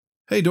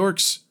Hey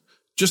dorks,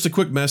 just a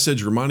quick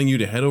message reminding you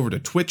to head over to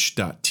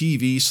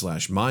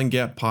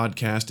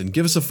twitch.tv/mindgappodcast and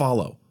give us a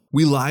follow.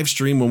 We live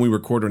stream when we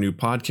record our new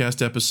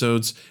podcast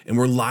episodes, and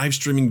we're live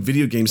streaming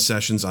video game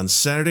sessions on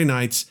Saturday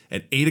nights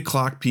at 8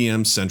 o'clock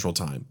p.m. Central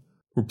Time.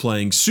 We're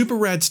playing super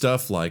rad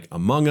stuff like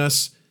Among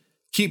Us,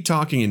 Keep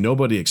Talking and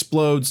Nobody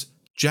Explodes,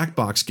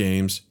 Jackbox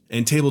games,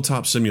 and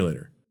Tabletop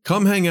Simulator.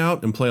 Come hang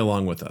out and play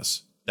along with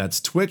us. That's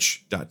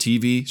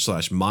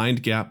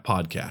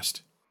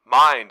twitch.tv/mindgappodcast.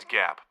 Mind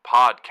Gap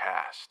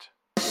Podcast.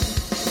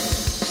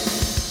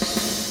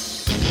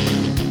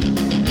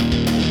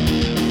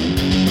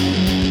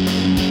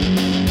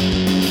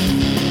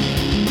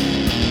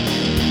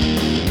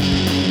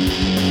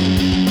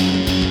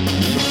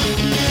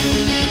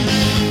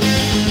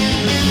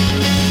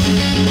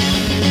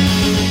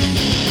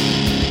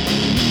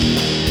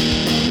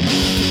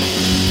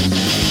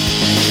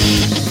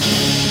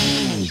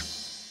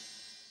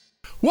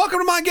 Welcome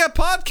to Mind Gap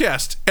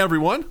Podcast,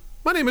 everyone.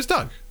 My name is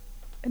Doug.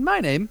 And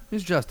my name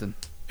is Justin.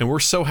 And we're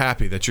so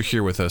happy that you're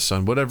here with us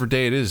on whatever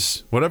day it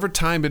is, whatever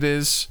time it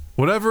is,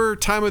 whatever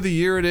time of the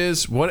year it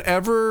is,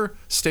 whatever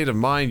state of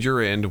mind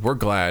you're in. We're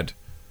glad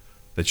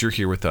that you're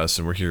here with us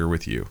and we're here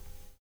with you.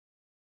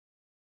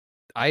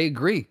 I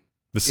agree.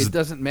 It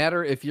doesn't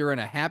matter if you're in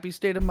a happy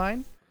state of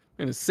mind,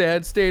 in a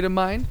sad state of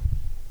mind,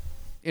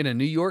 in a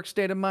New York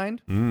state of mind.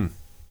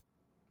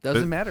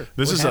 Doesn't matter.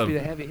 We're happy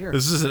to have you here.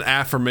 This is an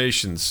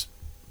affirmations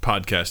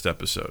podcast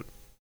episode.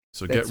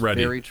 So That's get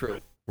ready. Very true.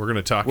 We're going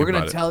to talk about it.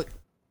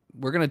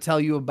 We're going to tell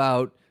you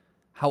about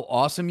how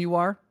awesome you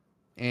are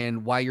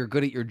and why you're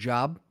good at your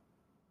job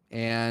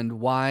and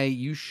why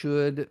you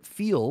should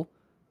feel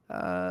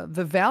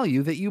the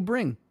value that you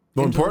bring.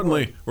 More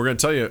importantly, we're going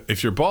to tell you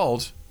if you're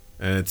bald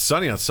and it's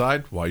sunny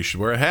outside, why you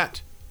should wear a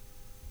hat,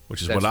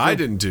 which is what I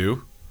didn't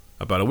do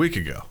about a week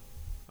ago.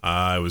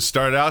 I was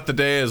started out the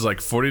day as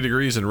like 40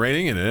 degrees and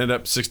raining, and it ended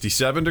up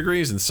 67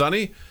 degrees and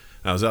sunny.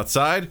 I was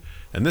outside,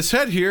 and this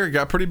head here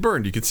got pretty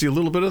burned. You can see a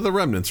little bit of the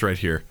remnants right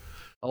here.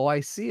 Oh,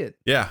 I see it.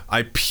 Yeah,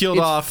 I peeled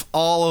off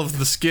all of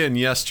the skin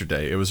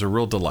yesterday. It was a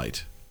real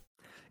delight.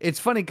 It's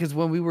funny because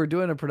when we were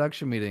doing a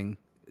production meeting,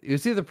 it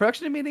was either the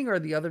production meeting or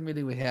the other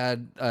meeting we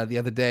had the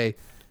other day,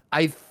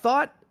 I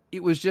thought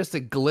it was just a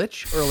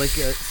glitch or like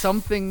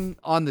something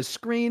on the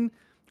screen.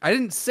 I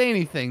didn't say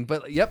anything,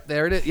 but yep,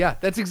 there it is. Yeah,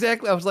 that's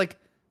exactly. I was like,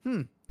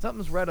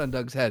 something's red on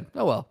Doug's head.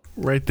 Oh, well.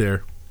 Right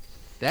there.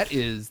 That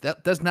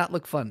does not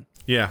look fun.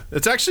 Yeah,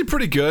 it's actually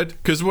pretty good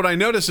because what I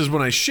noticed is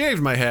when I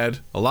shaved my head,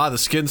 a lot of the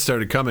skin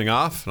started coming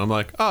off, and I'm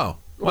like, oh,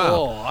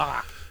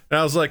 wow. And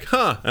I was like,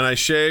 huh, and I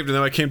shaved, and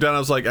then I came down, I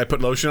was like, I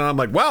put lotion on, I'm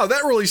like, wow,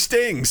 that really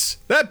stings.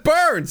 That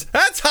burns.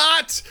 That's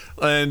hot.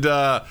 And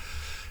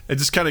it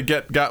just kind of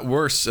got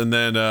worse, and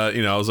then,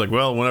 I was like,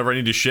 well, whenever I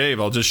need to shave,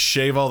 I'll just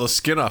shave all the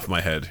skin off my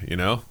head,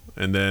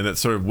 And then that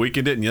sort of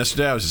weakened it, and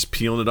yesterday I was just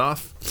peeling it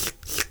off.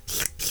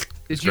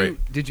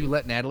 Did you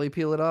let Natalie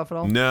peel it off at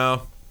all?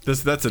 No.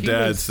 That's a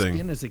dad's thing.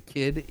 Skin as a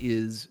kid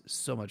is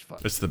so much fun.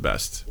 It's the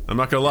best. I'm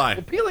not gonna lie.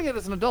 Well, peeling it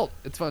as an adult,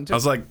 it's fun too. I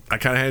was like, I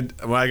kind of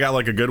had when I got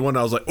like a good one.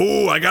 I was like,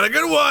 oh, I got a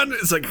good one.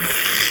 It's like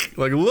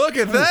look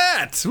at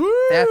that. Woo!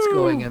 That's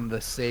going in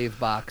the save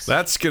box.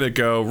 That's gonna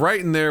go right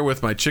in there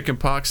with my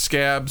chickenpox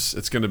scabs.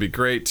 It's gonna be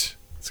great.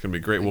 It's gonna be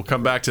great. We'll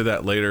come back to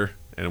that later,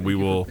 and we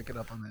will pick it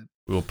up on that.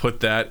 We will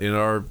put that in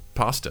our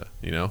pasta.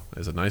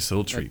 As a nice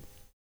little treat.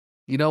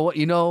 You know what?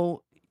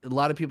 A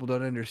lot of people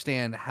don't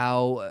understand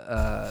how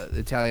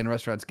Italian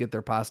restaurants get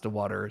their pasta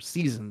water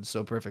seasoned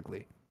so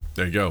perfectly.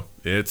 There you go.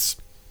 It's,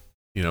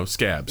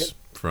 scabs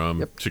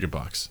from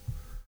chickenpox.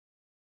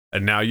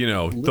 And now,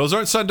 those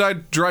aren't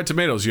sun-dried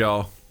tomatoes,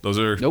 y'all. Those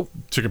are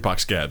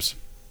chickenpox scabs.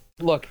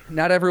 Look,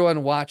 not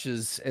everyone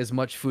watches as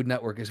much Food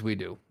Network as we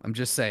do. I'm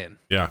just saying.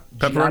 Yeah.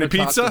 Pepperoni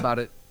pizza? About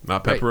it.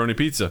 Not pepperoni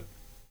pizza.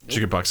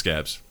 Chickenpox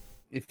scabs.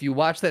 If you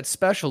watch that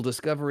special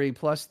Discovery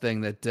Plus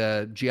thing that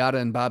Giada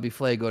and Bobby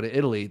Flay go to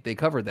Italy, they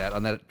covered that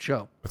on that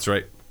show. That's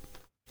right.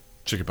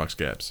 Chickenpox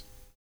scabs.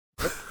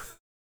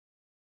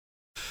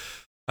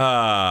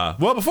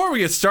 Well, before we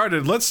get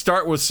started, let's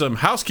start with some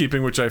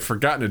housekeeping, which I've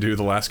forgotten to do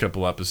the last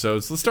couple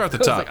episodes. Let's start at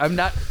the top. I'm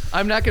not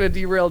going to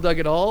derail Doug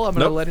at all. I'm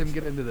going to let him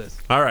get into this.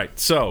 All right.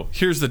 So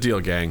here's the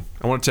deal, gang.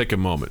 I want to take a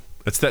moment.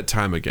 It's that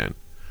time again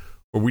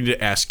where we need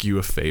to ask you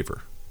a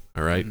favor.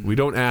 All right. We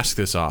don't ask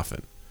this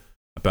often.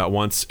 About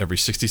once every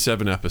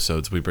 67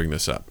 episodes, we bring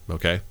this up,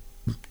 okay?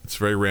 It's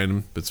very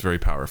random, but it's very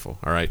powerful,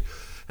 all right?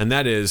 And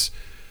that is,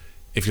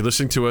 if you're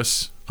listening to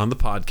us on the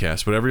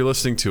podcast, whatever you're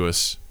listening to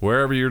us,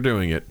 wherever you're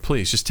doing it,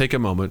 please just take a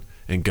moment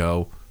and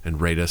go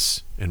and rate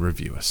us and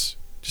review us.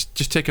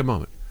 Just take a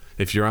moment.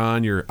 If you're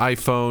on your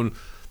iPhone,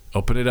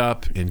 open it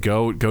up and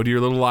go to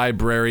your little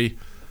library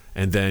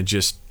and then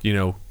just,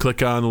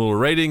 click on the little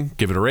rating,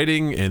 give it a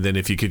rating, and then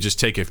if you could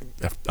just take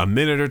a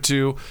minute or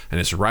two and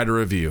just write a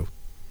review.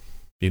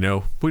 We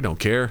don't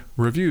care.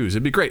 Reviews.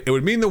 It'd be great. It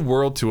would mean the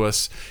world to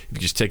us if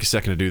you just take a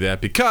second to do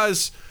that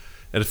because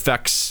it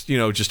affects,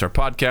 just our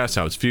podcast,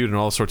 how it's viewed, and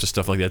all sorts of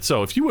stuff like that.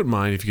 So if you wouldn't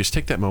mind, if you just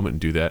take that moment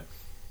and do that,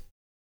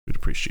 we'd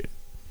appreciate it.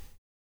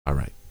 All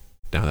right.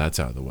 Now that's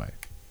out of the way.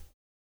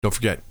 Don't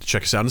forget,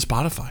 check us out on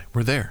Spotify.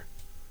 We're there.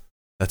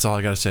 That's all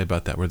I got to say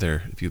about that. We're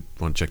there if you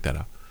want to check that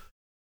out.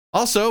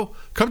 Also,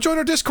 come join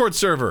our Discord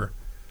server.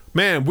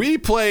 Man, we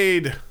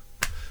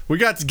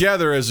got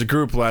together as a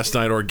group last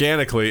night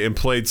organically and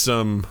played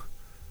some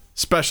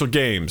special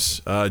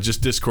games,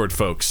 just Discord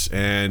folks.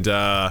 And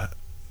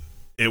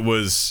it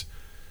was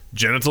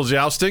Genital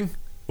Jousting,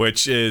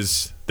 which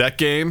is that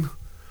game.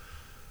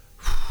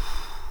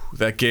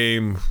 That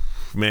game,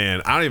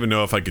 man, I don't even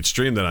know if I could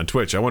stream that on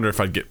Twitch. I wonder if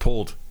I'd get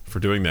pulled for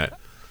doing that.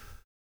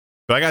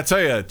 But I got to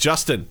tell you,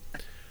 Justin.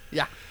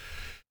 Yeah.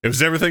 It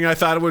was everything I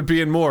thought it would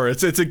be and more.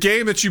 It's a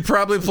game that you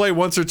probably play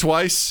once or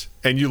twice,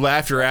 and you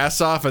laugh your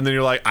ass off, and then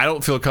you're like, I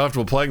don't feel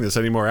comfortable playing this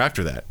anymore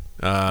after that.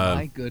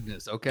 My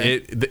goodness.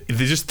 Okay.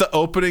 Just the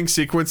opening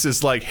sequence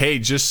is like, hey,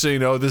 just so you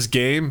know, this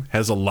game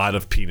has a lot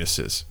of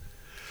penises.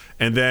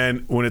 And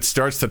then when it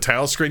starts the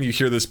title screen, you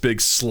hear this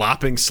big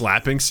slapping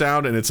slapping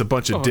sound, and it's a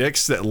bunch of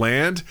dicks that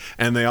land,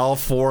 and they all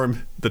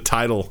form the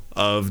title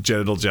of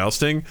Genital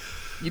Jousting.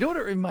 You know what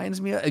it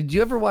reminds me of?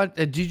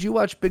 Did you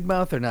watch Big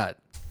Mouth or not?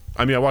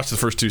 I mean, I watched the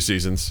first 2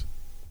 seasons.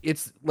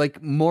 It's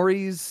like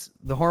Maury's,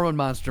 the hormone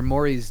monster,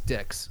 Maury's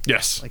dicks.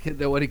 Yes. Like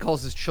what he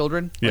calls his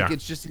children. Yeah. Like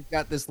it's just, he's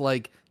got this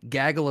like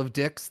gaggle of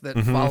dicks that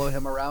follow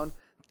him around.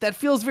 That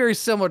feels very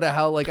similar to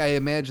how like I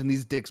imagine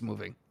these dicks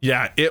moving.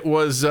 Yeah, it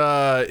was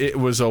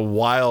a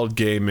wild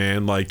game,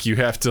 man. Like you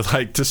have to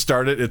to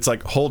start it, it's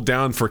like hold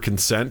down for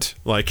consent.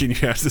 Like and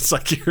you have it's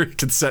like your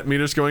consent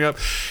meter's going up.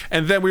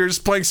 And then we were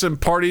just playing some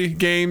party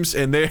games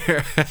and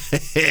there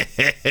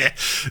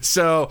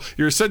so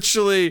you're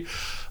essentially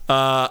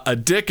a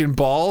dick and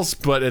balls,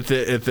 but at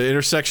the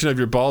intersection of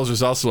your balls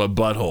there's also a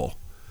butthole.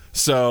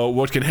 So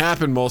what can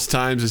happen most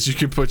times is you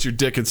can put your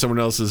dick in someone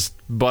else's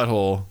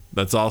butthole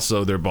that's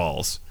also their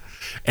balls.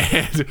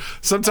 And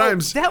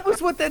sometimes that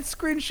was what that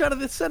screenshot of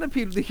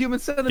the human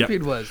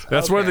centipede was.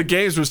 That's one of the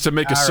games was to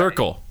make a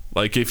circle.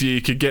 Right. Like if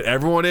you could get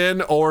everyone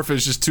in, or if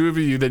it's just 2 of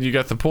you, then you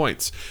got the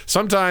points.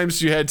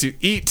 Sometimes you had to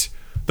eat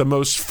the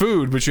most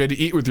food, but you had to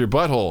eat with your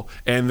butthole,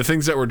 and the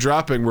things that were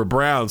dropping were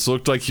brown, so it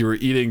looked like you were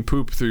eating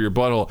poop through your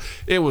butthole.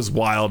 It was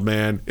wild,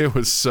 man. It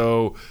was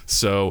so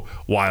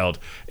wild.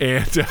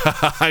 And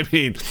I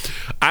mean,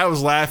 I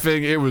was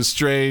laughing. It was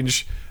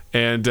strange.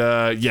 And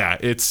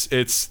it's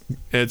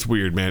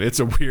weird, man. It's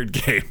a weird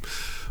game,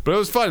 but it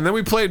was fun. And then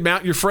we played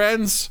Mount Your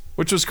Friends,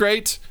 which was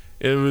great.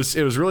 It was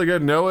really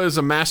good. Noah is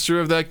a master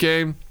of that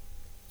game.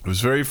 It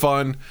was very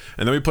fun.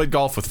 And then we played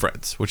golf with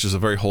friends, which is a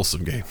very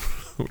wholesome game,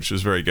 which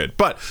is very good.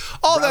 But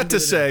all that to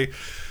say,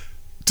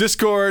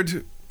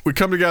 Discord, we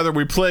come together,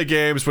 we play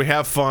games, we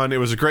have fun. It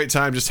was a great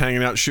time just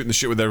hanging out, shooting the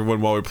shit with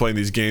everyone while we were playing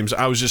these games.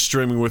 I was just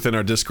streaming within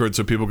our Discord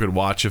so people could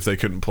watch if they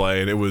couldn't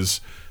play, and it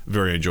was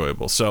very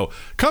enjoyable. So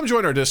come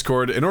join our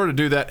Discord. In order to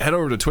do that, head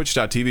over to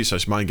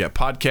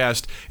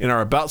twitch.tv/MindGapPodcast. In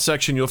our About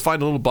section, you'll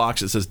find a little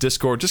box that says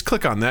Discord. Just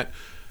click on that.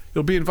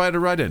 You'll be invited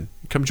right in.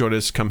 Come join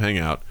us. Come hang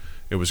out.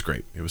 It was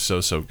great. It was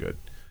so good.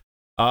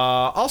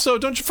 Also,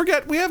 don't you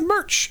forget, we have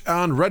merch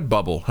on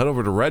Redbubble. Head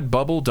over to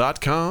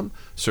redbubble.com,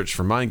 search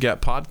for Mind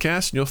Gap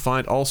Podcast, and you'll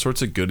find all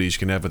sorts of goodies you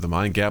can have with the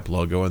Mind Gap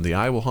logo and the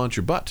I Will Haunt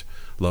Your Butt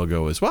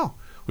logo as well,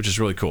 which is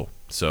really cool.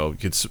 So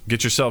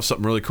get yourself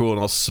something really cool and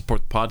also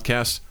support the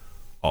podcast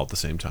all at the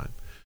same time.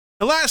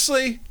 And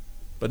lastly,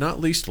 but not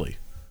leastly,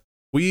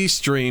 we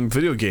stream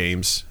video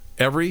games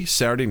every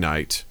Saturday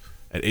night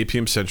at 8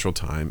 p.m. Central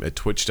Time at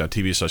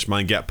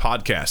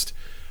twitch.tv/MindGapPodcast.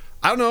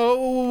 I don't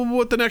know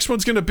what the next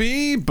one's going to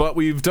be, but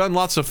we've done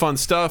lots of fun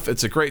stuff.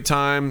 It's a great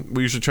time.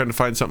 We usually try to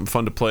find something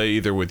fun to play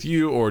either with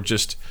you or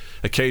just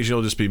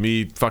occasionally just be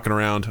me fucking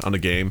around on a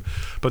game.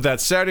 But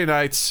that's Saturday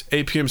nights,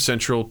 8 p.m.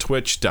 Central,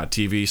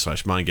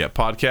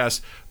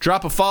 twitch.tv/MindGapPodcast.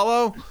 Drop a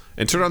follow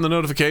and turn on the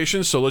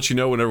notifications so it'll let you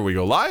know whenever we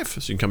go live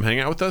so you can come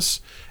hang out with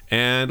us,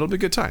 and it'll be a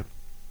good time.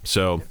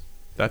 So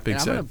that being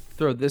said, I'm going to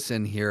throw this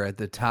in here at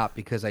the top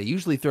because I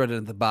usually throw it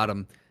at the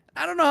bottom.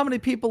 I don't know how many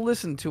people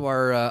listen to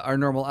our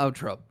normal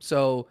outro.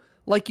 So,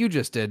 like you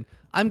just did,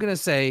 I'm going to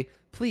say,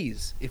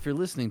 please, if you're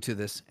listening to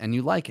this and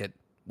you like it,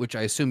 which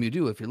I assume you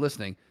do if you're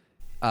listening,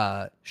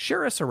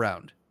 share us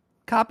around.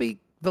 Copy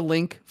the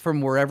link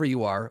from wherever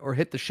you are, or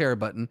hit the share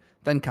button,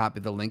 then copy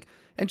the link,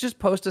 and just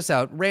post us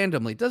out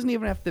randomly. It doesn't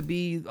even have to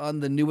be on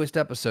the newest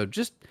episode.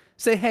 Just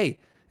say, hey,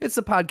 it's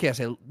the podcast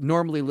I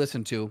normally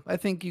listen to. I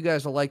think you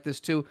guys will like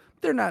this too.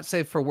 They're not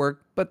safe for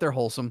work, but they're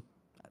wholesome.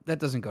 That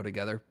doesn't go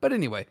together. But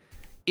anyway,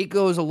 it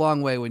goes a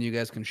long way when you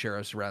guys can share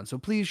us around. So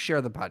please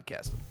share the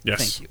podcast. Yes.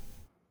 Thank you.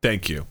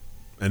 Thank you.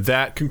 And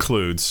that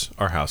concludes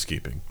our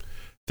housekeeping.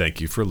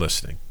 Thank you for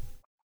listening.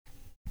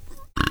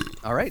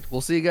 All right. We'll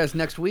see you guys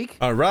next week.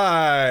 All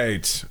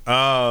right.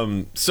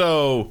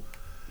 So.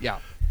 Yeah.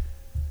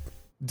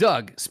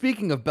 Doug,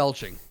 speaking of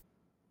belching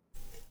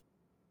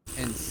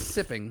and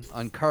sipping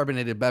on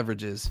carbonated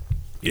beverages,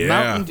 yeah.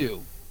 Mountain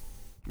Dew.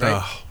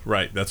 Right? Oh,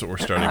 right. That's what we're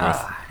starting with.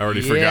 I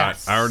already forgot.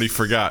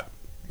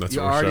 That's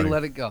you what we're already starting.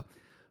 let it go.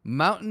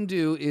 Mountain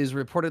Dew is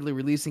reportedly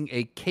releasing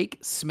a cake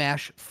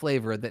smash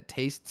flavor that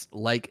tastes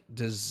like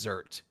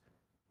dessert.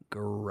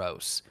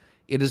 Gross.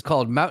 It is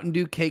called Mountain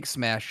Dew Cake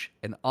Smash,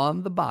 and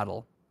on the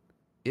bottle,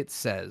 it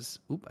says,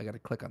 oop, I got to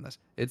click on this.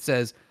 It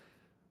says,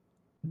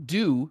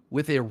 dew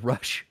with a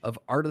rush of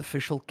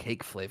artificial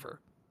cake flavor.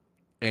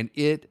 And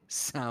it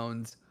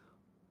sounds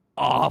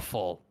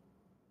awful.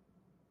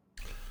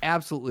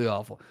 Absolutely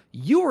awful.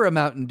 You were a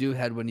Mountain Dew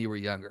head when you were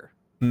younger.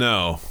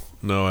 No,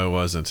 I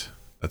wasn't.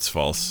 That's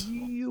false.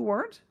 You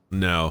weren't?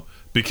 No,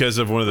 because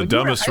of one of the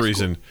dumbest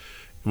reason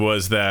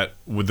was that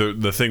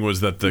the thing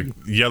was that the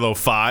yellow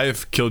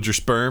 5 killed your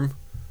sperm.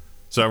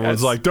 So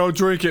everyone's like, don't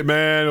drink it,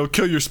 man. It'll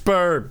kill your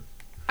sperm.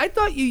 I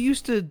thought you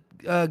used to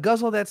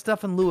guzzle that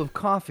stuff in lieu of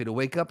coffee to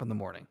wake up in the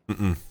morning.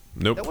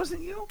 Nope. That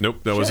wasn't you?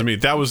 Nope, that wasn't me.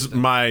 That was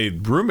my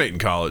roommate in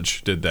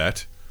college did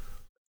that.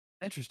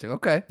 Interesting.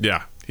 Okay.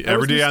 Yeah.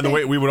 Every day on the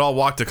way, we would all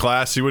walk to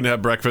class. He wouldn't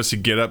have breakfast.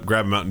 He'd get up,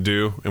 grab a Mountain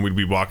Dew, and we'd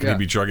be walking. He'd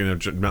be chugging a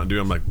Mountain Dew.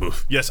 I'm like,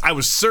 oof. Yes, I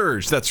was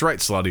Surge. That's right,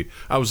 Slutty.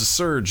 I was a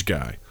Surge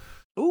guy.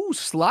 Ooh,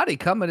 Slotty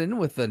coming in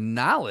with the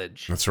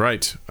knowledge. That's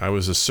right. I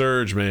was a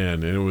Surge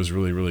man, and it was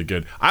really, really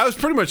good. I was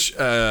pretty much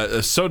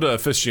a soda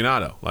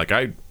aficionado. Like,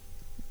 I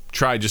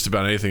tried just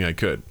about anything I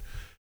could.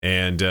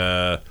 And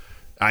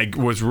I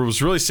was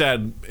really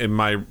sad in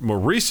more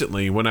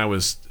recently when I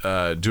was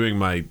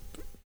doing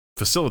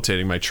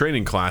facilitating my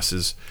training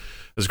classes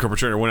as a corporate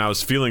trainer. When I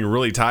was feeling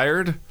really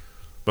tired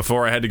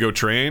before I had to go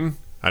train,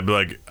 I'd be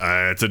like,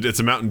 it's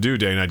a Mountain Dew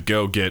day, and I'd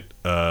go get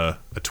a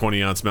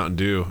 20-ounce Mountain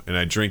Dew, and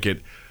I'd drink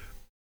it,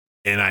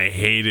 and I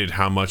hated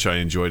how much I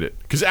enjoyed it.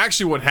 Because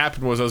actually what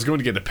happened was I was going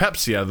to get a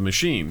Pepsi out of the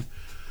machine,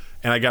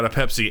 and I got a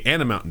Pepsi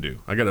and a Mountain Dew.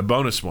 I got a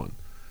bonus one.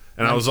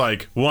 And I was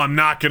like, well, I'm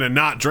not going to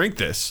not drink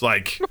this.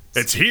 Like,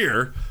 it's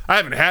here. I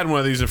haven't had one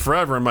of these in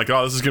forever. I'm like,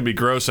 oh, this is going to be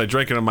gross. I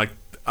drank it. I'm like,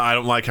 I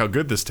don't like how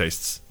good this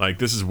tastes. Like,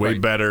 this is way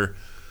better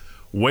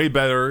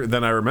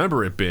than I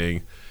remember it being.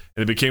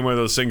 And it became one of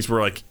those things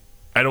where, like,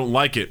 I don't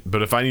like it,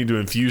 but if I need to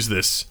infuse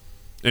this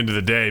into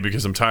the day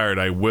because I'm tired,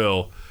 I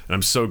will. And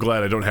I'm so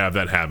glad I don't have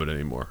that habit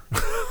anymore.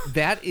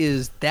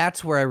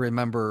 That's where I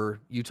remember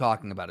you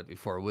talking about it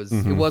before. It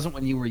wasn't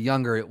when you were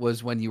younger. It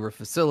was when you were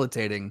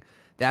facilitating.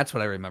 That's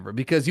what I remember,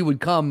 because you would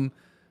come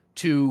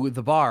to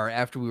the bar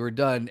after we were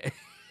done.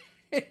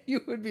 And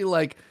you would be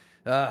like,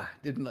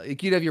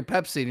 you'd have your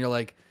Pepsi, and you're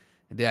like,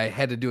 I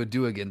had to do a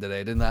Dew again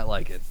today. I did not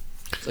like it.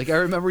 Like, I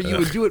remember you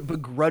would do it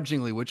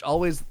begrudgingly, which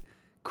always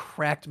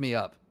cracked me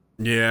up.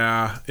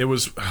 Yeah,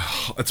 it's one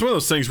of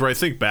those things where I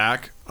think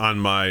back on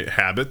my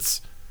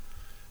habits.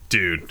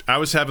 Dude, I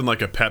was having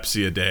like a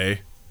Pepsi a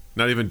day,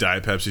 not even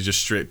Diet Pepsi,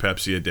 just straight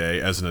Pepsi a day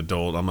as an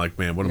adult. I'm like,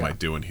 man, what am I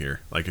doing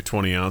here? Like a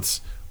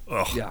 20-ounce?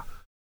 Ugh. Yeah.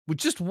 With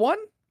just one?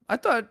 I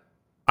thought.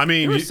 I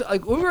mean,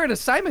 like when we were at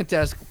assignment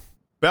desk.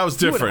 That was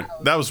different.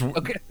 That was a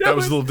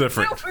little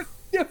different. That was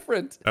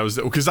different. That was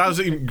because I was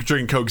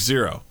drinking Coke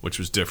Zero, which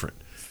was different.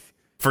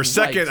 For a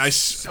second,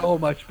 so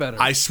much better.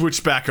 I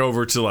switched back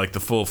over to like the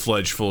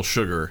full-fledged full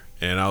sugar,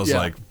 and I was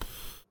like,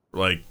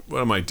 what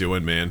am I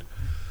doing, man?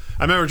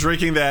 I remember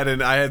drinking that,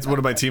 and I had one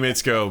of my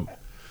teammates go,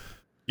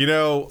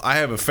 I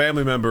have a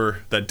family member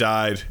that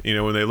died.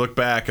 When they look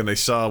back and they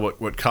saw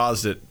what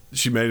caused it,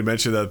 she made a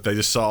mention that they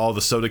just saw all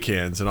the soda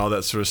cans and all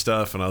that sort of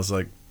stuff, and I was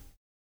like,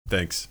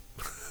 thanks.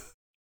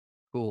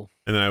 Cool.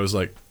 And then I was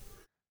like,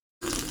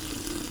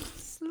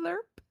 slurp.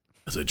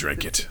 As I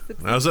drank it.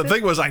 The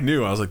thing was, I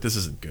knew. I was like, this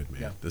isn't good,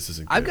 man. Yeah. This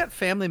isn't good. I've got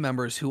family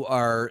members who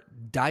are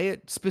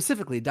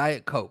specifically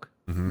Diet Coke.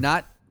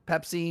 Not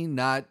Pepsi,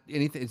 not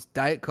anything. It's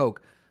Diet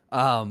Coke.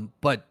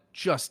 But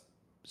just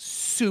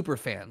super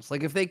fans.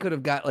 Like, if they could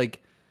have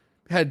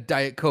had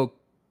Diet Coke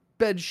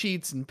bed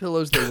sheets and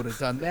pillows, they would have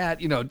done that.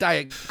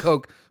 Diet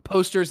Coke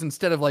posters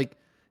instead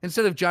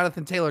of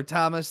Jonathan Taylor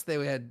Thomas,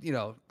 they had,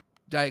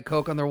 Diet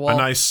Coke on their wall. A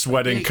nice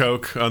sweating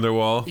Coke on their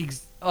wall.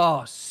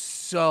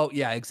 So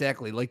yeah,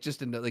 exactly. Like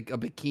just in like a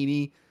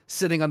bikini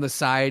sitting on the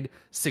side,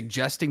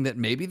 suggesting that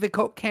maybe the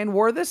Coke can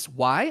wore this.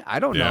 Why? I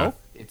don't know.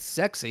 It's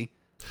sexy.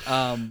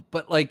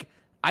 But like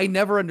I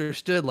never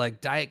understood like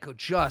Diet Coke.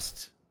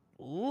 Just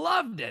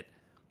loved it.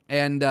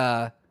 And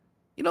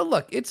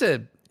look, it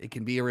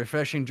can be a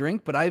refreshing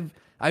drink, but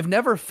I've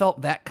never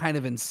felt that kind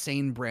of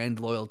insane brand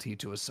loyalty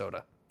to a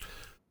soda.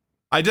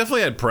 I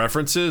definitely had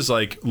preferences.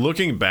 Like,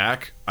 looking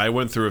back, I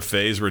went through a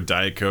phase where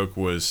Diet Coke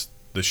was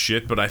the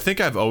shit, but I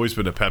think I've always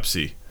been a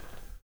Pepsi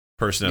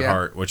person at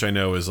heart, which I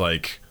know is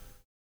like,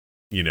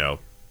 a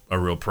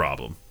real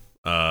problem,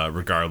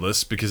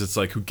 regardless, because it's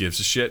like, who gives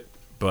a shit?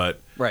 But,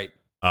 right.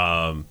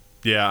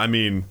 Yeah, I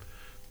mean,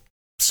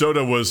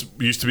 soda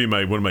used to be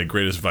one of my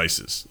greatest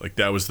vices. Like,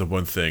 that was the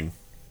one thing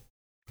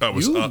I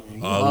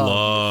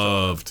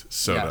loved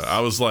soda. Yes.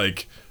 I was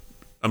like,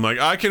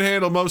 I can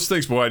handle most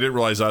things, but I didn't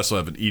realize I also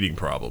have an eating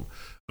problem.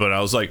 But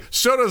I was like,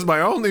 soda's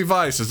my only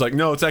vice. It's like,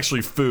 no, it's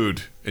actually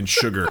food and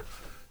sugar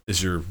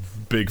is your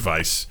big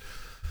vice.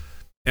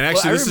 And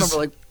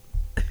actually,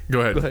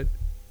 Go ahead.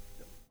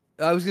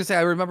 I was gonna say,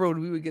 I remember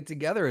when we would get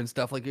together and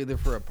stuff, like either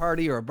for a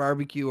party or a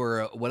barbecue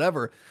or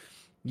whatever,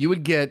 you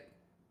would get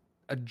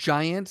a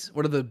giant,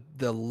 one of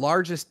the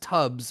largest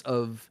tubs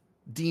of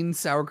Dean's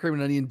sour cream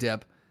and onion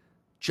dip,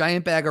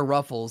 giant bag of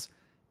Ruffles,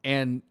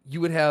 and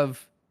you would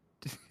have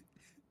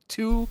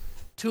 2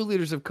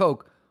 liters of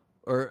Coke,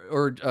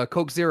 or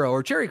Coke Zero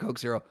or Cherry Coke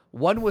Zero.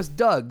 One was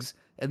Doug's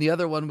and the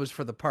other one was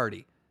for the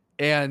party.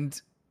 And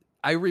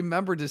I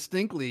remember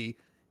distinctly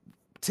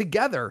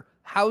together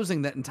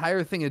housing that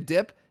entire thing of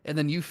dip and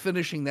then you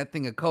finishing that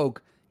thing of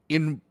Coke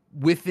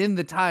within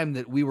the time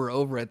that we were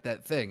over at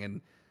that thing.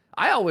 And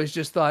I always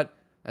just thought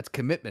that's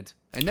commitment.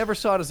 I never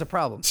saw it as a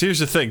problem. See, here's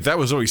the thing. That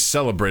was always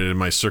celebrated in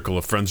my circle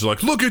of friends. They're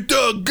like, look at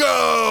Doug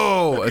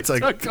go! It's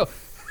like...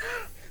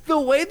 The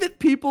way that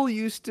people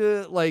used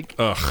to, like,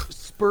 Ugh.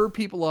 spur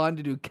people on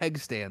to do keg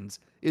stands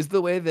is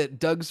the way that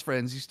Doug's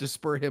friends used to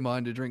spur him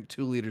on to drink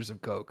 2 liters of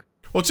Coke.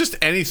 Well, just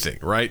anything,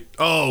 right?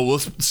 Oh,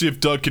 let's see if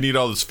Doug can eat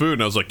all this food.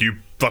 And I was like, you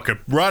fucking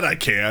right I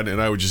can. And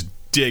I would just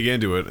dig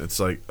into it. It's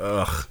like,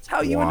 ugh. That's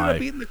how you ended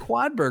up eating the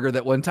quad burger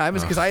that one time,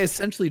 is because I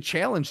essentially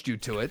challenged you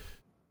to it.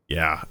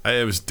 Yeah,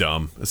 it was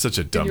dumb. It's such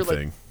a dumb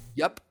thing. Like,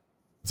 yep.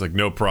 It's like,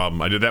 no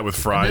problem. I did that with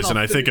fries, and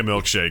I think a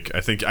milkshake.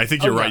 I think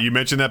you're right. Yeah. You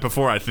mentioned that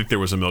before. I think there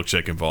was a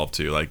milkshake involved,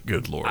 too. Like,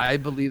 good Lord. I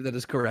believe that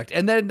is correct.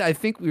 And then I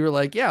think we were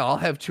like, yeah, I'll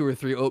have 2 or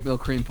 3 oatmeal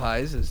cream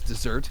pies as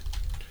dessert.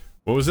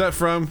 What was that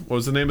from? What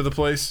was the name of the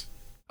place?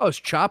 Oh, it's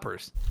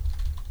Choppers.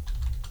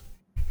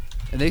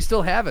 And they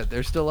still have it.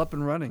 They're still up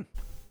and running.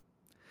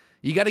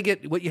 You got to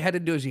get, what you had to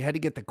do is you had to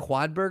get the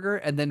quad burger,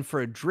 and then for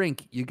a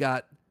drink, you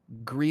got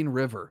Green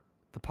River,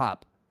 the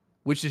pop,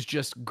 which is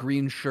just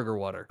green sugar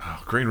water.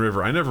 Oh, Green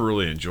River. I never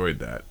really enjoyed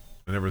that.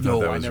 I never thought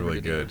that was really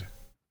good. Either.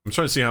 I'm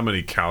trying to see how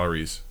many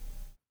calories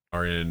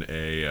are in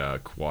a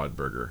quad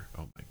burger.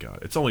 Oh my God.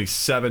 It's only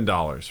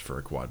 $7 for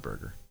a quad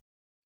burger.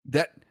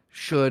 That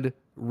should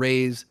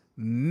raise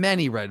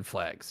many red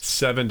flags.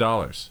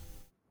 $7.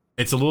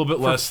 It's a little bit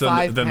less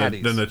than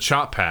the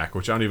chop pack,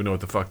 which I don't even know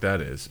what the fuck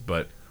that is.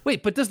 But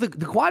wait, but does the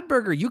quad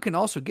burger, you can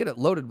also get it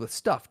loaded with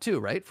stuff too,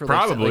 right? For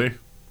probably.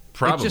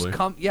 Probably. It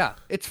just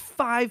it's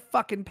 5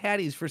 fucking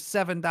patties for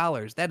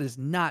 $7. That is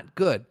not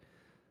good.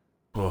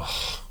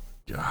 Oh,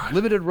 God.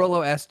 Limited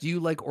Rolo asks, do you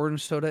like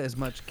orange soda as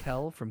much,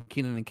 Kel, from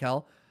Keenan and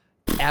Kel?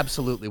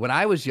 Absolutely. When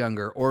I was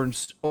younger,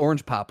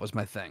 orange pop was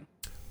my thing.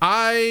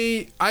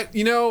 I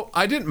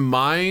didn't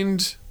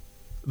mind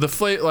the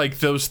flavor, like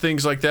those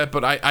things like that,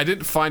 but I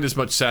didn't find as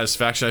much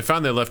satisfaction. I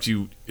found they left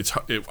you, it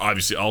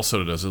obviously all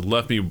soda does, it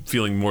left me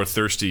feeling more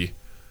thirsty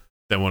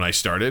than when I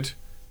started.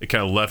 It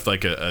kind of left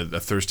like a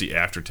thirsty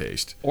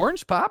aftertaste.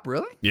 Orange pop,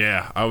 really?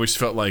 Yeah, I always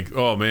felt like,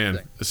 oh man,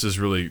 this is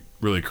really,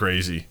 really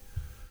crazy.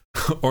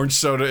 Orange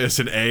soda is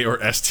an A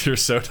or S tier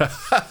soda.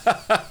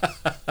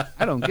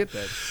 I don't get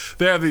that.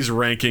 They have these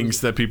rankings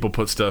that people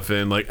put stuff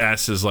in. Like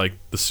S is like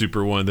the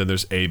super one. Then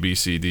there's A, B,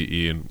 C, D,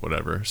 E, and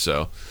whatever.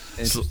 So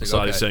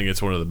Slotty's saying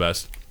it's one of the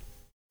best.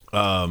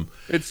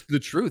 It's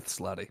the truth,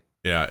 Slotty.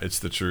 Yeah, it's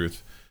the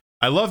truth.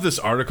 I love this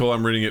article.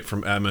 I'm reading it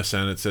from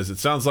MSN. It says, it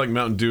sounds like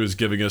Mountain Dew is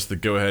giving us the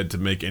go-ahead to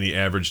make any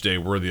average day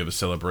worthy of a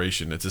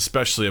celebration. It's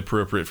especially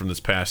appropriate from this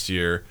past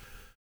year.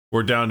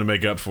 We're down to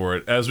make up for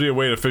it. As we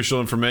await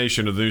official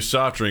information of the new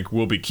soft drink,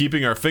 we'll be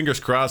keeping our fingers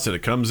crossed that it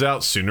comes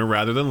out sooner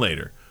rather than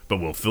later. But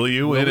we'll fill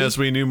you in as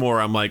we knew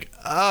more. I'm like,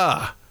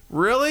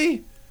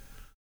 really?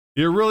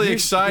 You're really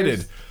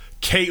excited.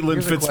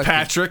 Caitlin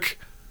Fitzpatrick.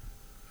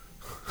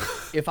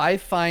 If I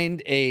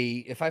find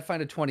a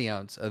 20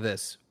 ounce of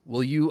this,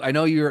 will you? I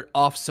know you're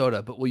off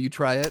soda, but will you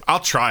try it?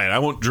 I'll try it. I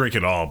won't drink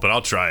it all, but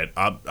I'll try it.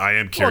 I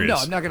am curious. Well,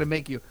 no, I'm not going to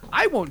make you.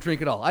 I won't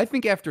drink it all. I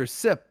think after a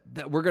sip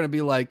that we're going to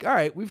be like, all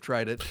right, we've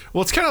tried it.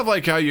 Well, it's kind of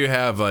like how you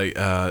have like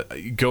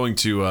going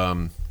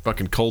to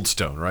fucking Cold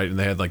Stone, right? And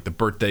they had like the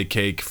birthday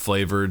cake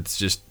flavored. It's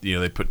just,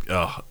 they put.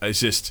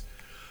 It's just.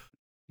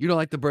 You don't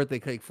like the birthday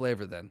cake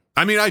flavor, then?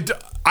 I mean,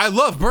 I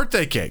love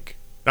birthday cake.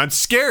 I'm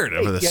scared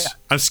of this. Yeah.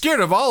 I'm scared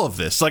of all of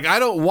this. Like, I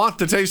don't want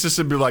to taste this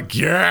and be like,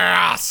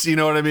 yes! You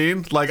know what I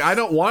mean? Like, I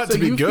don't want it to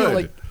be good. Feel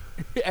like,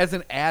 as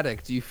an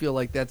addict, do you feel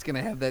like that's going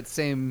to have that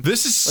same...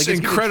 This is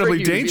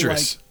incredibly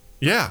dangerous.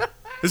 Yeah.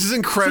 This is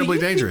incredibly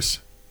dangerous.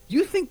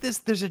 You think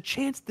there's a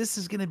chance this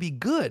is going to be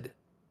good?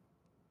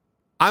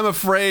 I'm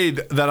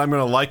afraid that I'm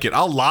going to like it.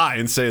 I'll lie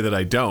and say that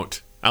I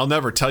don't. I'll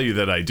never tell you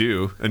that I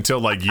do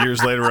until, like,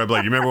 years later, I'm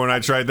like, you remember when I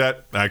tried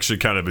that? I actually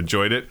kind of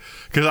enjoyed it.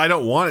 Because I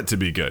don't want it to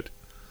be good.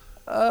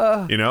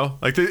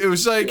 Like it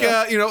was like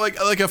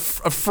like a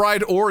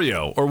fried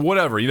Oreo or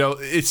whatever.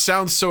 It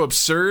sounds so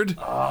absurd.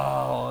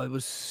 Oh, it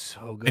was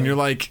so good. And you're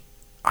like,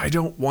 I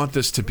don't want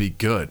this to be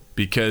good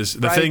because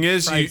the thing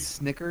is,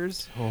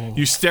 Snickers.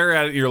 You stare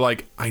at it, and you're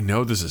like, I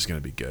know this is going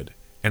to be good,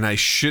 and I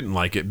shouldn't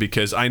like it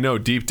because I know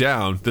deep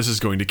down this is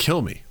going to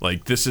kill me.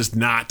 Like, this is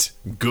not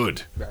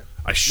good. Right.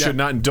 I should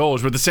not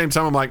indulge, but at the same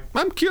time, I'm like,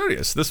 I'm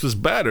curious. This was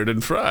battered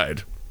and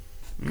fried.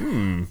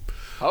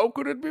 How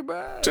could it be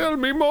bad? Tell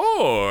me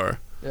more.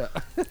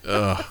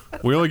 Yeah.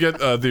 We only get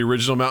the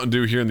original Mountain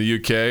Dew here in the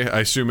UK.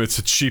 I assume it's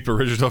a cheap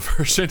original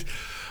version.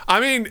 I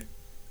mean,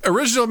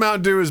 original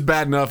Mountain Dew is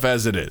bad enough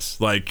as it is.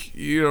 Like,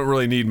 you don't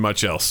really need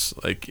much else.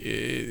 Like,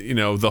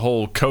 the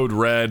whole Code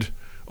Red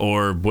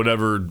or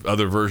whatever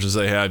other versions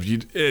they have,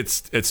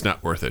 it's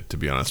not worth it, to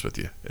be honest with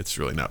you. It's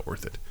really not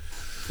worth it.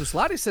 So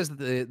Slotty says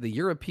that the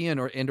European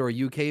or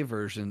UK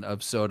version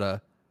of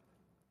soda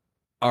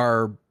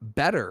are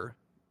better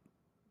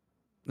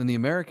than the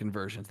American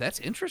versions. That's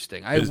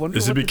interesting. I Is wonder.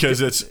 it what the because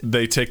difference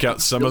they take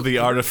out some of the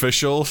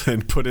artificial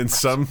and put in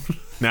some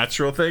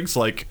natural things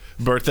like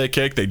birthday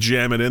cake? They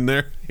jam it in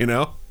there, you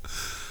know?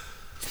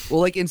 Well,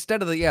 like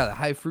instead of the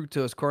high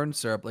fructose corn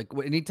syrup, like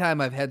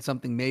anytime I've had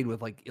something made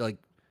with like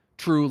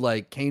true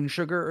like cane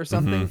sugar or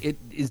something, it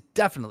is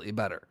definitely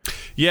better.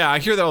 Yeah, I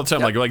hear that all the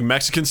time. Yep. Like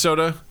Mexican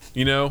soda,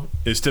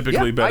 is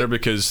typically better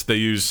because they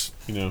use,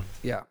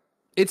 Yeah.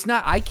 It's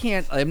not,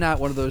 I'm not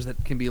one of those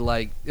that can be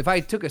like, if I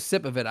took a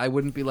sip of it, I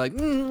wouldn't be like,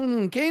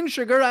 cane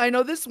sugar, I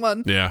know this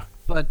one. Yeah.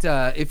 But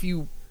I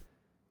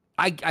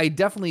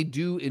definitely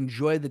do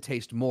enjoy the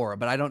taste more,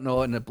 but I don't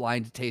know in a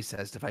blind taste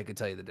test if I could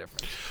tell you the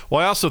difference.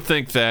 Well, I also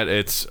think that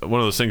it's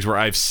one of those things where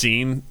I've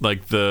seen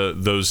like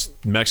those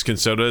Mexican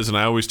sodas, and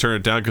I always turn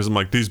it down because I'm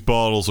like, these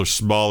bottles are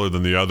smaller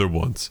than the other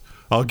ones.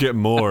 I'll get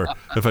more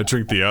if I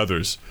drink the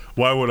others.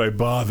 Why would I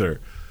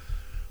bother?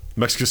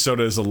 Mexican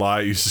soda is a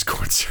lie. It uses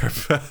corn syrup.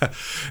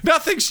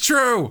 Nothing's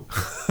true.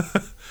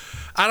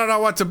 I don't know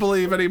what to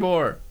believe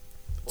anymore.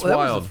 It's that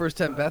wild. was the first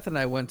time Beth and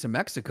I went to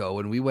Mexico,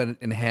 and we went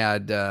and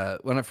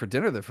went out for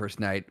dinner the first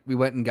night. We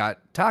went and got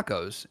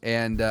tacos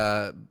and,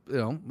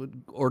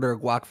 order a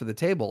guac for the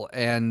table.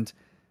 And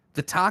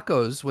the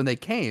tacos, when they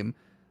came,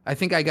 I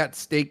think I got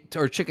steak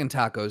or chicken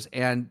tacos,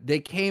 and they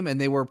came and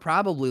they were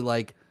probably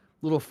like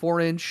little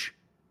 4-inch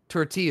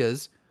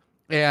tortillas,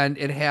 and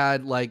it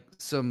had like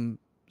some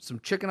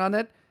chicken on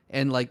it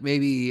and like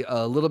maybe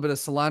a little bit of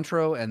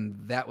cilantro, and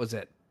that was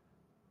it.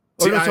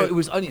 See, So it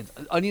was onions,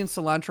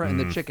 cilantro, and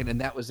the chicken, and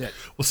that was it.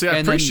 Well, see, I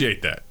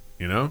appreciate that,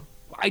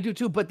 I do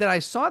too, but then I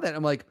saw that,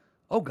 I'm like,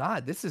 oh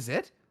God, this is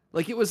it?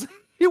 Like it was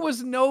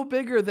no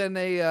bigger than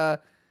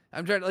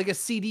like a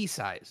CD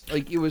size.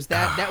 Like it was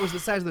that was the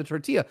size of the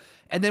tortilla.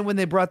 And then when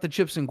they brought the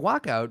chips and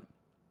guac out,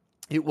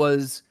 it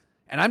was,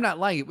 and I'm not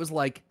lying, it was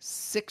like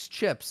 6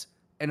 chips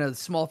and a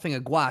small thing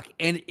of guac.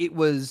 And it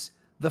was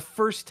the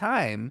first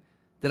time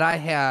that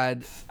I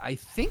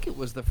think it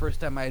was the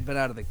first time I had been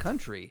out of the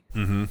country.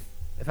 Mm-hmm.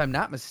 If I'm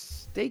not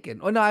mistaken.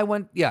 Oh no, I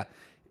went. Yeah,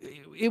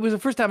 it was the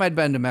first time I'd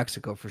been to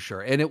Mexico for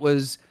sure, and it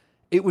was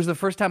the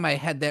first time I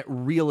had that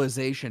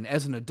realization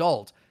as an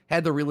adult.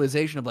 Had the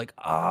realization of like,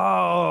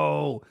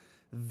 oh,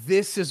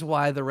 this is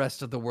why the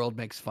rest of the world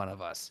makes fun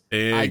of us.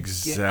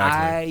 Exactly.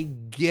 I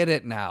get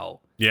it now.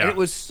 Yeah. And it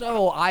was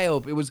so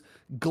eye-opening. It was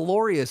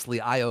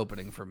gloriously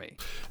eye-opening for me.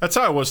 That's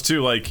how it was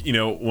too. Like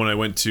when I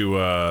went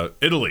to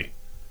Italy,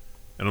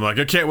 and I'm like,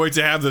 I can't wait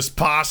to have this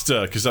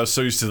pasta because I was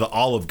so used to the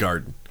Olive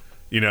Garden.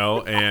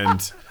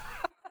 And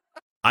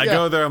I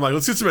go there, I'm like,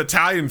 let's get some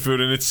Italian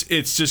food, and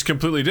it's just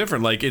completely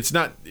different. Like it's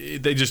not,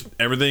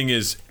 everything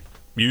is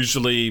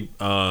usually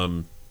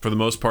for the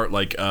most part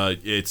like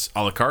it's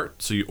a la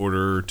carte, so you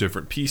order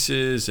different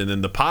pieces, and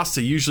then the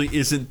pasta usually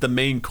isn't the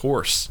main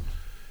course,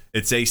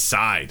 it's a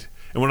side.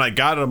 And when I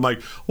got it, I'm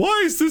like,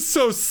 why is this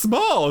so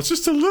small? It's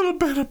just a little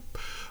bit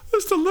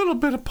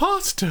of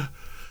pasta.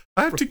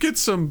 I have to get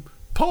some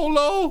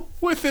polo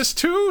with this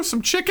too,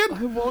 some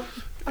chicken.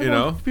 I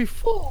want to be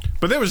full.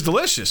 But it was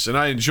delicious, and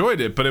I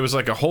enjoyed it, but it was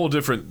like a whole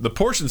different, the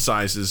portion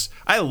sizes,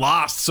 I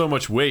lost so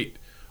much weight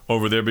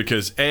over there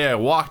because A, I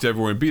walked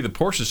everywhere, and B, the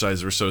portion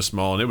sizes were so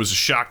small, and it was a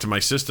shock to my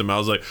system. I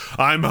was like,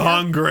 I'm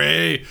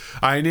hungry.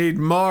 I need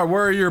more.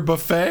 Where are your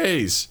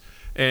buffets?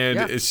 And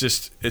it's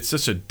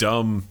such a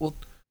dumb... Well,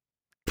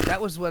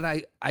 that was when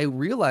I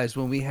realized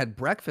when we had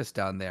breakfast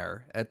down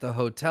there at the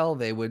hotel,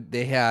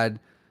 they had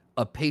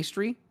a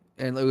pastry,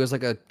 and it was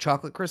like a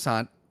chocolate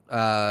croissant.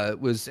 It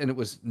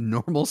was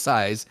normal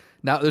size.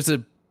 Now there's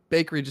a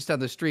bakery just down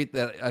the street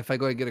that if I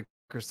go and get a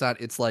croissant,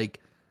 it's like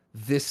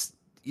this.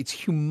 It's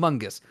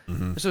humongous.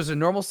 Mm-hmm. So it's a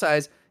normal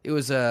size. It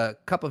was a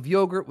cup of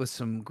yogurt with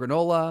some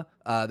granola.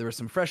 There was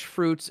some fresh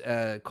fruits,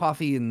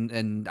 coffee,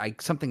 and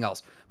something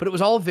else. But it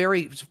was all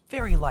very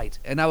light.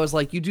 And I was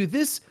like, you do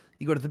this,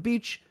 you go to the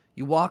beach,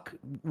 you walk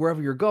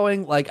wherever you're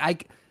going. Like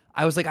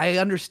I was like, I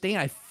understand.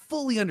 I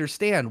fully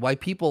understand why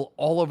people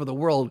all over the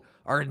world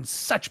are in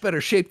such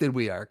better shape than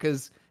we are.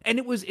 And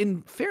it was,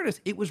 in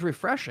fairness, it was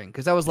refreshing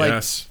because I was like,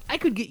 yes. I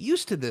could get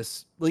used to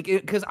this, like,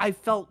 because I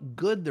felt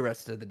good the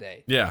rest of the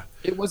day. Yeah,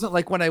 it wasn't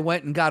like when I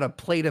went and got a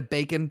plate of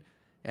bacon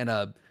and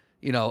a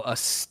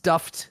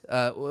stuffed,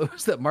 what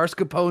was that,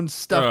 mascarpone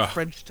stuffed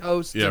French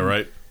toast. Yeah, and,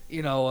 right.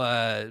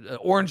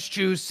 Orange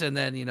juice, and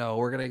then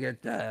we're gonna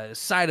get a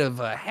side of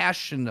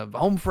hash and of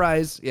home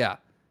fries. Yeah,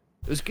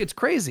 it's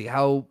crazy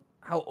how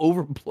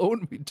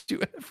overblown we do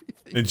everything.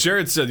 And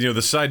Jared said,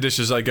 the side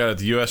dishes I got at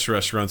the U.S.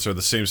 restaurants are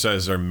the same size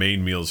as our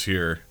main meals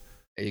here.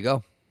 There you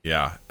go.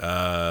 Yeah.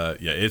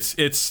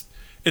 It's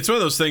one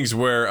of those things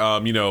where,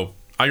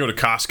 I go to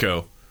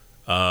Costco,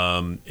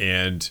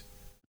 and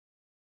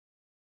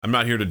I'm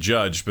not here to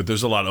judge, but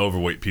there's a lot of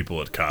overweight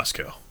people at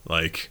Costco.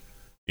 Like,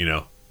 and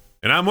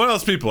I'm one of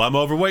those people. I'm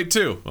overweight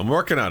too. I'm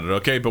working on it,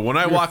 okay? But when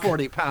I walk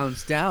 40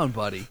 pounds down,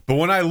 buddy. But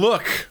when I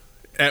look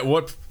at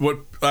what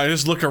I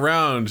just look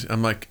around,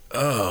 I'm like,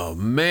 oh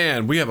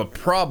man, we have a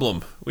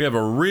problem. We have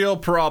a real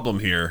problem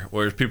here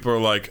where people are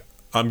like,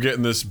 I'm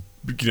getting this,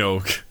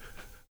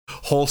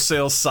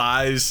 wholesale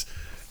size,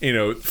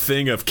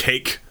 thing of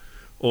cake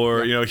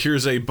or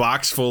here's a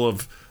box full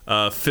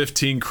of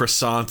 15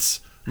 croissants.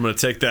 I'm gonna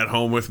take that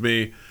home with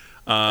me.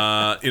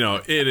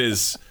 It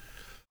is.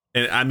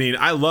 And I mean,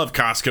 I love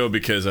Costco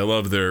because I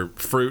love their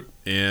fruit,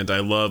 and I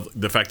love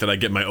the fact that I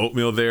get my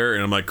oatmeal there,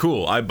 and I'm like,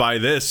 cool, I buy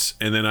this,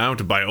 and then I don't have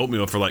to buy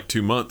oatmeal for like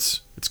 2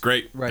 months. It's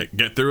great. Right. I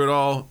get through it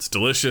all. It's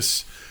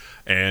delicious,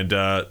 and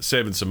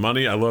saving some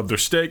money. I love their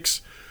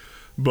steaks,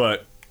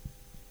 but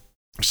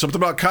something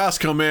about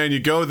Costco, man, you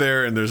go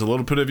there, and there's a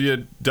little bit of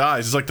you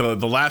dies. It's like the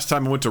last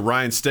time I went to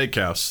Ryan's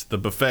Steakhouse, the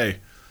buffet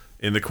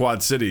in the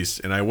Quad Cities,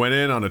 and I went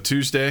in on a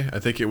Tuesday. I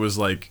think it was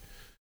like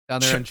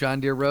Down there on John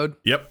Deere Road?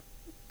 Yep.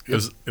 It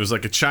was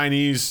like a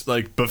Chinese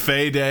like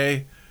buffet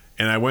day,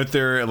 and I went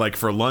there like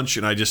for lunch,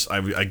 and I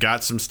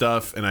got some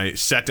stuff, and I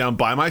sat down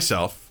by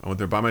myself. I went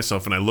there by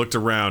myself, and I looked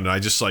around, and I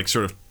just like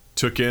sort of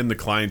took in the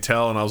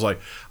clientele, and I was like,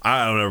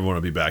 I don't ever want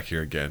to be back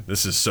here again.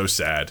 This is so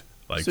sad.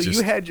 Like, so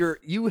you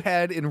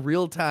had in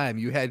real time,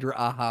 you had your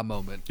aha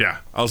moment. Yeah,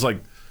 I was like,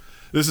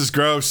 this is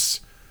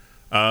gross.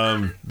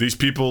 These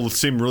people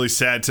seem really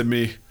sad to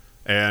me,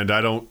 and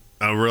I don't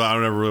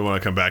ever really want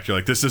to come back here.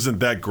 Like, this isn't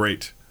that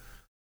great.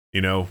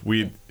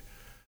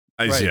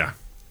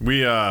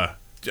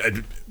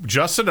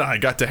 Justin and I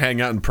got to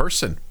hang out in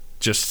person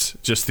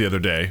just the other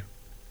day,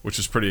 which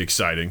was pretty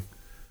exciting.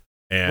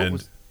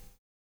 And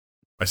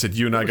I said,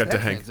 you and I got to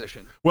hang.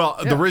 Transition? Well,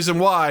 the reason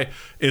why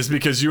is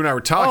because you and I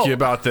were talking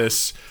about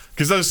this.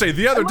 Because I was saying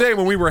the other day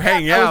when we were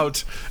hanging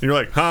out, and you're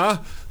like, huh?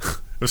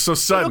 It was so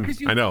sudden.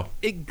 I know.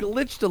 It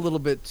glitched a little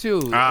bit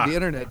too. The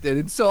internet did.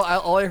 And so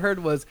all I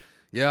heard was,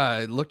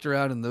 I looked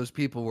around and those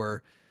people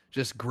were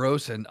just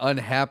gross and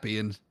unhappy.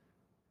 And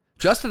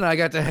Justin and I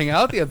got to hang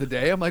out the other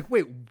day. I'm like,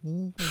 wait,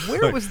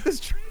 where was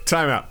this?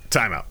 Time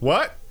out.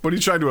 What are you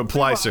trying to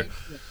imply, sir?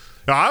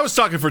 Now, I was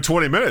talking for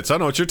 20 minutes. I don't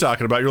know what you're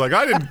talking about. You're like,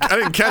 I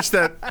didn't catch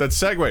that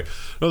segue.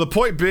 No, the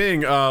point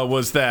being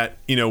was that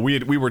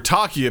we were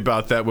talking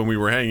about that when we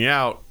were hanging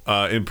out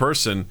in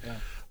person.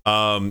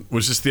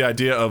 Was just the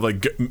idea of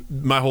like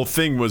my whole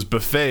thing was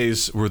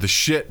buffets were the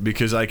shit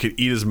because I could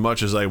eat as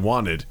much as I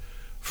wanted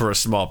for a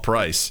small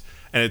price,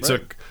 and it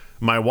took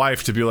my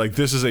wife to be like,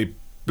 this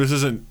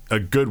isn't a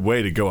good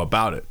way to go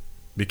about it,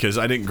 because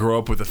I didn't grow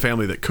up with a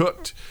family that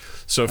cooked.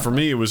 So for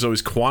me, it was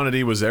always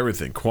quantity was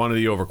everything,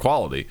 quantity over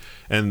quality.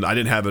 And I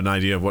didn't have an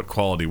idea of what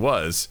quality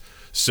was.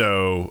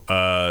 So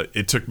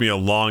it took me a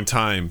long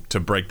time to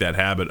break that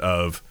habit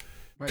of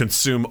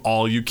consume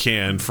all you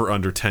can for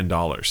under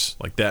 $10.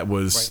 Like, that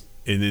was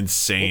an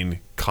insane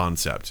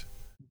concept.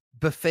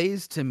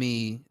 Buffets to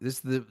me,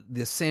 this is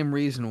the same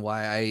reason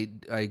why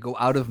I go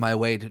out of my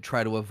way to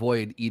try to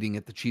avoid eating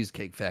at the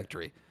Cheesecake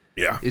Factory.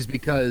 Yeah, is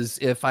because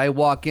if I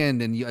walk in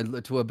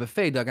and to a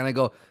buffet, Doug, and I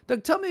go,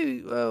 Doug, tell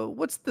me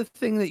what's the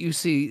thing that you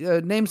see?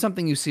 Name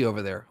something you see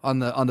over there on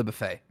the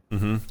buffet.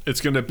 Mm-hmm.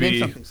 It's going to be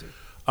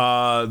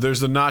there's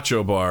the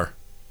nacho bar.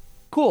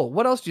 Cool.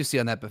 What else do you see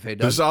on that buffet,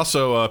 Doug? There's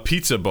also a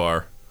pizza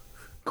bar.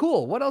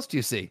 Cool. What else do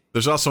you see?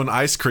 There's also an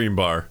ice cream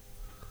bar.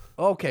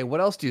 Okay.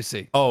 What else do you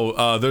see?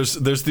 Oh, there's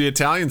the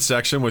Italian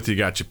section with you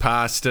got your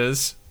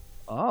pastas.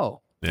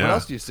 Oh. Yeah. What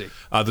else do you see?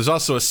 There's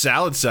also a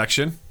salad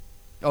section.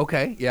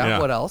 Okay, yeah.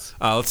 What else?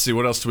 Let's see,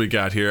 what else do we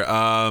got here?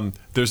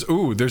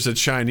 There's a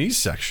Chinese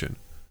section.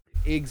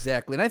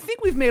 Exactly, and I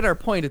think we've made our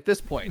point at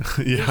this point.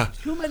 Yeah, there's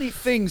too many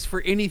things for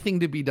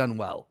anything to be done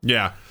well.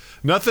 Yeah,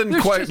 nothing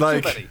quite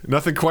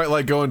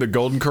like going to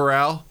Golden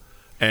Corral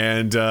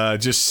and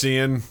just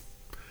seeing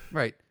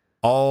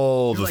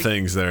all the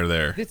things that are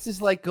there. This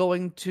is like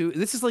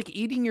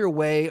eating your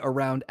way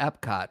around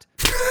Epcot,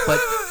 but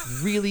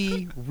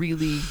really,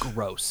 really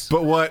gross.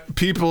 But what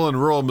people in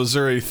rural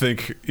Missouri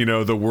think,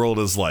 the world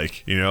is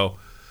like,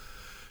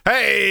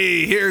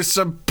 hey, here's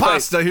some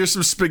pasta, here's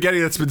some spaghetti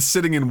that's been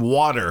sitting in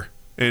water,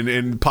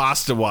 in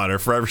pasta water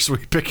forever, so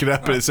we pick it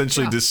up and it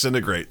essentially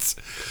disintegrates.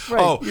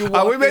 Right.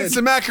 We made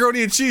some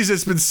macaroni and cheese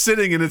that's been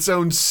sitting in its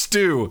own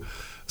stew.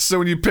 So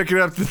when you pick it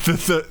up,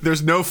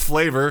 there's no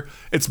flavor.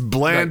 It's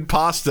bland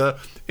pasta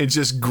and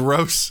just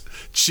gross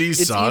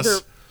cheese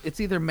sauce. It's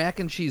either mac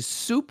and cheese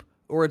soup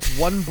or it's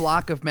one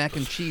block of mac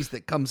and cheese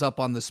that comes up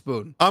on the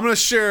spoon. I'm going to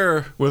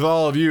share with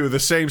all of you the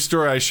same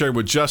story I shared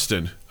with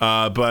Justin,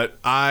 but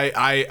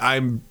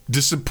I'm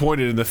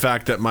disappointed in the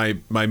fact that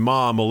my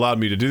mom allowed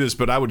me to do this,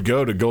 but I would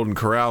go to Golden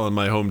Corral in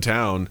my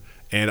hometown,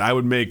 and I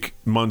would make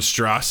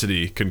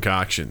monstrosity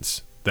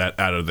concoctions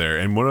out of there.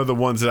 And one of the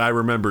ones that I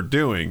remember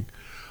doing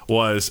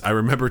was I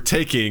remember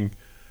taking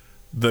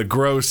the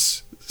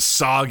gross,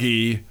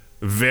 soggy,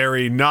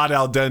 very not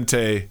al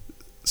dente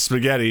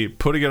spaghetti,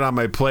 putting it on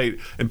my plate,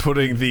 and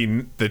putting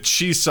the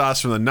cheese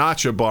sauce from the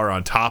nacho bar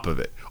on top of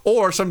it.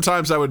 Or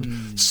sometimes I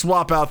would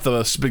swap out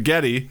the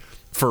spaghetti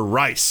for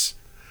rice,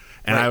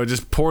 and I would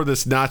just pour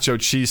this nacho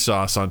cheese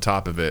sauce on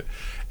top of it.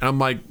 And I'm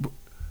like,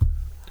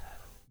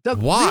 Doug,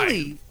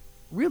 why?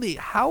 Really,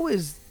 how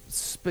is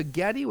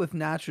spaghetti with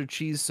nacho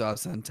cheese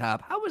sauce on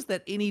top, how is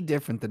that any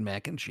different than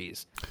mac and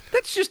cheese?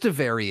 That's just a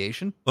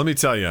variation. Let me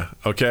tell you,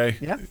 okay?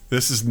 Yeah.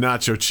 This is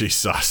nacho cheese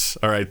sauce.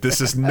 All right. This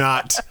is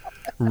not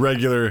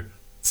regular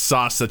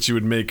sauce that you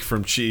would make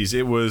from cheese.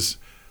 It was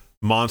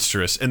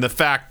monstrous. And the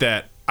fact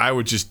that I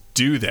would just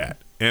do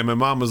that. And my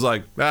mom was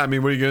like, I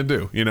mean, what are you going to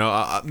do? You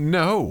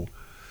know,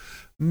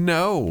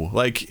 no,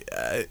 like,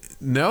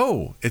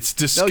 no, it's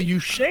just. No, you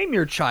shame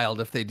your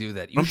child if they do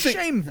that. You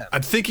shame them.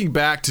 I'm thinking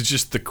back to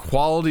just the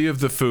quality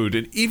of the food.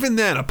 And even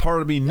then, a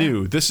part of me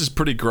knew this is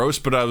pretty gross,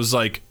 but I was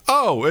like,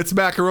 oh, it's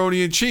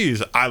macaroni and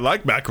cheese. I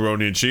like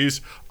macaroni and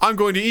cheese. I'm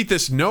going to eat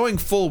this, knowing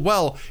full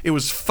well it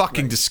was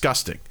fucking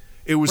disgusting.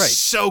 It was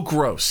so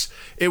gross.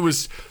 It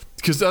was.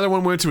 Because the other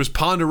one we went to was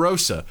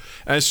Ponderosa.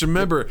 And I just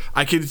remember,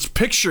 I could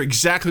picture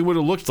exactly what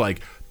it looked like.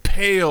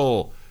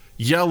 Pale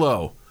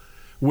yellow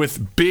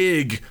with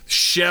big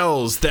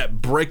shells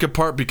that break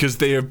apart because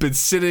they have been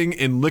sitting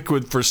in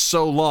liquid for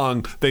so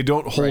long they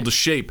don't hold a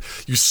shape.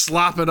 You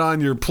slop it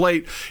on your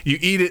plate, you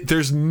eat it,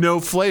 there's no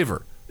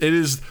flavor. It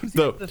is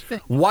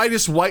the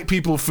whitest white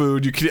people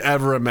food you could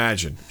ever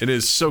imagine. It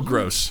is so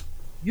gross.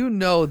 You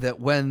know that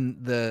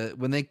when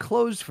they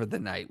close for the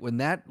night, when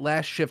that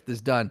last shift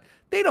is done,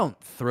 they don't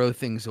throw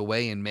things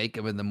away and make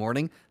them in the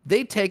morning.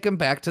 They take them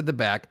back to the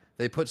back.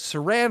 They put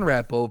saran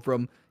wrap over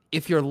them.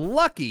 If you're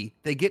lucky,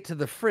 they get to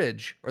the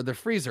fridge or the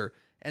freezer,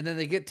 and then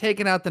they get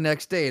taken out the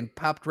next day and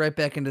popped right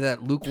back into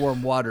that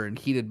lukewarm water and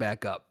heated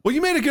back up. Well,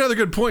 you made another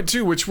good point,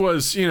 too, which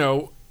was, you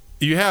know,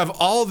 you have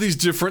all these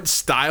different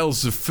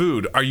styles of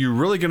food. Are you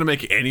really going to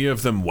make any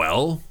of them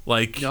well?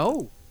 Like,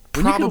 no.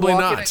 Probably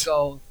not. And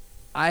go,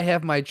 I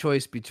have my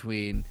choice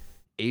between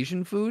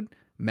Asian food,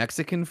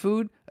 Mexican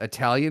food,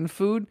 Italian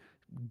food,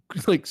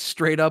 like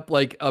straight up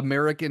like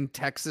American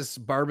Texas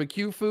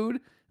barbecue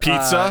food,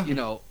 pizza,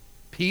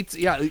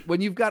 pizza. Yeah.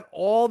 When you've got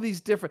all these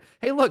different,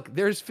 hey, look,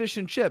 there's fish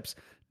and chips.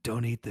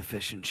 Don't eat the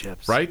fish and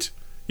chips. Right.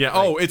 Yeah. Right.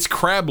 Oh, it's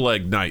crab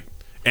leg night.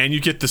 And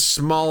you get the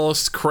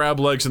smallest crab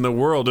legs in the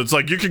world. It's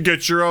like you can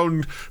get your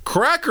own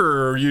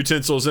cracker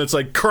utensils and it's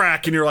like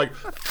crack and you're like,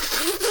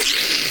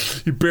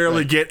 you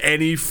barely get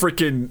any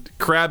freaking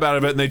crab out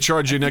of it. And they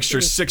charge you an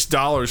extra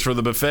 $6 for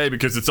the buffet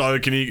because it's all you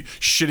can eat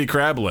shitty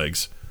crab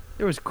legs.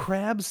 There was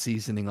crab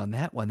seasoning on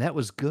that one. That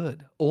was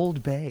good.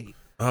 Old Bay.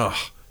 Oh,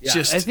 yeah,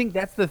 I think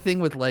that's the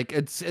thing with like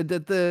it's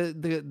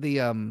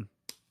the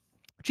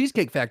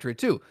Cheesecake Factory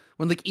too.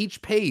 When like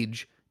each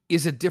page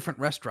is a different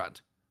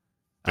restaurant.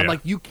 I'm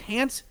like, you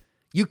can't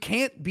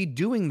be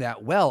doing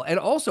that well. And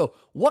also,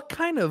 what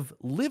kind of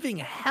living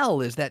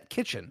hell is that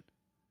kitchen?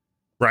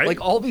 Right. Like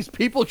all these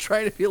people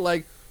trying to be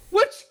like,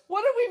 what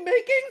are we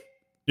making?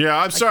 Yeah,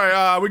 I'm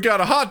sorry. We got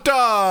a hot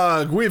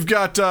dog. We've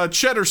got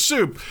cheddar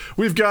soup.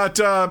 We've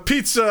got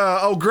pizza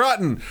au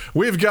gratin.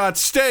 We've got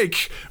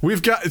steak.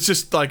 It's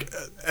just like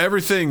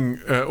everything.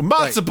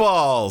 Matzo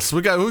balls.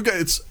 We got.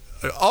 It's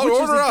all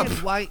order up.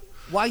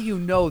 Why you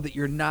know that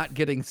you're not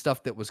getting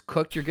stuff that was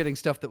cooked. You're getting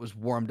stuff that was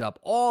warmed up.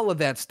 All of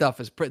that stuff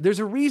is. There's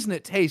a reason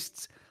it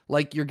tastes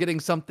like you're getting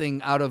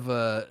something out of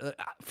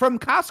from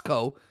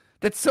Costco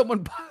that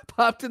someone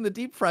popped in the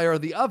deep fryer or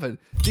the oven,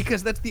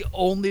 because that's the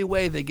only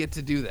way they get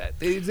to do that.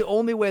 It's the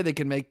only way they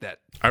can make that.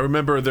 I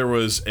remember there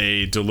was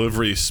a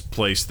delivery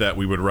place that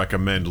we would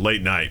recommend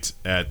late night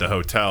at the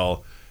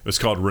hotel. It was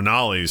called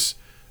Rinaldi's,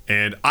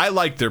 and I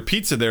liked their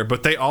pizza there,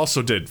 but they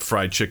also did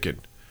fried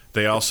chicken.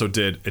 They also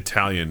did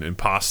Italian and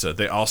pasta.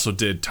 They also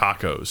did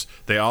tacos.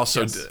 They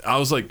also I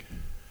was like,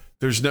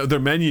 their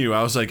menu,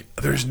 I was like,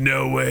 there's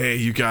no way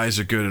you guys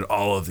are good at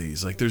all of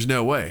these. Like, there's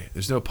no way.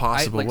 There's no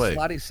possible way.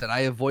 Like Slotty said, I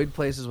avoid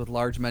places with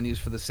large menus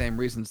for the same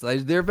reasons.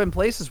 There have been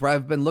places where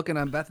I've been looking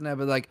on Beth and I've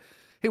been like,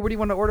 hey, where do you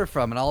want to order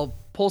from? And I'll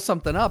pull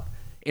something up.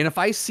 And if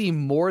I see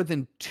more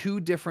than 2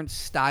 different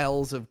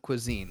styles of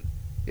cuisine,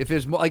 if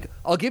there's more, like,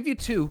 I'll give you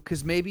 2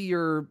 because maybe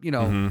you're,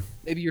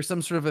 maybe you're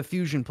some sort of a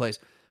fusion place.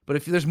 But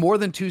if there's more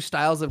than 2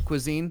 styles of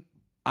cuisine,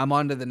 I'm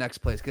on to the next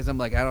place because I'm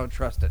like, I don't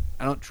trust it.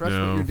 I don't trust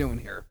what you're doing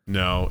here.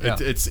 No, yeah.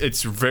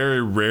 It's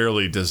very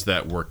rarely does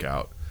that work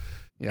out.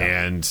 Yeah.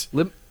 And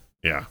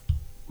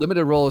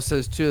Limited Roll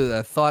says too that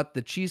I thought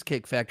the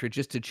Cheesecake Factory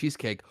just did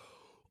cheesecake.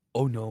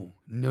 Oh no.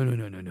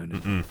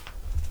 Mm-mm.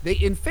 They,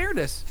 in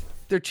fairness,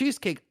 their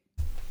cheesecake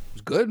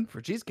was good for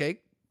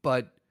cheesecake,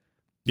 but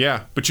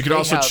yeah, but you could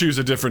also choose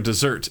a different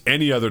dessert,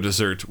 any other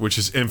dessert, which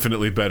is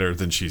infinitely better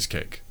than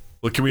cheesecake.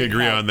 Well, can we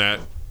agree on that?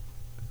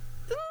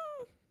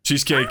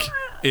 Cheesecake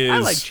is... I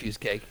like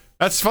cheesecake.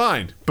 That's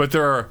fine, but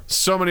there are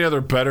so many other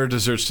better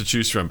desserts to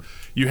choose from.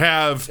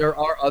 There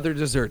are other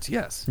desserts,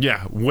 yes.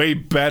 Yeah, way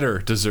better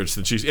desserts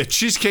than cheesecake. If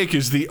cheesecake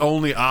is the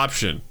only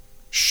option,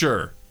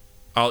 sure,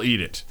 I'll eat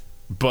it.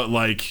 But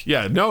like,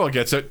 yeah, Noah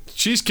gets it.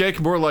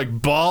 Cheesecake, more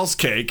like balls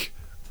cake,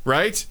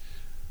 right?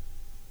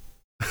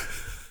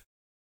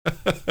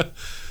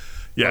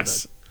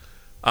 Yes.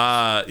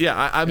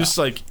 I'm just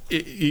like,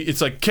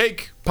 it's like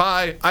cake,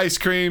 pie, ice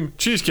cream,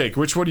 cheesecake.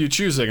 Which one are you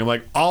choosing? I'm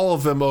like, all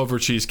of them over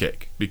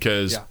cheesecake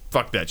because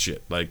fuck that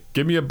shit. Like,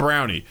 give me a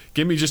brownie.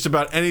 Give me just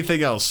about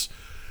anything else.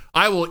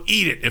 I will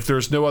eat it if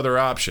there's no other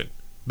option,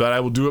 but I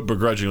will do it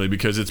begrudgingly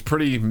because it's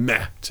pretty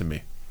meh to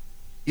me.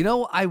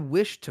 I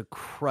wish to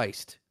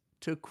Christ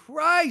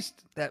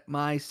that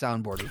my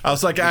soundboard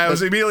was. I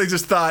was immediately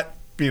just thought,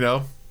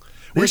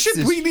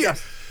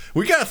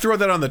 we got to throw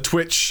that on the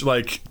Twitch,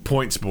 like,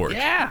 points board.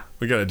 Yeah.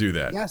 We got to do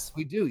that. Yes,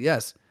 we do.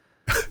 Yes.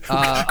 All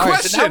right,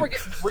 so now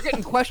Question. we're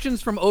getting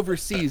questions from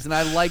overseas, and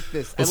I like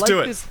this. Let's I like do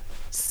it. this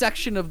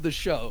section of the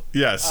show.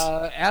 Yes.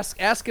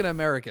 Ask an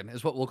American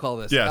is what we'll call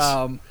this. Yes.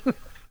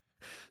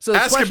 So the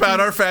Ask question- about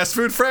our fast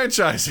food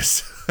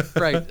franchises.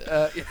 right.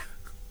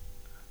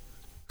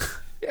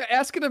 Yeah,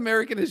 ask an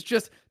American is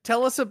just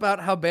tell us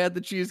about how bad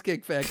the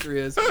Cheesecake Factory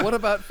is. What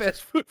about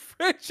fast food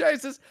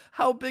franchises?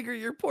 How big are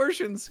your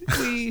portions?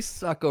 We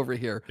suck over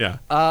here. Yeah.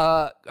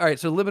 All right.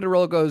 So Limited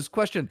Roll goes,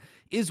 question,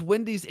 is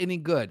Wendy's any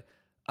good?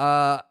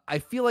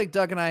 I feel like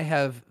Doug and I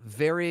have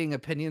varying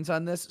opinions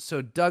on this.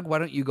 So Doug, why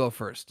don't you go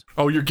first?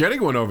 Oh, you're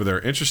getting one over there.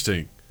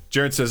 Interesting.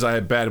 Jared says I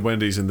had bad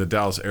Wendy's in the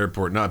Dallas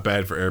airport. Not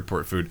bad for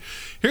airport food.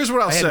 Here's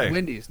what I'll I say. had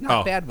Wendy's,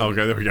 not bad Wendy's.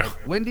 Okay, there we go.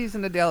 Wendy's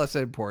in the Dallas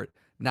airport,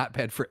 not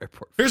bad for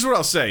airport. Here's what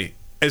I'll say.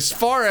 As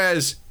far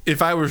as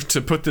if I were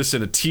to put this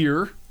in a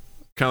tier,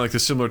 kind of like the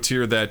similar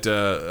tier that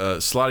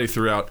Slotty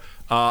threw out,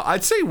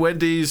 I'd say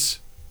Wendy's.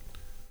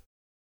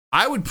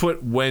 I would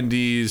put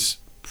Wendy's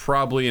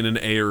probably in an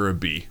A or a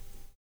B.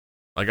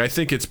 Like I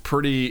think it's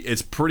pretty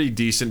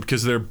decent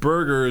because their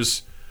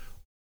burgers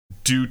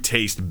do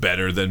taste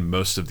better than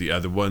most of the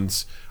other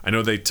ones. I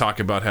know they talk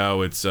about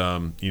how it's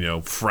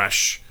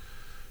fresh,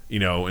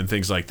 and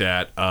things like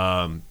that.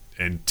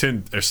 And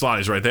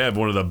Slotty's right. They have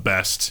one of the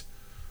best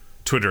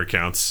Twitter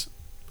accounts,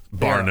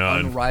 bar They're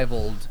none.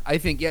 unrivaled. I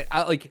think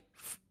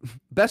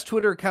best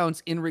Twitter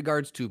accounts in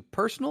regards to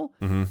personal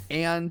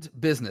and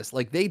business.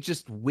 Like they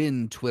just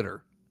win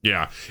Twitter.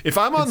 Yeah. If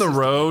I'm on the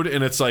road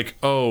and it's like,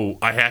 oh,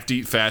 I have to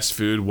eat fast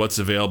food, what's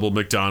available?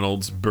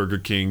 McDonald's, Burger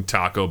King,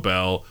 Taco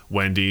Bell,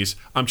 Wendy's.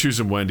 I'm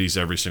choosing Wendy's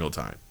every single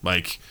time.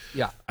 Like,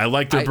 Yeah. I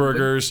like their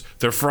burgers.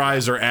 Their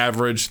fries are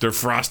average. Their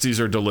Frosties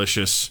are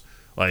delicious.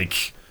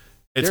 Like,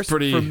 it's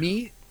pretty. For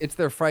me, it's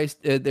their fries,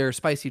 their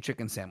spicy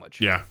chicken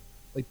sandwich. Yeah.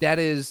 Like that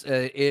is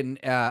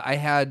I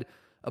had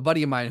a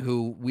buddy of mine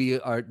who we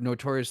are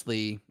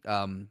notoriously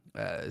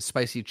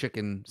spicy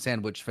chicken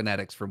sandwich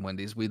fanatics from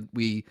Wendy's.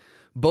 We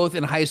both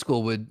in high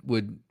school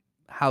would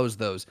house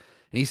those.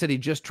 And he said he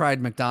just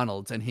tried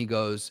McDonald's and he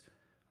goes,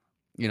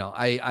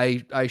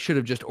 I should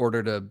have just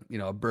ordered a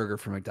burger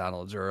from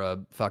McDonald's or a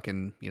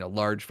fucking,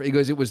 large. He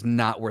goes, it was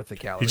not worth the He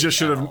calories. just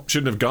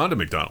shouldn't have gone to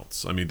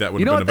McDonald's. I mean, that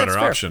would have been a That's better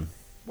fair. option.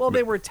 Well,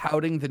 they were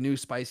touting the new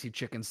spicy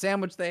chicken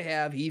sandwich they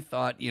have. He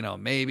thought,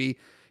 maybe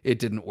it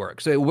didn't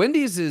work. So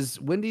Wendy's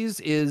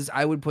is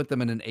I would put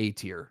them in an A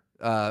tier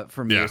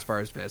for me as far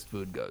as fast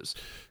food goes.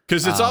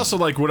 Because it's also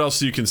like, what else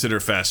do you consider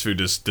fast food?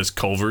 Does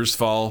Culver's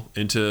fall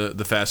into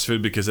the fast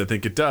food? Because I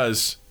think it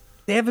does.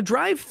 They have a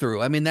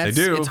drive-through. I mean, They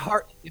do. it's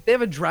hard. If they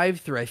have a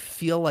drive-through, I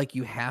feel like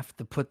you have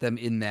to put them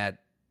in that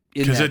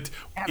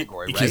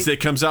category, because right? it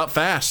comes out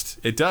fast.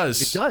 It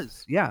does. It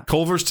does, yeah.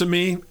 Culver's to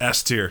me,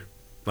 S tier.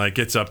 Like,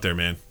 it's up there,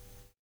 man.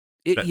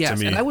 Yes,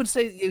 me. and I would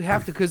say you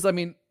have to, because I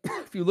mean,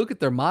 if you look at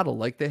their model,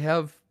 like they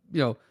have,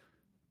 you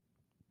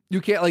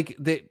can't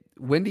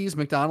Wendy's,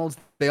 McDonald's,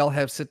 they all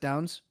have sit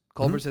downs.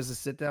 Culver's has a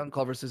sit down.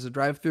 Culver's has a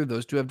drive through.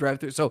 Those two have drive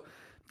through. So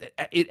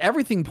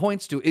everything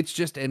points to it's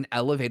just an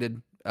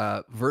elevated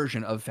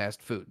version of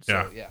fast food.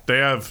 So, yeah. They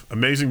have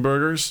amazing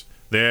burgers.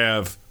 They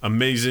have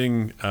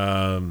amazing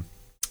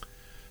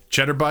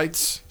cheddar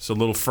bites, so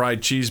little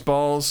fried cheese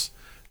balls.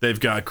 They've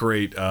got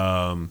great.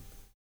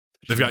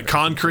 They've got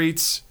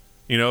concretes,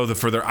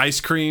 for their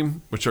ice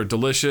cream, which are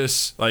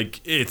delicious.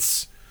 Like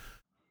it's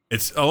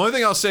the only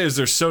thing I'll say is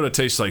their soda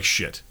tastes like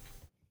shit.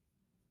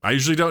 I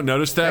usually don't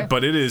notice that,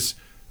 but it is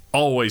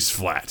always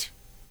flat.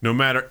 No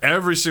matter,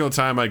 every single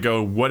time I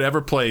go,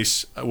 whatever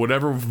place,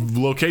 whatever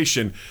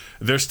location,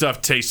 their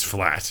stuff tastes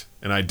flat.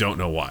 And I don't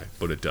know why,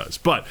 but it does.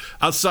 But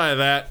outside of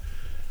that,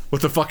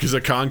 what the fuck is a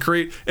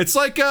concrete? It's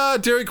like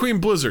Dairy Queen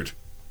Blizzard.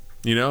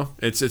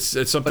 It's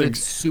something. But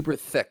it's super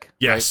thick.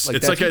 Yes, right?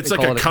 it's like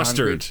a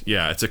custard. Concrete.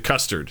 Yeah, it's a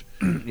custard.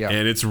 Yeah.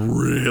 And it's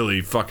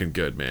really fucking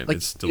good, man.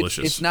 It's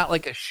delicious. It's not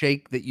like a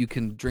shake that you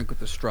can drink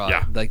with a straw.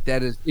 Yeah. Like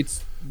that is,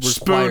 it's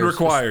spoon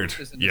required.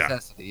 It's a Yeah.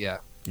 necessity. Yeah.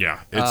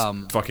 Yeah,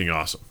 it's fucking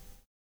awesome.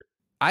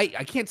 I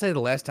can't say the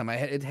last time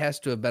it has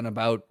to have been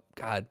about,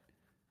 God,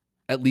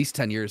 at least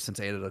 10 years since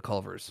I ate at a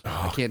Culver's.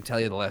 I can't tell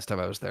you the last time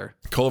I was there.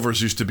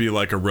 Culver's used to be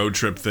like a road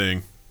trip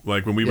thing.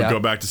 Like when we would go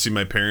back to see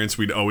my parents,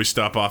 we'd always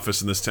stop off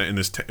us in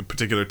this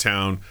particular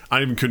town.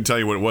 I even couldn't tell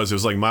you what it was. It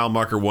was like mile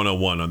marker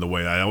 101 on the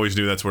way. I always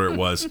knew that's where it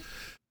was.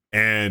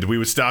 And we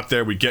would stop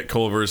there. We'd get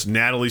Culver's.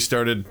 Natalie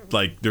started,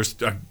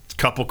 there's a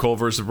couple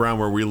Culver's around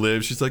where we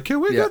live. She's like, can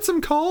we get some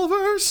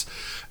Culver's?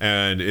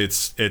 And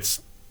it's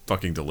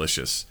fucking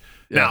delicious.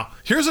 Yeah. Now,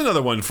 here's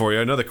another one for you.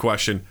 Another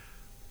question.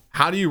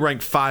 How do you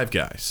rank Five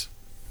Guys?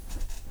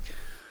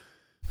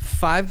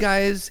 Five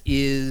Guys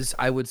is,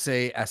 I would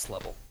say, S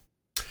level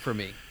for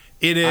me.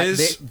 It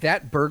is.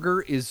 That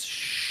burger is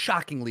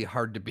shockingly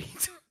hard to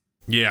beat.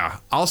 Yeah.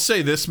 I'll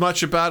say this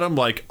much about them.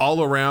 Like,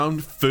 all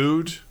around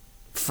food,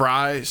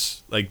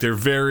 fries, they're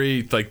very,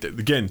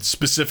 again,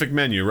 specific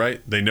menu,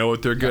 right? They know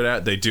what they're good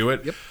at. They do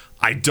it. Yep.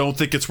 I don't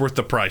think it's worth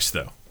the price,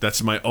 though.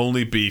 That's my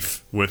only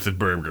beef with the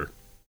burger.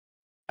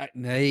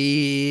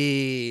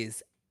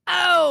 Nice.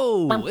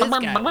 Oh, this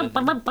guy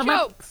with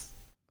jokes.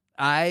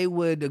 I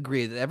would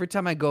agree that every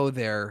time I go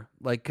there,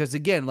 like, because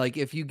again, like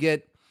if you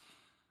get,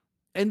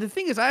 and the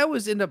thing is, I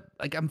always end up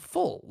like I'm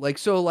full. Like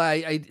so,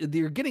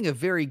 you're getting a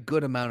very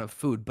good amount of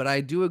food, but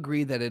I do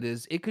agree that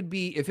it could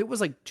be if it was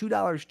like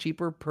 $2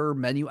 cheaper per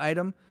menu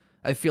item.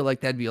 I feel like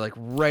that'd be like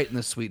right in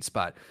the sweet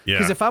spot.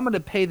 Because if I'm going to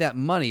pay that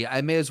money,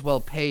 I may as well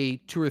pay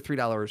 $2 or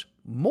 $3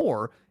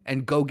 more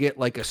and go get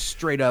like a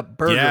straight up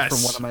burger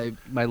from one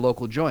of my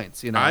local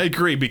joints. You know, I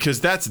agree,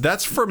 because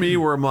that's for me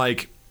where I'm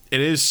like,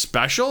 it is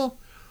special,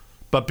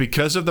 but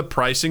because of the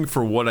pricing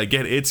for what I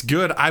get, it's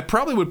good. I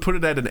probably would put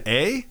it at an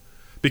A,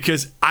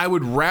 because I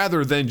would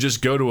rather than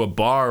just go to a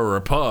bar or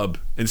a pub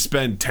and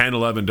spend $10,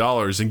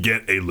 $11 and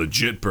get a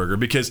legit burger,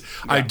 because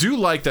I do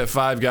like that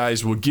Five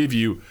Guys will give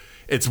you,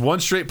 it's one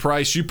straight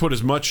price. You put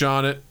as much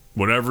on it,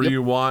 whatever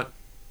you want,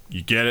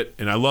 you get it.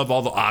 And I love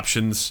all the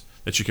options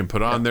that you can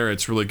put on there.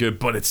 It's really good,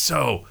 but it's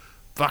so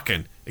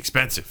fucking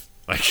expensive.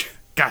 Like,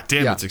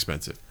 goddamn, it's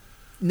expensive.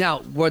 Now,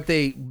 what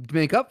they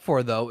make up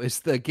for, though,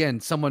 is again,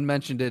 someone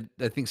mentioned it.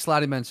 I think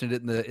Slotty mentioned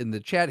it in the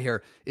chat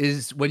here.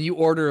 Is when you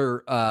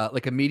order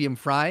like a medium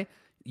fry,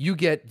 you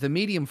get the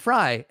medium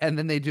fry, and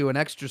then they do an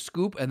extra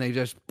scoop, and they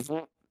just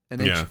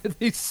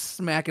they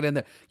smack it in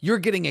there. You're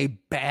getting a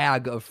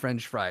bag of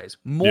French fries,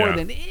 more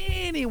than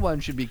anyone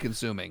should be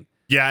consuming.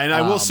 Yeah, and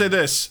I will say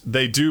this: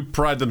 they do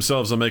pride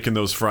themselves on making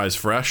those fries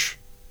fresh,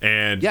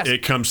 and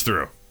it comes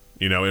through.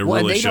 You know, it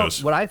really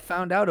shows. What I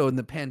found out in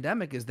the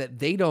pandemic is that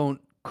they don't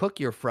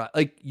cook your fry.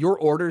 Like your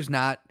order's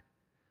not.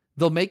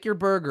 They'll make your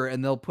burger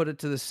and they'll put it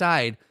to the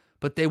side,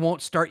 but they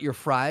won't start your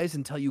fries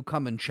until you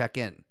come and check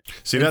in.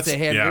 See, and say,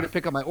 hey, I'm here to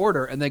pick up my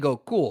order, and they go,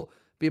 cool.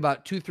 Be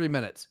about 2-3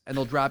 minutes, and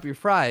they'll drop your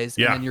fries,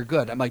 and then you're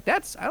good. I'm like,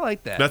 I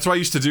like that. That's what I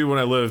used to do when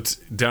I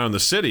lived down in the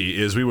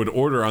city. Is we would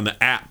order on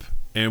the app,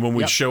 and when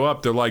we'd show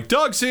up, they're like,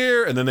 Doug's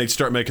here, and then they'd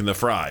start making the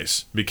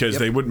fries because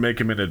they wouldn't make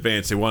them in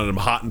advance. They wanted them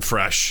hot and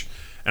fresh,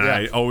 and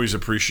I always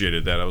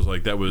appreciated that. I was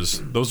like,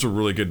 those were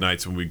really good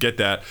nights when we get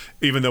that,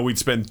 even though we'd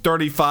spend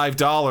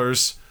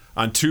 $35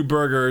 on 2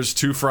 burgers,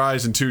 2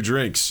 fries, and 2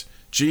 drinks.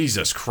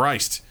 Jesus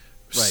Christ,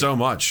 so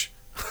much.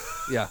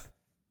 Yeah.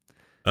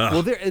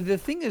 Well, the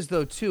thing is,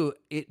 though, too,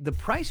 the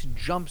price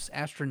jumps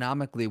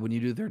astronomically when you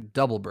do their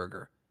double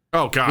burger.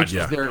 Oh, God, which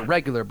is their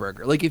regular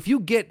burger. Like, if you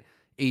get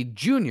a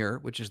junior,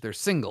 which is their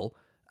single,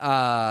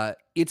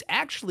 it's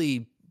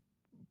actually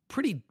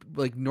pretty,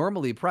 like,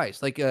 normally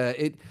priced. Like,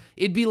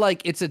 it'd be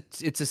like it's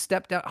a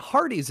step down.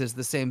 Hardee's is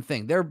the same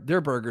thing. Their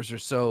burgers are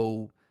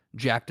so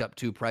jacked up,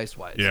 too,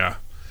 price-wise. Yeah.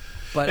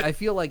 But I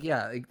feel like,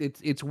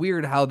 it's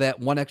weird how that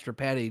one extra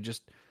patty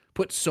just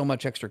put so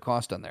much extra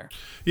cost on there.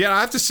 Yeah, I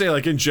have to say,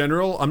 like, in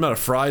general, I'm not a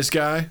fries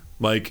guy.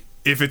 Like,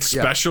 if it's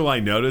special, I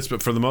notice,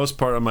 but for the most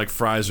part, I'm like,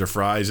 fries are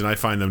fries, and I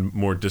find them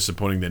more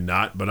disappointing than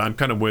not. But I'm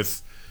kind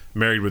of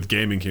married with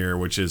gaming here,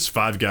 which is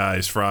Five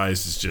Guys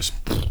fries is just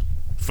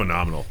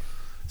phenomenal.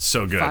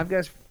 So good. Five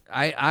Guys,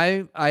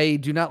 I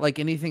do not like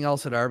anything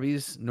else at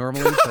Arby's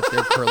normally, but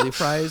their curly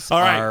fries All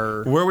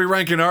right, where are we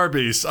ranking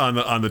Arby's on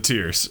the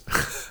tiers?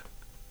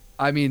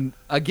 I mean,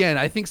 again,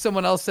 I think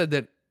someone else said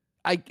that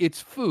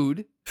it's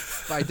food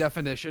by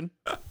definition.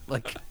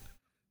 Like,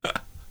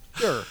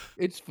 sure,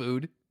 it's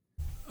food.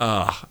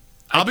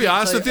 I'll be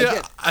honest with you.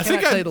 I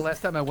think tell you the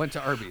last time I went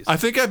to Arby's. I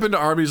think I've been to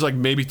Arby's like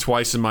maybe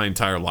twice in my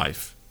entire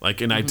life.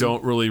 Like, and I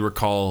don't really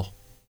recall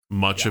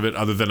much of it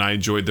other than I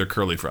enjoyed their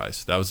curly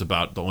fries. That was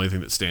about the only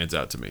thing that stands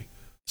out to me.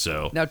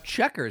 So now,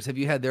 Checkers, have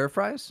you had their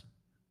fries?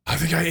 I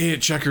think I ate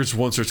at Checkers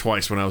once or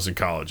twice when I was in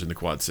college in the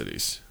Quad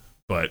Cities.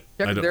 But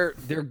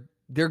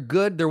they're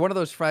good. They're one of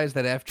those fries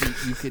that after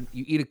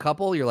you eat a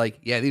couple, you're like,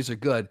 yeah, these are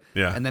good.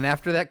 Yeah. And then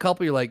after that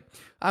couple, you're like,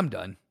 I'm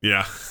done.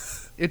 Yeah.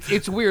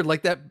 It's weird.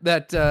 Like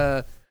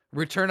that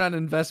return on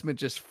investment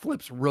just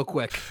flips real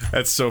quick.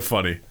 That's so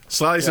funny.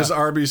 Slotty says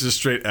Arby's is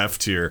straight F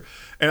tier.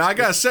 And I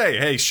gotta say,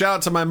 hey, shout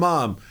out to my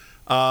mom.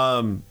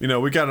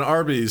 We got an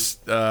Arby's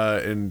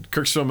in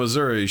Kirksville,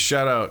 Missouri.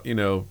 Shout out,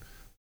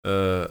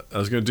 I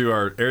was gonna do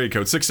our area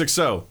code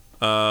 660.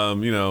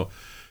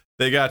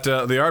 They got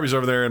the Arby's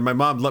over there, and my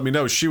mom let me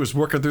know she was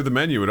working through the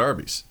menu at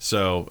Arby's.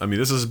 So, I mean,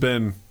 this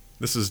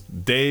is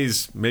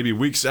days, maybe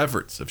weeks'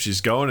 efforts if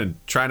she's going and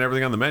trying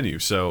everything on the menu.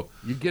 So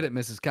you get it,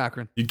 Mrs.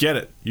 Cochran. You get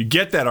it. You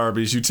get that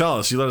Arby's. You tell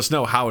us. You let us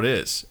know how it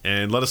is,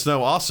 and let us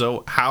know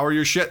also how are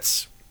your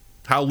shits,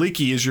 how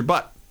leaky is your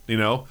butt.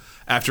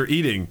 After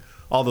eating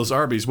all those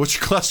Arby's, what's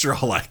your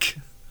cholesterol like?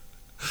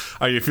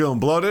 Are you feeling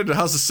bloated?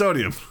 How's the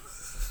sodium?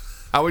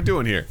 How we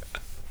doing here?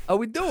 How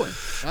we doing?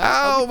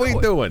 How we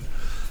doing?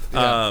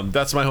 Yeah.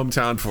 That's my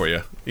hometown for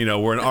you.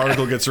 Where an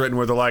article gets written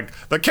where they're like,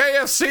 the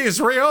KFC is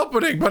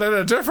reopening, but in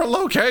a different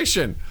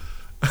location.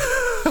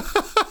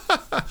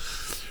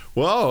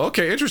 Well,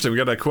 okay, interesting. We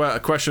got a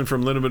question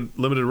from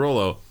Limited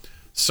Rolo.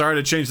 Sorry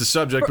to change the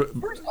subject, but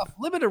first off,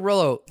 Limited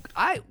Rolo,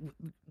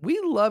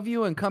 we love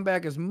you and come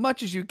back as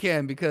much as you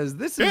can, because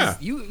this is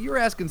you're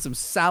asking some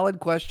solid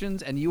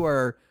questions, and you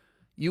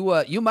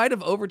might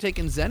have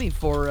overtaken Zenny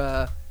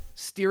for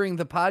steering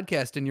the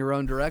podcast in your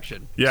own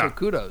direction. Yeah. So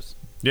kudos.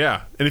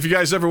 Yeah, and if you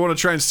guys ever want to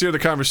try and steer the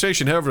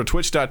conversation, head over to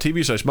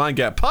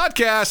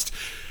twitch.tv/MindGapPodcast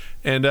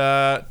and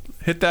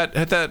hit that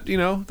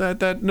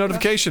that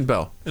notification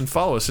bell and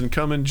follow us and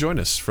come and join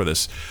us for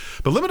this.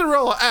 But Limited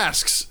Rolla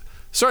asks,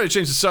 sorry to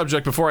change the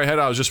subject before I head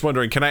out. I was just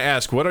wondering, can I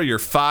ask, what are your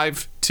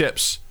 5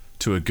 tips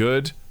to a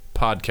good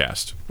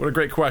podcast? What a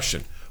great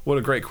question.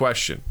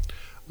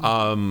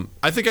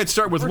 I think I'd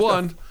start with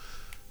one.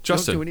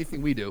 Justin, don't do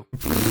anything we do.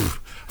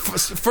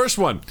 First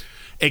one,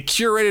 a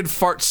curated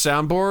fart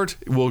soundboard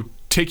will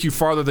take you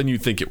farther than you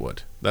think it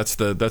would. That's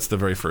the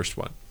very first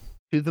one.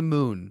 To the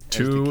moon.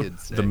 To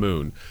the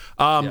moon.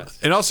 Yes.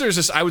 In all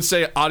seriousness, I would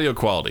say audio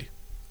quality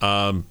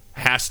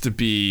has to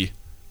be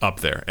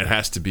up there. It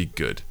has to be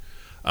good.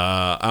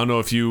 I don't know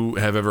if you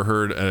have ever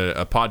heard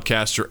a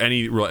podcast or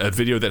a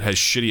video that has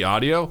shitty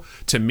audio.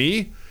 To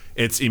me,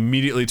 it's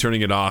immediately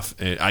turning it off.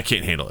 And I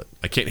can't handle it.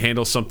 I can't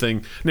handle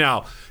something.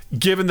 Now,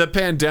 given the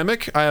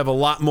pandemic, I have a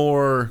lot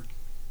more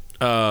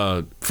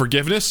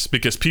forgiveness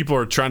because people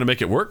are trying to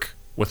make it work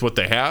with what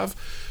they have.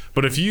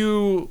 But if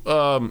you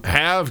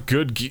have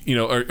good,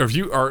 or if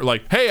you are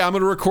like, hey, I'm going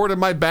to record in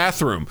my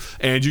bathroom,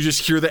 and you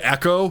just hear the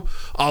echo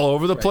all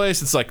over the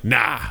place, it's like,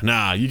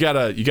 nah. You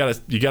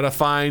gotta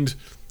find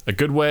a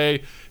good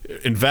way,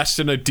 invest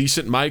in a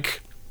decent mic,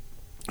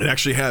 and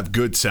actually have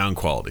good sound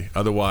quality.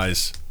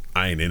 Otherwise,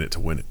 I ain't in it to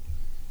win it.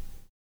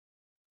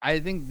 I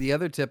think the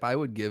other tip I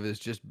would give is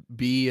just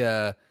be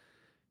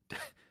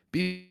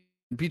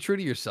true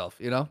to yourself.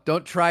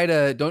 Don't try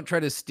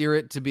to steer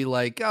it to be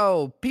like,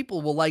 oh,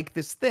 people will like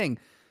this thing.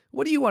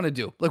 What do you want to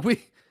do? Like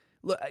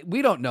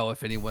we don't know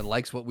if anyone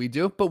likes what we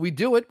do, but we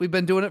do it. We've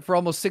been doing it for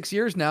almost 6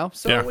 years now.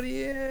 So what are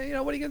you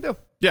gonna do?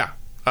 Yeah,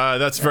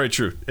 that's very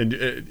true.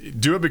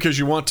 And do it because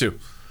you want to.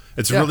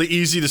 It's really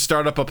easy to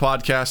start up a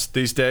podcast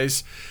these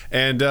days,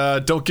 and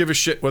don't give a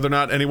shit whether or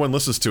not anyone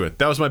listens to it.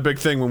 That was my big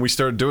thing when we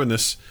started doing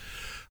this.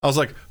 I was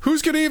like,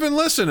 who's going to even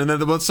listen? And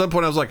then at some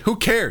point I was like, who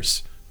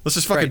cares? Let's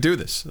just fucking do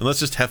this, and let's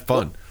just have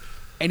fun. Well,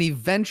 and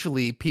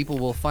eventually people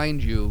will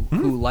find you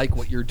who like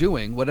what you're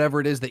doing, whatever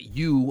it is that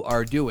you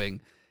are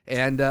doing.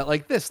 And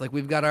like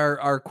we've got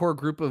our core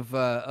group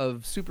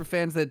of super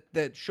fans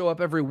that show up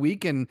every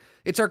week, and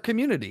it's our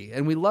community,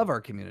 and we love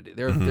our community.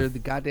 They're the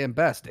goddamn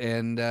best.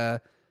 And,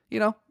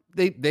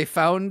 they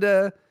found...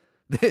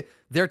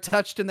 They're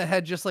touched in the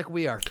head just like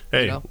we are.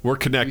 Hey, we're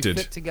connected.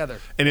 We fit together.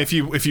 And if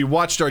you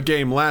watched our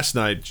game last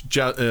night,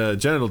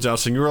 Genital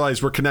Jousting, you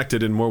realize we're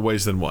connected in more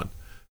ways than one.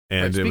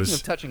 And speaking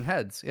of touching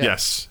heads,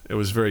 yes, it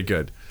was very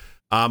good.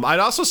 I'd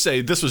also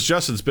say this was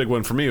Justin's big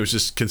one for me. It was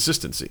just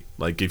consistency.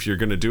 Like, if you're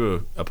going to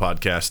do a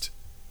podcast,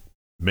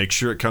 make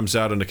sure it comes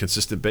out on a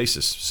consistent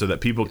basis so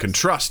that people can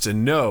trust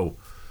and know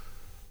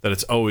that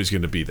it's always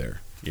going to be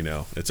there.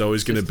 It's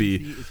always going to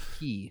be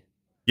key.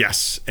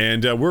 Yes,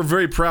 and we're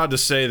very proud to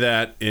say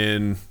that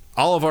in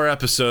all of our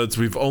episodes,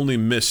 we've only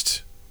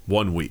missed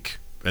 1 week,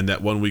 and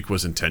that 1 week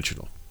was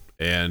intentional,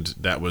 and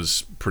that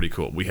was pretty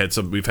cool. We've had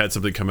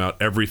something come out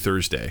every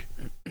Thursday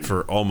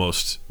for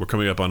we're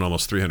coming up on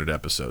almost 300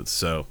 episodes,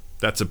 so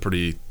that's a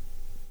pretty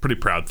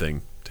proud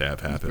thing to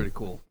have happen. That's pretty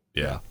cool.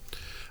 Yeah.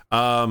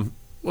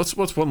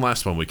 What's one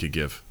last one we could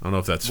give? I don't know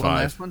if that's 5.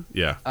 Last one?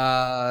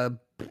 Yeah.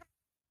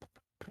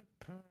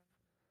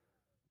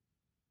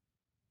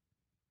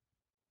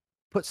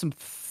 Put some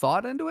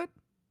thought into it.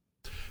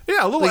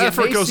 Yeah, a little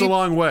effort goes a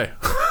long way.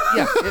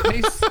 Yeah,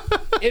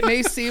 it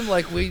may seem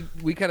like we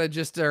kind of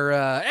just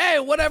are, hey,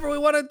 whatever we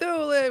want to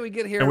do, we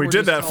get here. And we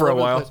did that for a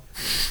while.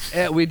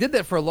 We did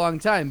that for a long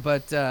time,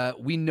 but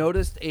we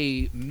noticed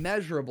a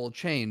measurable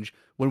change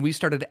when we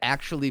started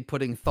actually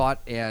putting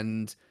thought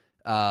and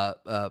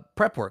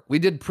prep work. We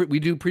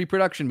do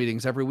pre-production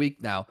meetings every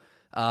week now.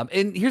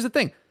 And here's the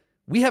thing.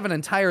 We have an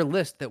entire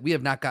list that we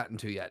have not gotten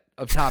to yet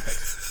of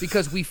topics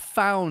because we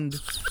found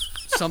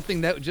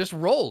something that just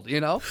rolled,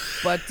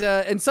 but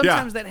and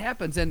sometimes that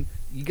happens, and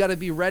you got to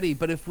be ready.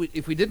 But if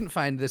we didn't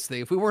find this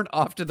thing, if we weren't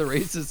off to the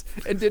races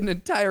and did an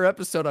entire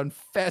episode on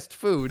fast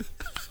food,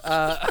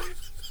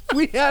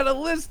 we had a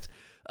list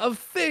of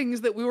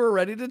things that we were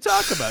ready to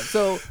talk about.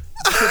 So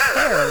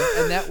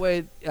prepare, and that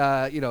way,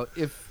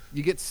 if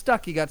you get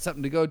stuck, you got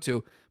something to go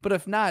to. But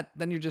if not,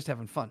 then you're just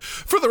having fun.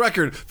 For the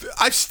record,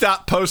 I've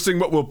stopped posting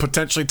what we'll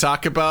potentially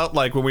talk about,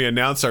 like when we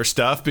announce our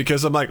stuff,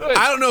 because I'm like,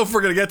 I don't know if we're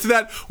going to get to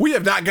that. We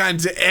have not gotten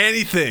to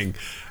anything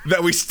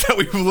that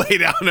we've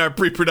laid out in our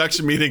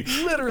pre-production meeting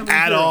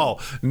at all.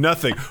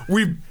 Nothing.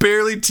 We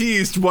barely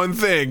teased one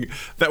thing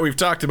that we've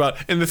talked about.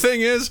 And the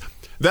thing is,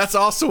 that's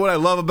also what I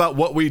love about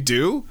what we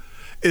do,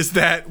 is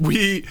that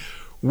we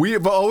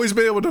have always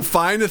been able to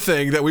find a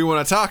thing that we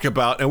want to talk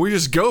about, and we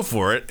just go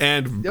for it,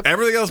 and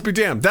everything else be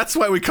damned. That's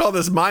why we call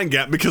this Mind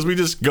Gap, because we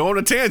just go on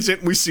a tangent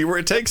and we see where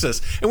it takes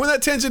us. And when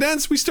that tangent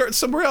ends, we start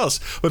somewhere else.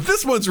 But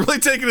this one's really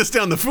taking us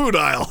down the food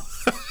aisle.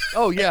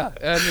 Oh yeah,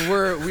 and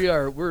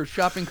we're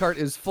shopping cart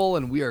is full,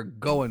 and we are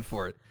going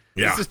for it.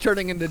 Yeah. This is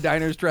turning into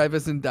Diners,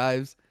 Drive-Ins, and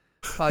Dives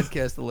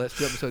podcast. The last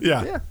 2 episodes.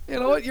 Yeah, you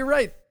know what? You're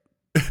right.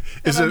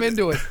 I'm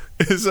into it.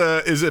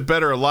 Is it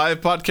better a live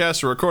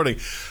podcast or recording?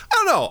 I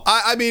don't know.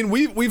 I mean,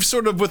 we've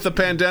sort of, with the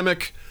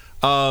pandemic,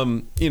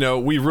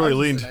 we really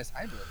leaned.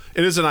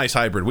 It is a nice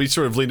hybrid. We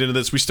sort of leaned into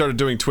this. We started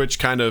doing Twitch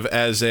kind of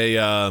as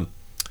a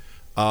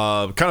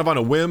kind of on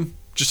a whim,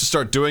 just to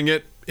start doing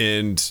it.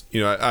 And,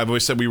 you know, I've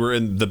always said we were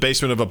in the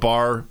basement of a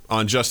bar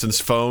on Justin's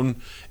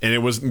phone, and it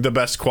wasn't the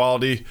best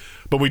quality,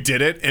 but we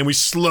did it, and we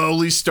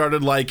slowly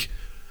started, like,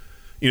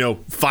 you know,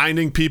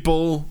 finding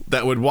people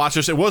that would watch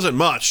us. It wasn't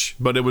much,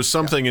 but it was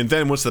something. And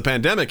then once the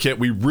pandemic hit,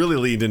 we really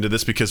leaned into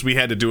this because we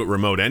had to do it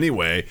remote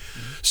anyway.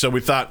 So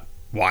we thought,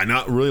 why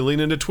not really lean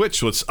into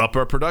Twitch? Let's up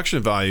our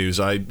production values.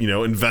 I, you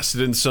know,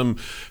 invested in some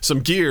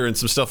gear and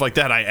some stuff like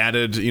that.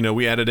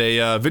 We added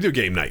a video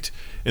game night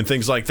and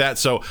things like that.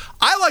 So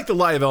I like the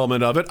live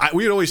element of it.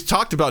 We had always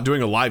talked about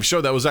doing a live show.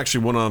 That was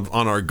actually one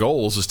on our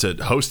goals, is to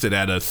host it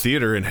at a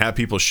theater and have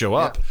people show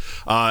up.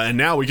 And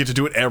now we get to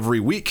do it every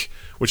week,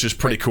 which is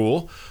pretty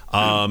cool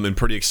and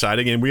pretty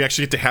exciting. And we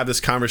actually get to have this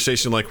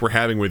conversation like we're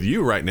having with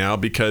you right now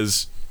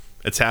because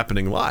it's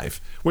happening live,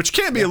 which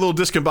can be a little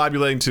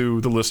discombobulating to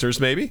the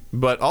listeners maybe,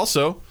 but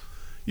also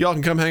y'all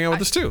can come hang out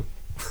with us too.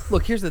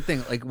 Look, here's the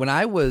thing. Like when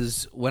I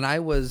was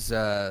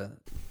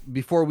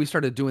before we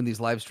started doing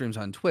these live streams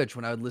on Twitch,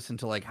 when I would listen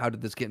to like how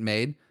did this get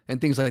made and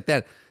things like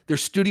that, their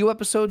studio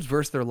episodes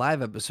versus their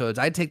live episodes.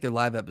 I'd take their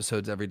live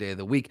episodes every day of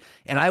the week,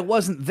 and I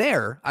wasn't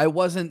there. I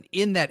wasn't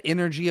in that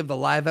energy of the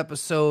live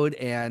episode,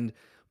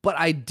 but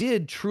I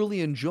did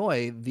truly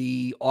enjoy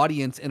the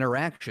audience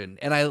interaction,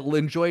 and I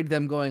enjoyed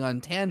them going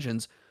on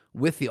tangents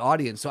with the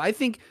audience. So I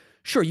think,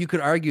 sure, you could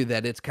argue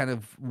that it's kind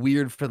of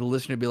weird for the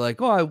listener to be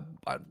like, oh,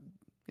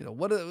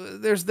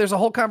 there's a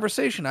whole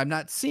conversation I'm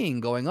not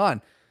seeing going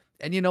on.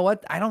 And you know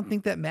what? I don't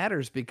think that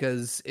matters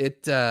because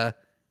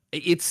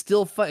it's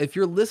still fun. If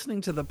you're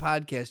listening to the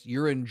podcast,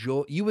 you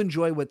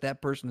enjoy what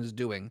that person is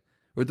doing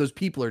or those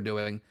people are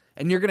doing,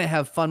 and you're going to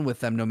have fun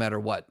with them no matter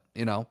what,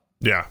 you know?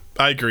 Yeah,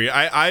 I agree.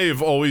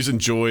 I've always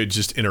enjoyed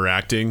just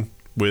interacting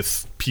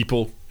with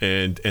people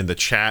and the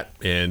chat,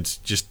 and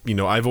just, you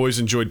know, I've always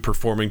enjoyed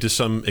performing to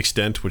some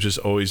extent, which has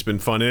always been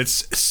fun. And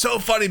it's so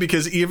funny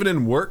because even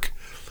in work,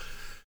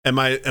 at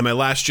my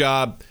last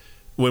job,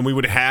 when we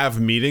would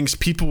have meetings,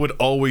 people would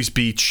always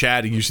be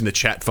chatting using the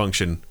chat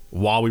function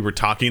while we were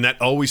talking. That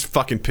always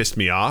fucking pissed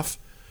me off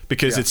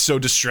because it's so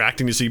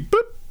distracting to see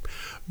boop,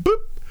 boop,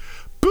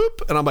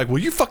 boop. And I'm like, will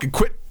you fucking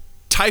quit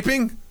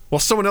typing while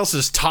someone else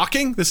is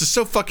talking? This is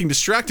so fucking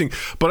distracting.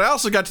 But I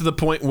also got to the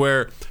point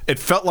where it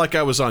felt like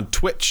I was on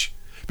Twitch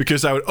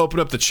because I would open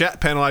up the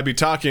chat panel, I'd be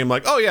talking, I'm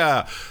like, oh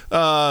yeah,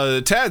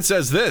 Tad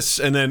says this,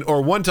 and then,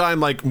 or one time,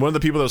 like, one of the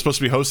people that was supposed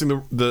to be hosting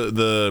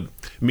the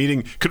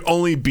meeting could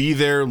only be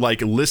there,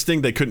 like,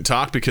 listening. They couldn't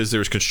talk because there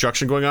was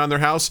construction going on in their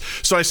house.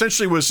 So I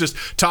essentially was just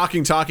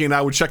talking, and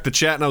I would check the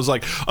chat, and I was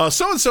like,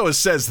 so-and-so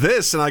says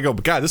this, and I go,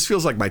 God, this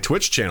feels like my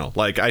Twitch channel.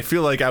 Like, I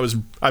feel like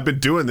I've been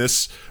doing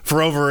this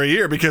for over a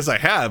year because I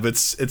have.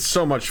 It's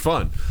so much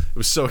fun. It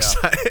was so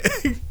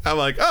exciting. I'm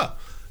like, oh,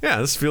 yeah,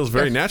 this feels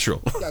very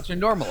natural. Gotcha,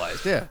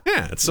 normalized, yeah.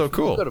 Yeah, it's so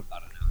cool. Good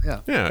about it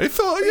now. Yeah, I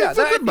feel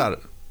good about it.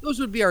 Those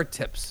would be our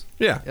tips.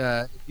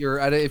 Yeah.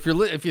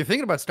 If you're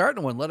thinking about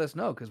starting one, let us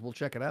know because we'll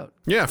check it out.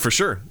 Yeah, for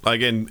sure.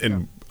 Like,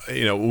 and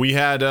you know, we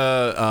had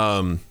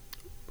Rob,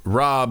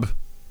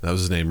 that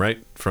was his name,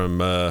 right? From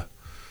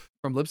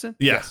Libsyn?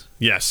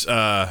 Yes.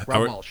 Rob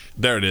Walsh.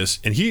 There it is.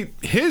 And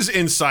his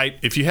insight,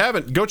 if you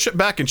haven't, go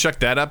back and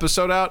check that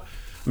episode out.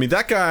 I mean,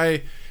 that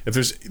guy,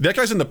 that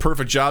guy's in the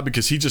perfect job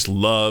because he just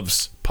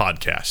loves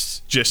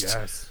podcasts.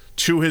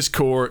 To his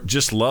core,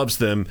 just loves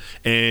them.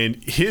 And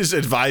his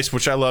advice,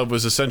 which I love,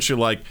 was essentially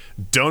like,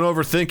 don't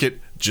overthink it,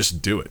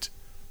 just do it.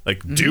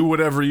 Like, do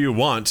whatever you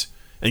want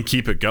and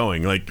keep it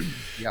going. Like,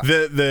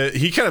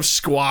 he kind of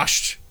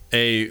squashed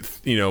a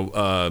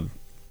kind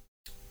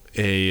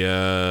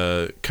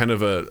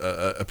of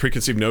a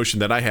preconceived notion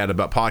that I had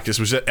about podcasts,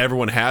 was that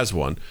everyone has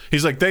one.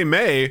 He's like, they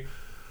may,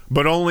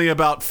 but only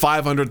about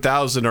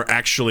 500,000 are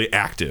actually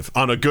active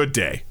on a good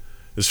day.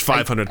 There's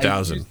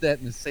 500,000. I used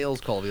that in a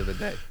sales call the other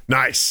day.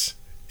 Nice.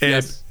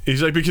 And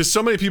he's like, because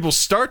so many people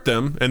start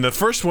them, and the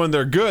first one,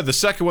 they're good. The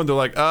second one, they're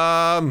like,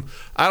 I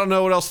don't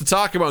know what else to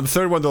talk about. And the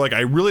third one, they're like, I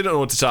really don't know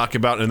what to talk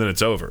about. And then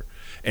it's over.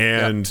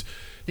 And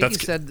I think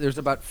he said there's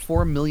about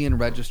 4 million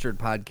registered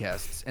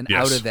podcasts. And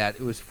out of that,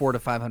 it was 400,000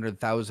 to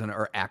 500,000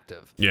 are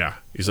active. Yeah.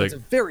 He's so like,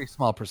 it's a very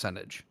small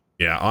percentage.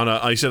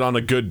 Yeah. He said on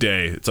a good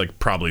day, it's like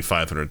probably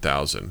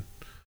 500,000.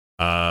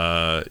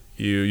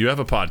 You have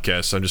a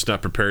podcast, so I'm just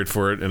not prepared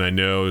for it, and I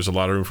know there's a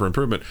lot of room for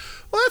improvement.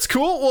 Well, that's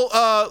cool.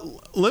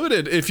 Well,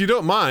 Limited, if you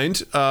don't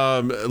mind,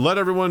 let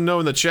everyone know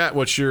in the chat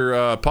what your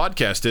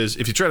podcast is.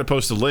 If you try to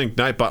post a link,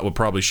 Nightbot will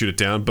probably shoot it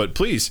down, but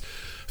please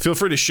feel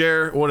free to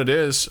share what it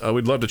is.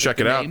 We'd love to check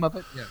it out. Name of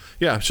it?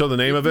 Yeah, show the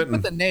name of it.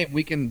 Put the name.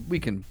 We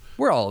can.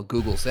 We're all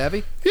Google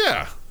savvy.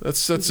 Yeah,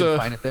 that's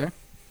find it there.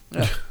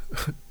 Yeah.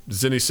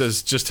 Zinni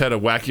says, just had a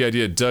wacky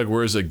idea. Doug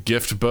wears a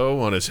gift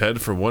bow on his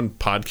head for one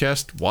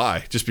podcast.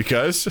 Why? Just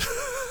because?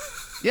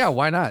 Yeah,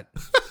 why not?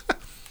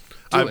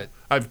 Do it.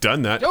 I've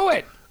done that. Do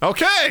it.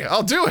 Okay,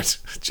 I'll do it.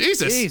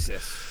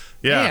 Jesus.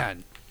 Yeah.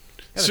 Man.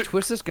 Gotta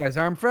twist this guy's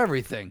arm for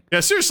everything.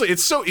 Yeah, seriously,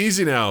 it's so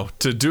easy now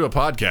to do a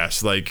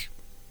podcast. Like,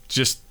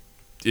 just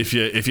if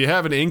you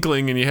have an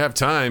inkling and you have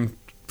time,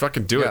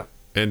 fucking do it.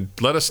 And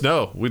let us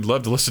know. We'd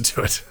love to listen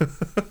to it.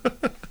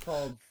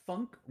 Called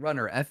Funk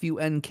Runner,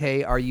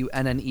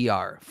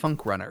 FUNKRUNNER,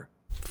 Funk Runner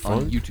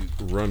on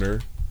YouTube. Runner.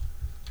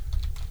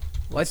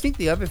 Well, I think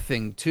the other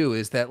thing too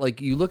is that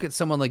like you look at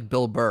someone like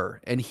Bill Burr,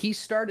 and he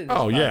started his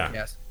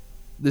podcast,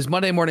 this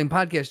Monday morning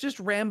podcast, just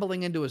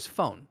rambling into his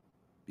phone.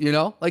 You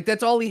know, like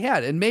that's all he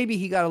had, and maybe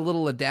he got a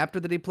little adapter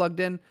that he plugged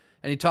in,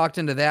 and he talked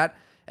into that,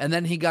 and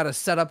then he got a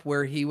setup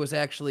where he was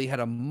actually had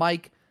a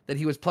mic that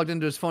he was plugged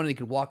into his phone, and he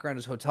could walk around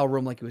his hotel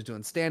room like he was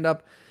doing stand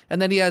up,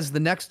 and then he has the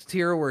next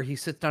tier where he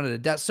sits down at a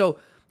desk. So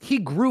he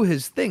grew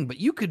his thing, but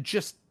you could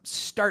just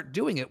start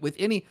doing it with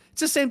any.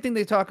 It's the same thing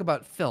they talk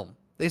about film.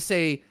 They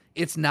say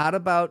it's not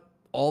about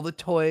all the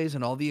toys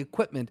and all the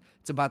equipment.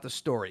 It's about the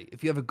story.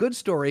 If you have a good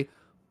story,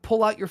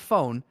 pull out your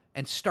phone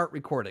and start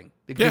recording,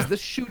 because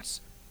this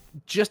shoots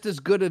just as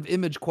good of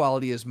image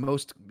quality as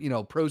most,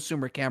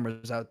 prosumer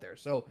cameras out there.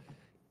 So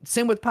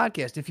same with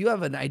podcast. If you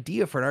have an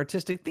idea for an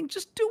artistic thing,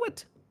 just do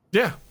it.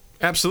 Yeah,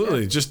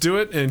 absolutely. Just do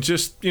it and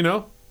just,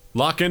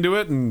 lock into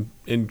it and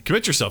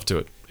commit yourself to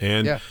it.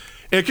 And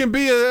it can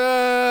be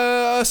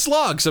a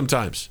slog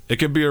sometimes. It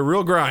can be a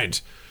real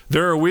grind.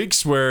 There are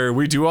weeks where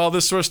we do all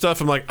this sort of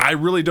stuff. I'm like, I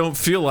really don't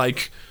feel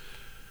like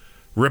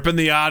ripping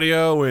the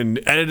audio and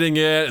editing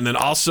it, and then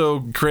also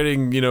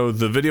creating,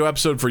 the video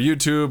episode for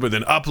YouTube, and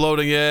then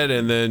uploading it.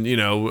 And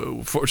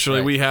then,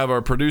 fortunately we have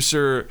our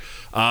producer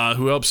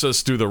who helps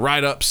us do the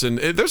write-ups. And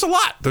there's a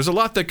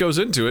lot that goes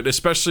into it,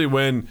 especially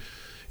when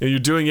you're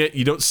doing it.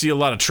 You don't see a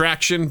lot of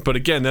traction. But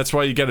again, that's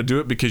why you got to do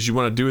it, because you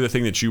want to do the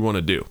thing that you want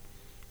to do.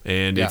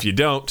 And if you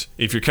don't,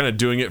 if you're kind of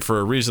doing it for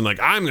a reason, like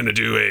I'm going to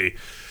do a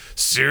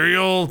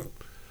serial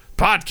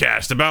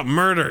podcast about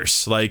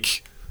murders,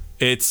 like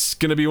it's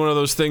going to be one of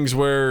those things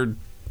where,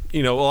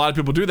 a lot of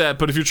people do that.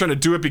 But if you're trying to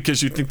do it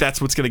because you think that's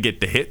what's going to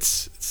get the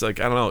hits, it's like,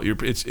 I don't know,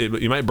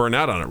 you might burn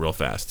out on it real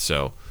fast.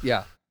 So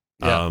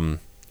man,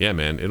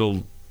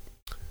 it'll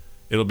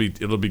be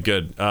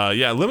good.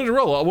 Limited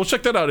roll. We'll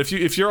check that out.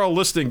 If you're all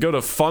listening, go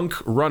to Funk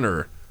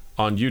Runner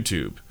on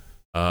YouTube.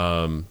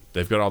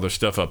 They've got all their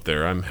stuff up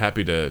there. I'm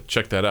happy to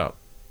check that out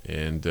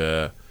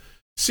and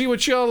see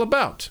what you all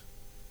about.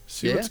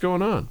 See what's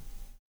going on.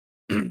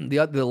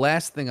 The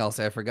last thing I'll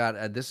say, I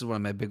forgot. This is one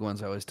of my big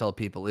ones I always tell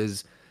people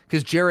is,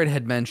 because Jared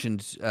had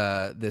mentioned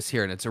this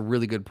here, and it's a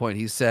really good point.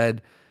 He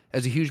said,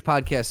 as a huge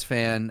podcast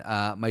fan,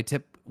 my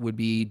tip would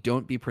be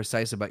don't be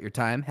precise about your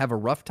time. Have a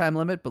rough time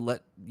limit, but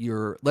let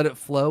it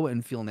flow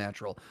and feel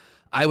natural.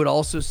 I would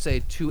also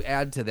say, to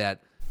add to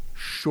that,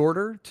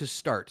 shorter to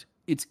start.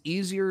 It's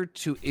easier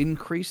to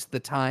increase the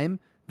time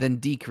than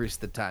decrease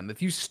the time.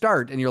 If you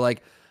start and you're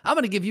like, I'm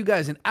going to give you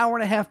guys an hour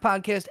and a half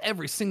podcast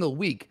every single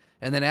week,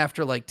 and then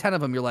after like 10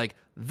 of them, you're like,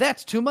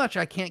 that's too much.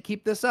 I can't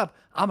keep this up.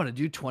 I'm going to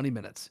do 20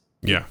 minutes.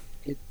 Yeah.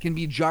 It can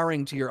be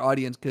jarring to your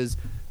audience because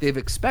they've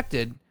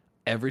expected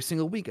every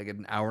single week I get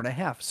an hour and a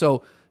half.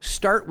 So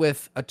start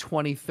with a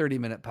 20,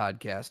 30-minute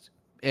podcast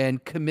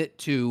and commit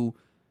to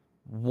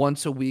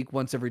once a week,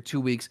 once every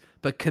 2 weeks,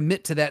 but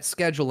commit to that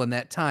schedule and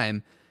that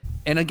time.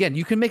 And again,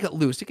 you can make it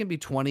loose. It can be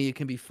 20, it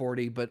can be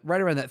 40, but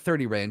right around that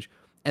 30 range.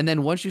 And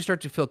then once you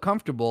start to feel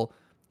comfortable,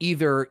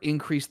 either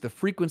increase the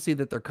frequency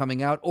that they're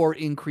coming out or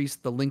increase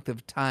the length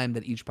of time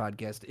that each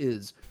podcast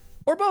is,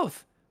 or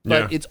both.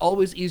 But it's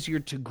always easier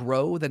to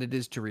grow than it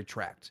is to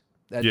retract.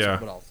 That's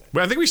what I'll say.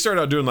 But I think we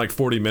started out doing like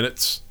 40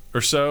 minutes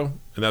or so,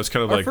 and that was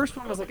kind of Our first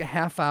one was like a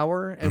half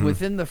hour, and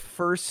within the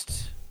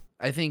first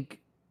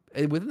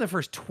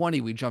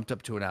 20, we jumped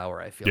up to an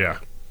hour, I feel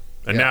like.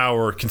 And now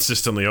we're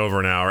consistently over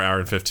an hour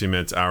and 15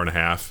 minutes, hour and a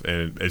half,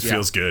 and it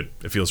feels good.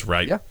 It feels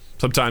right. Yeah.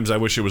 Sometimes I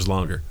wish it was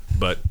longer,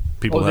 but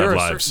people have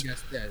lives.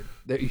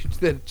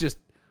 That just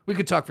we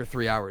could talk for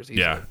 3 hours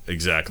easily. Yeah,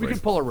 exactly. We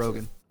could pull a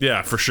Rogan.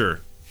 Yeah, for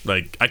sure.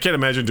 Like, I can't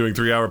imagine doing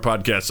 3-hour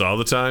podcasts all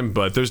the time,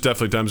 but there's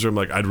definitely times where I'm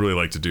like, I'd really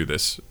like to do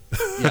this.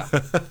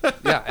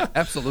 Yeah,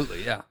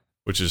 absolutely, yeah.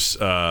 Which is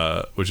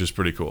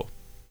pretty cool.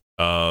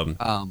 I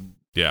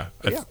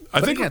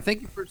think. Again,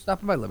 thank you for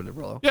stopping by, Limited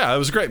Rollo. Yeah, that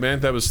was great,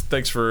 man.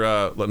 Thanks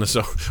for letting us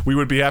know. We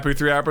would be happy with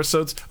 3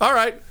 episodes. All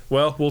right.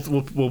 Well,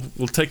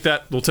 we'll take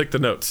that. We'll take the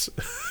notes.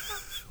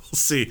 We'll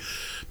see.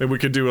 Maybe we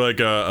could do like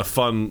a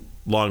fun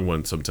long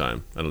one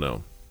sometime. I don't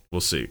know. We'll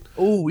see.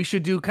 Oh, we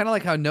should do kind of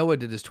like how Noah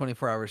did his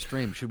 24-hour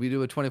stream. Should we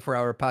do a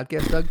 24-hour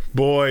podcast, Doug?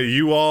 Boy,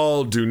 you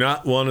all do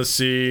not want to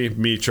see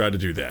me try to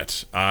do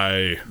that.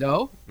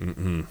 No?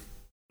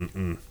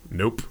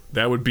 Nope.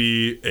 That would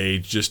be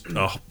just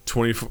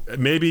 24,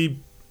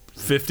 maybe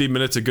 50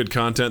 minutes of good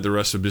content. The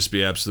rest would just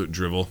be absolute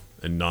drivel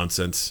and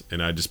nonsense.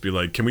 And I'd just be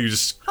like, can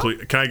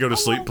I go to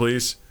sleep,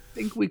 please? I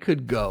think we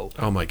could go.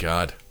 Oh my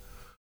God.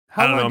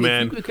 How I don't know, long do you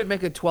man. think we could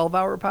make a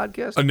 12-hour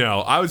podcast? No,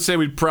 I would say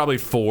we'd probably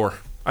 4.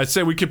 I'd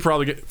say we could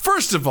probably get.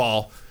 First of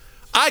all,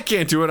 I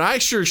can't do it. I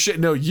sure shit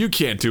know you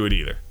can't do it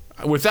either,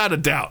 without a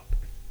doubt.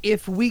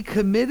 If we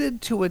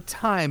committed to a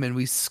time and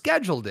we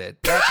scheduled it,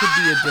 that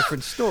could be a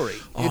different story.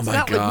 It's my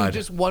not God. like we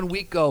just 1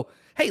 week go,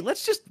 hey,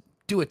 let's just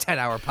do a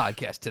 10-hour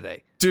podcast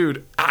today.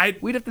 Dude,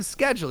 we'd have to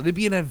schedule it. It'd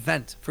be an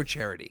event for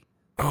charity.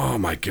 Oh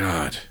my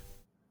God.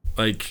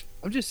 Like,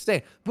 I'm just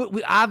saying, but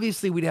we'd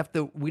have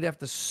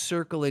to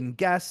circle in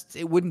guests.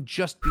 It wouldn't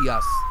just be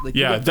us. Like,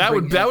 yeah, that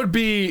would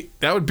be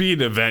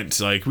an event.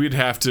 Like, we'd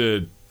have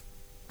to.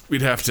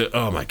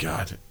 Oh my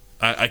god,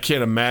 I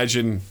can't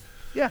imagine.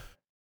 Yeah,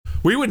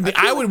 we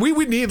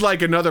would need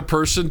like another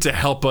person to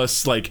help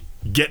us like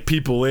get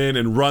people in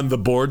and run the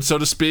board, so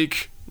to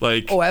speak.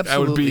 Like, oh,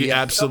 absolutely, that would be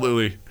yeah.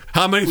 absolutely.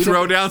 How many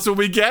throwdowns will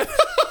we get?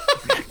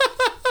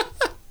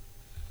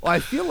 Well, I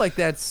feel like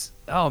that's.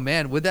 Oh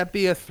man, would that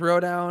be a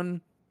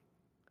throwdown?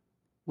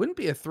 Wouldn't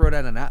be a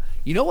throwdown and out.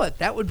 You know what?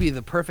 That would be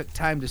the perfect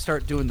time to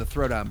start doing the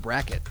throwdown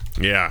bracket.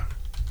 Yeah.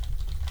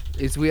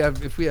 If we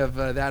have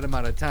that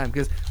amount of time,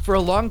 because for a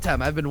long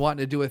time I've been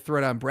wanting to do a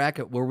throwdown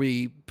bracket where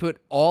we put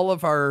all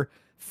of our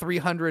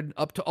 300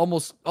 up to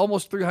almost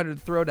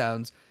 300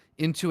 throwdowns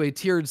into a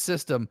tiered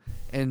system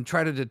and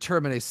try to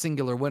determine a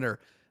singular winner.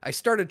 I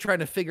started trying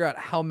to figure out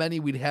how many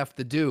we'd have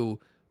to do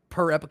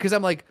per episode, because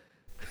I'm like,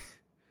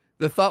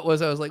 the thought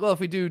was, I was like, well, if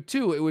we do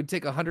 2, it would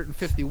take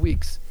 150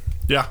 weeks.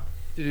 Yeah.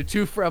 To do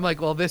 2 for, I'm like,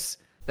 well, that's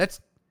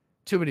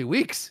too many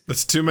weeks.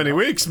 That's too many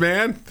weeks,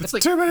 man. That's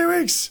like too many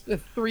weeks.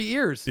 3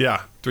 years.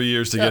 Yeah, 3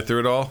 years to get through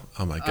it all.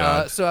 Oh my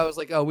god. So I was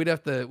like, oh, we'd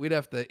have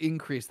to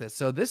increase this.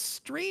 So this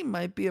stream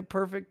might be a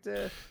perfect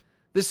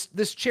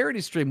this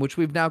charity stream, which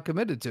we've now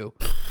committed to.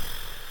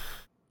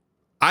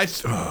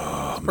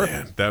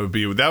 Man, that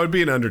would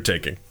be an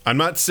undertaking. I'm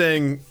not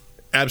saying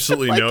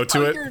absolutely no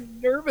to it. You're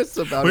nervous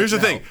about well, here's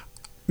it the thing.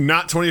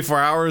 Not 24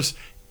 hours,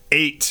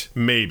 8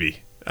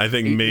 maybe. I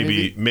think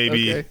maybe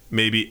okay.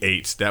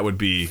 8. That would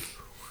be.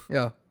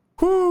 Yeah.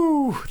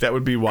 Whoo! That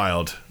would be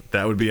wild.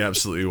 That would be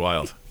absolutely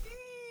wild.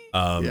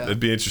 That'd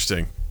be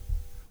interesting.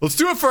 Let's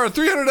do it for our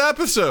 300th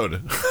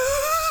episode.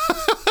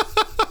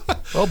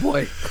 Oh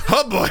boy.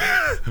 Oh boy.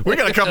 We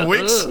got a couple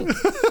weeks.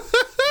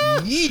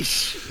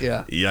 Yeesh.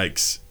 Yeah.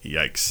 Yikes.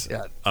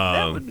 Yeah.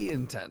 That would be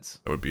intense.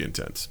 That would be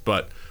intense.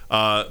 But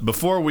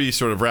before we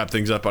sort of wrap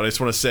things up, I just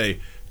want to say,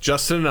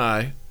 Justin and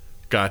I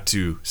got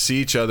to see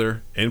each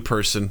other in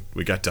person.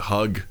 We got to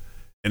hug,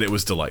 and it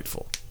was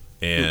delightful.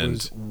 And it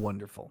was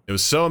wonderful. It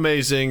was so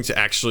amazing to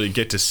actually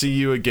get to see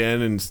you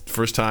again, and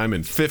first time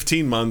in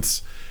 15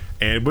 months.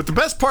 But the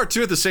best part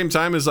too, at the same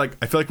time, is like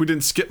I feel like we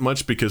didn't skip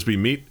much because we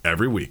meet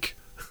every week.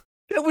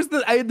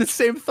 I had the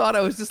same thought.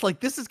 I was just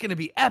like, this is going to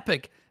be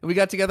epic. And we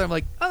got together. I'm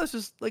like, oh, this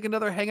is like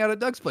another hangout at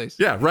Doug's place.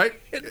 Yeah, right.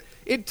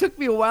 It took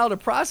me a while to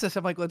process.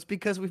 I'm like, well, it's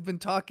because we've been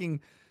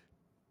talking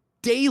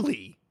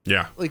daily.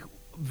 Yeah. Like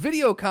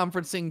video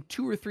conferencing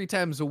 2 or 3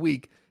 times a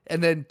week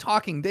and then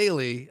talking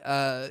daily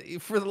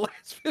for the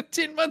last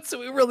 15 months. So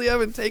we really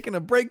haven't taken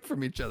a break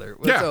from each other.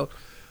 Yeah. So,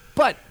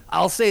 but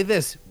I'll say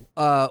this,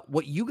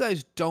 what you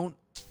guys don't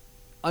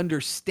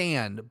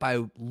understand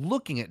by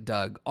looking at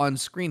Doug on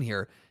screen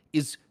here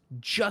is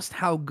just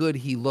how good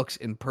he looks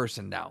in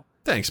person now.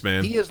 Thanks,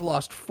 man. He has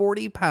lost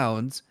 40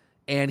 pounds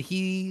and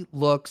he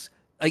looks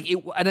like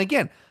it. And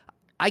again,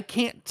 I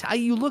can't tell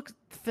you look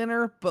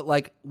thinner, but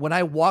like when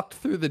I walked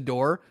through the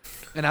door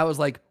and I was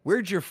like,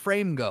 where'd your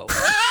frame go?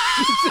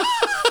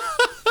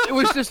 It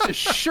was just a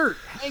shirt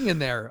hanging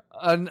there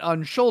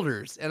on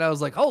shoulders. And I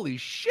was like, holy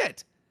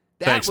shit.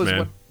 That was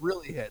what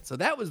really hit. So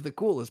that was the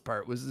coolest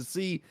part, was to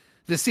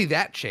see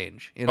that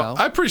change, you know?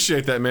 I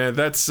appreciate that, man.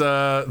 That's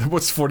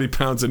what's 40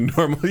 pounds in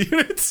normal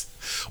units?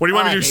 What do you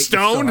want me to do,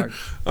 stone?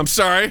 I'm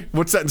sorry.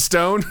 What's that in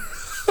stone?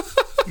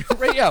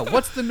 Right, yeah.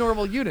 What's the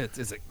normal units?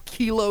 Is it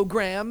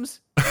kilograms?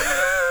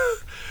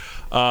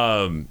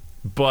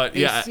 But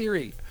hey, yeah.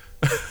 Siri,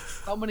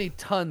 how many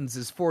tons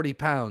is 40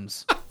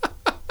 pounds? 40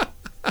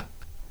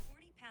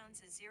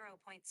 pounds is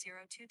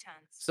 0.02 tons.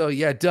 So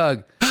yeah,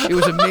 Doug, it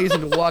was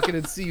amazing to walk in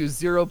and see you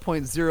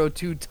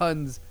 0.02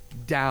 tons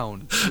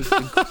down. It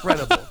was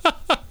incredible.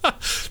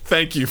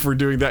 Thank you for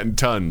doing that in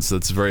tons.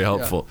 That's very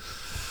helpful. Yeah.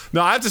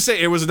 No, I have to say,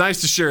 it was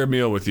nice to share a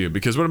meal with you,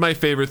 because one of my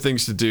favorite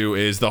things to do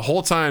is the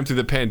whole time through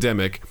the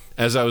pandemic,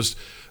 as I was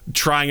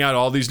trying out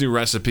all these new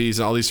recipes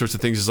and all these sorts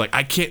of things, is like,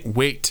 I can't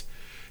wait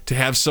to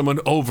have someone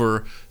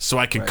over so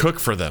I can cook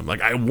for them.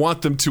 Like, I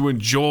want them to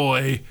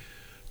enjoy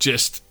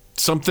just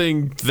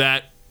something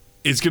that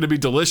is going to be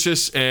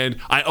delicious, and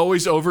I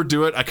always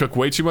overdo it. I cook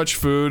way too much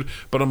food,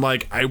 but I'm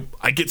like,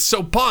 I get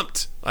so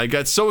pumped. I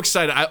got so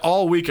excited.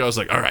 All week I was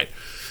like, all right,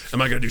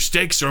 am I going to do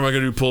steaks or am I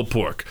going to do pulled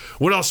pork?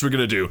 What else are we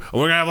going to do?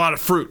 We're going to have a lot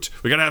of fruit.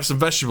 We got to have some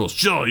vegetables.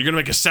 Jill, you're going to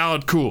make a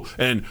salad, cool.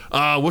 And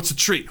what's a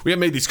treat? We haven't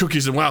made these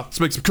cookies in a while. Let's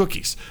make some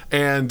cookies.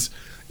 And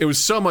it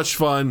was so much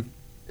fun.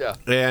 Yeah.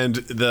 And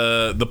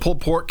the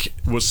pulled pork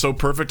was so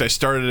perfect. I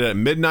started it at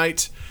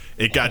midnight.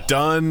 It got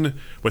done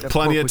with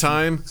plenty of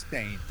time.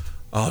 Insane.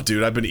 Oh,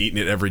 dude, I've been eating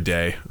it every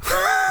day.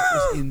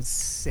 It was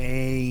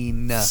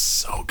insane.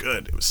 So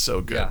good. It was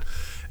so good. Yeah.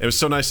 It was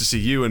so nice to see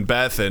you and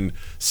Beth and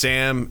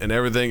Sam and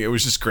everything. It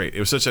was just great. It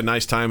was such a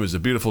nice time. It was a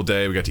beautiful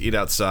day. We got to eat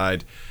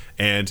outside.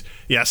 And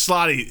yeah,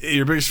 Slotty,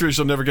 your biggest fear is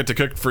you'll never get to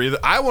cook for either.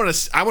 I want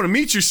to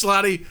meet you,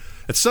 Slotty.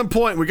 At some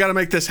point, we got to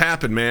make this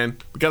happen, man.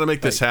 We got to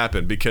make this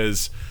happen,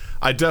 because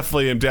I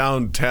definitely am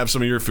down to have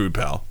some of your food,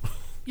 pal.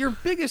 Your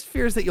biggest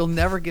fear is that you'll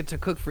never get to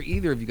cook for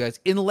either of you guys,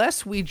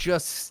 unless we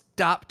just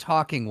stop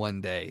talking one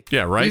day.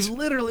 Yeah, right? We've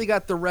literally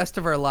got the rest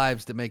of our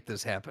lives to make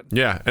this happen.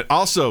 Yeah, and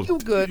also, Feel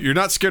good. you're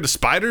not scared of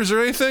spiders or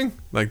anything?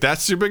 Like,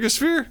 that's your biggest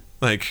fear?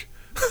 Like,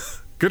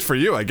 good for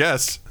you, I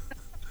guess.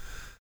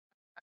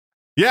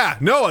 Yeah,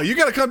 Noah, you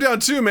got to come down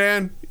too,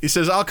 man. He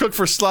says, I'll cook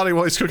for Slotty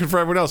while he's cooking for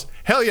everyone else.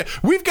 Hell yeah.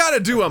 We've got to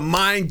do a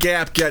Mind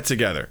Gap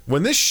get-together.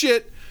 When this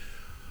shit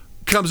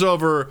comes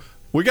over,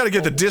 we got to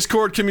get the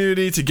Discord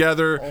community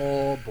together.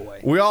 Oh, boy.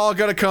 We all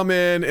got to come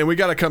in, and we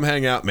got to come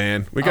hang out,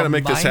 man. We got to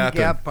make this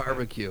happen. Mind Gap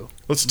barbecue.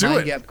 Let's do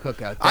Mind it. Gap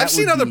cookout. I've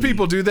seen other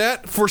people do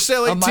that. For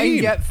Sale 18. A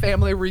Mind Gap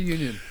family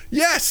reunion.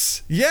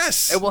 Yes.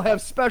 And we'll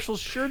have special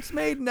shirts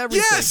made and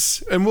everything.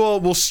 Yes, and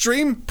we'll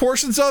stream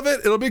portions of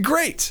it. It'll be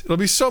great. It'll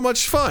be so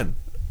much fun.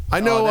 I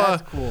know.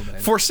 That's cool,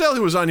 man. For Sale,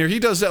 who was on here, he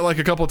does that like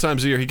a couple of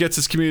times a year. He gets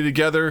his community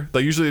together.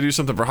 They usually do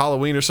something for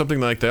Halloween or something,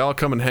 like they all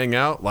come and hang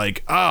out.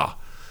 Like,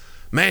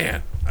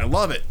 man, I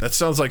love it. That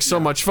sounds like so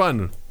much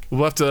fun.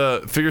 We'll have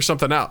to figure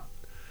something out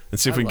and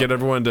see if we can get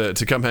everyone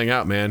to come hang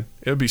out, man.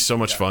 It would be so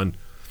much fun.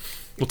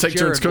 We'll take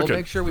turns cooking. We'll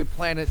make sure we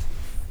plan it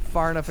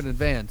far enough in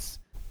advance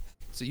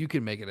so you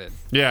can make it in.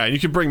 Yeah, and you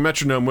can bring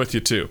Metronome with you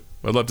too.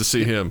 I'd love to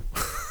see him.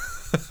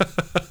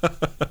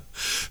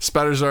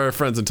 Spiders are our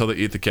friends until they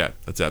eat the cat.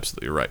 That's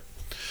absolutely right.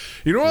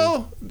 You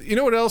know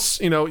what else?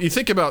 You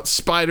think about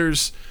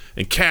spiders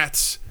and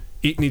cats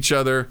eating each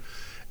other.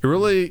 It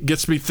really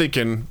gets me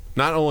thinking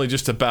not only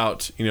just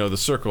about, the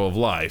circle of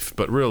life,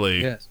 but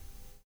really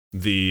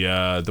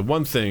the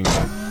one thing.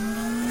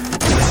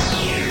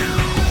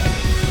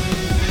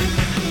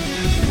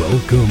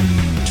 Welcome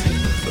to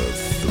the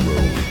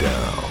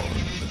Throwdown.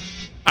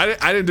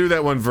 I didn't do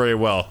that one very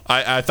well.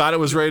 I thought it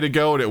was ready to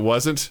go and it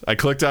wasn't. I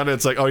clicked on it.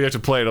 It's like, oh, you have to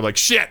play it. I'm like,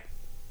 shit.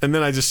 And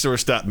then I just sort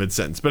of stopped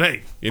mid-sentence. But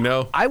hey,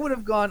 I would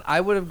have gone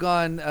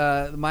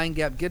the Mind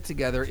Gap get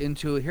together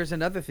into here's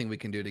another thing we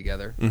can do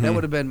together. Mm-hmm. That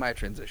would have been my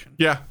transition.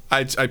 Yeah,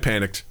 I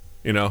panicked.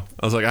 I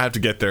was like, I have to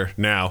get there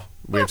now.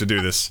 We have to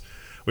do this.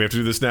 We have to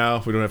do this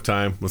now. We don't have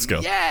time. Let's go.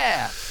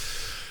 Yeah.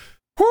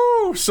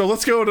 Woo! So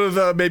let's go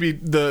to maybe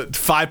the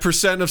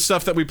 5% of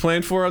stuff that we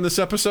planned for on this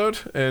episode.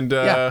 And,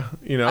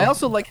 I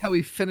also like how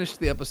we finished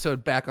the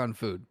episode back on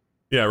food.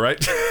 Yeah, right?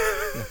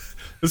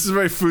 This is a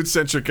very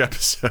food-centric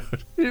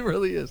episode. It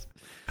really is.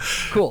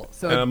 Cool.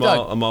 So and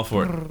I'm all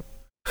for it.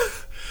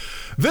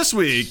 This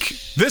week,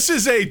 this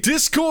is a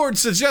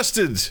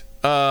Discord-suggested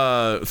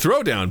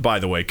throwdown, by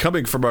the way,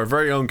 coming from our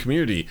very own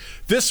community.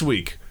 This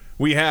week,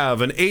 we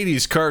have an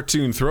 80s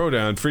cartoon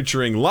throwdown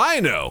featuring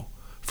Lion-O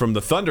from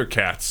the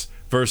Thundercats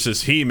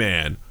versus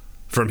He-Man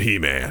from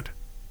He-Man.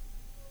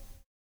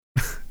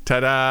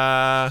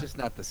 Ta-da! Just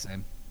not the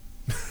same.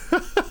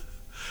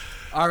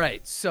 All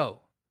right, so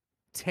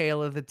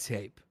tail of the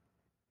tape.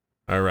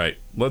 All right,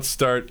 let's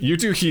start. You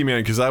do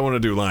He-Man because I want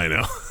to do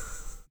Lion-O.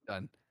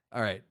 Done.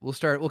 All right,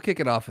 we'll kick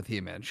it off with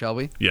He-Man, shall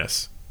we?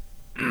 Yes.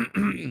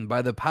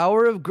 By the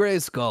power of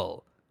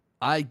Grayskull,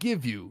 I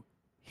give you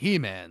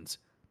He-Man's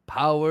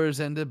powers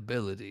and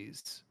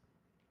abilities.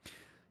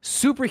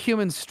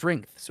 Superhuman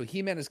strength. So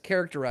He-Man is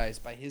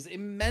characterized by his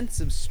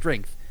immense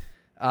strength,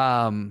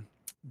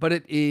 but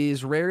it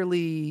is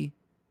rarely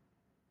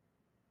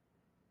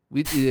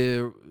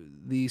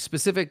the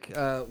specific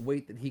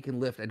weight that he can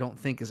lift. I don't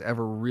think is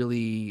ever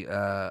really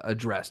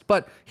addressed.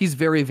 But he's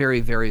very,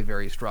 very, very,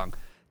 very strong.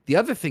 The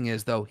other thing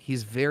is, though,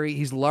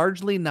 he's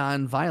largely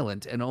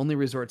non-violent and only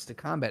resorts to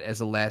combat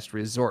as a last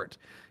resort.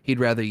 He'd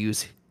rather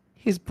use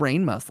his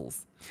brain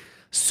muscles.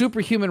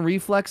 Superhuman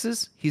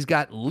reflexes. He's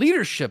got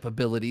leadership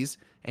abilities,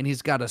 and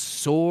he's got a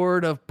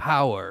sword of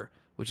power,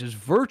 which is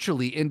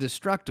virtually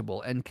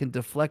indestructible and can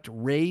deflect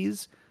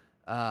rays,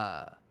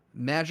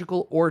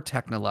 magical or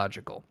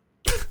technological.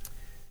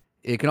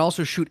 It can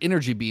also shoot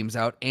energy beams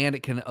out, and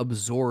it can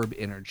absorb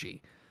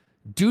energy.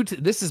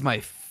 This is my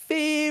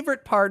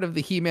favorite part of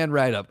the He-Man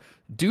write-up.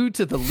 Due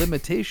to the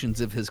limitations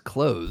of his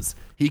clothes,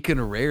 he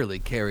can rarely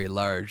carry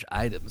large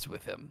items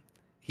with him.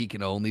 He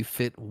can only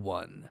fit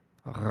one.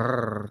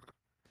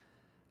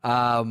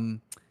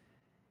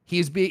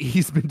 He's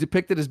been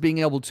depicted as being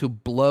able to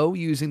blow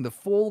using the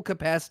full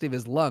capacity of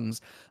his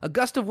lungs, a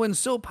gust of wind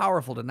so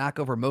powerful to knock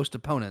over most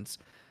opponents.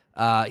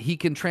 He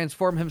can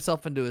transform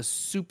himself into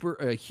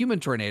a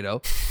human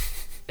tornado,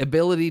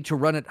 ability to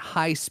run at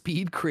high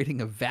speed,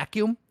 creating a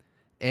vacuum,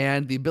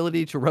 and the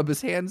ability to rub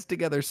his hands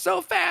together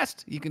so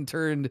fast you can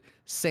turn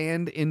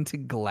sand into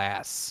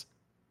glass.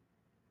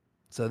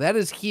 So that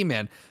is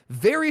He-Man.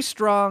 Very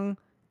strong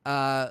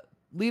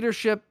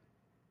leadership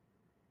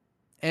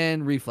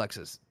and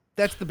reflexes.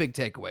 That's the big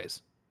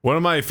takeaways. One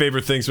of my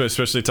favorite things,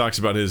 especially talks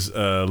about his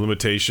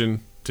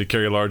limitation to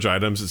carry large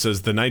items. It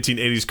says the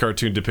 1980s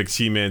cartoon depicts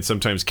He-Man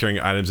sometimes carrying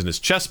items in his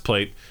chest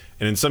plate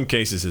and in some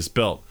cases his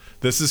belt.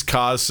 This has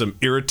caused some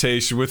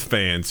irritation with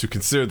fans who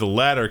consider the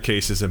latter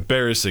cases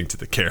embarrassing to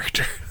the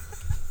character.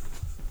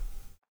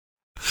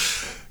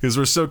 Because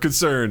we're so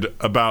concerned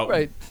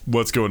about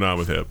what's going on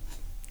with him.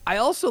 I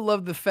also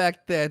love the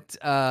fact that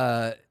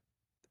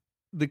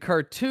the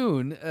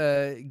cartoon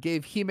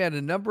gave He-Man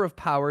a number of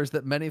powers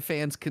that many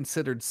fans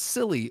considered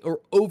silly or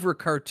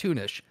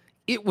over-cartoonish.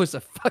 It was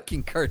a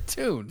fucking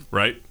cartoon.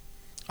 Right?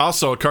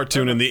 Also a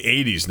cartoon in the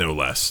 80s, no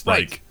less.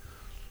 Right. Like,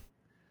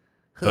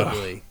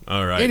 Holy.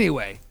 all right.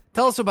 Anyway,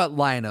 tell us about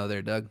Lion-O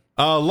there, Doug.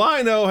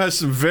 Lion-O has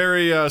some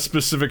very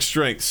specific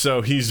strengths.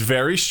 So he's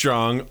very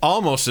strong,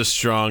 almost as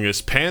strong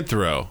as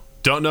Panthro.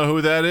 Don't know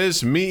who that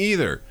is? Me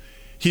either.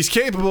 He's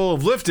capable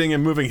of lifting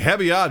and moving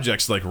heavy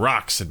objects like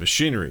rocks and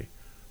machinery.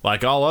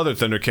 Like all other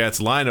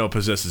Thundercats, Lion-O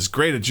possesses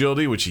great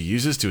agility, which he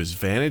uses to his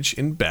advantage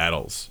in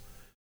battles.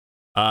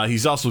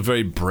 He's also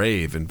very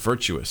brave and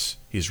virtuous.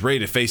 He's ready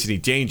to face any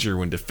danger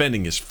when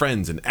defending his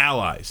friends and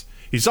allies.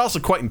 He's also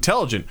quite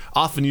intelligent,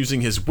 often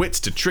using his wits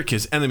to trick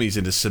his enemies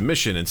into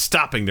submission and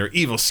stopping their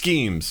evil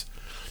schemes.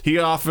 He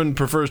often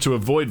prefers to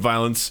avoid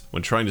violence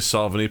when trying to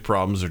solve any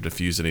problems or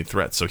defuse any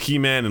threats. So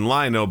He-Man and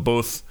Lion-O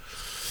both,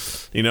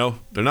 they're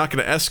not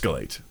going to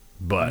escalate.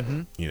 But,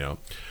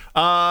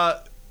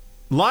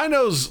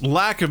 Lion-O's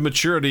lack of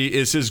maturity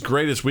is his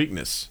greatest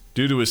weakness.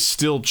 Due to his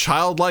still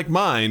childlike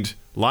mind,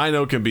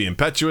 Lion-O can be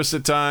impetuous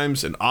at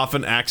times and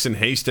often acts in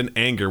haste and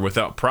anger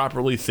without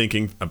properly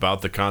thinking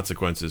about the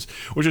consequences.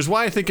 Which is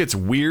why I think it's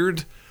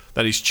weird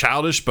that he's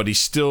childish, but he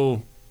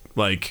still,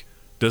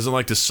 doesn't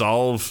like to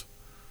solve...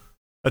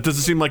 That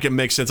doesn't seem like it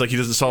makes sense. Like, he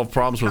doesn't solve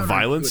problems with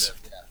violence.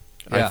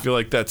 Yeah. I feel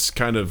like that's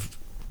kind of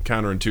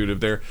counterintuitive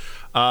there.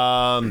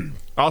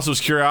 Also, his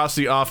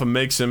curiosity often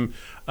makes him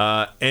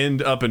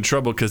end up in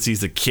trouble because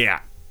he's a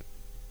cat.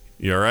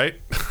 You all right?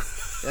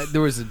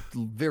 There was a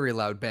very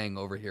loud bang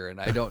over here, and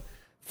I don't...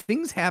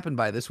 Things happen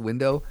by this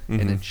window,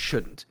 and it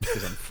shouldn't,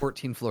 because I'm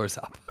 14 floors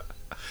up.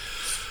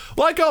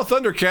 Like all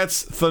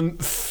Thundercats,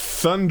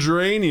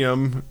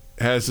 Thundranium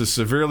has a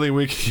severely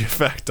weakening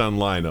effect on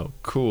Lion-O.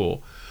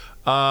 Cool.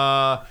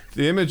 The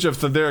image of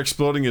Thundera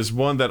exploding is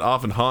one that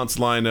often haunts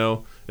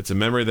Lion-O. It's a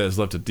memory that has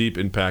left a deep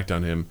impact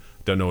on him.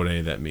 Don't know what any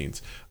of that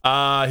means.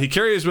 He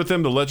carries with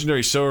him the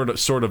legendary Sword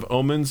of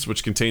Omens,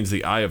 which contains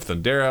the Eye of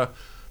Thundera,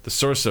 the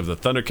source of the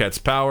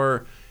Thundercats'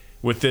 power.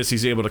 With this,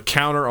 he's able to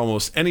counter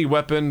almost any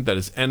weapon that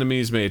his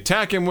enemies may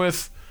attack him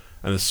with,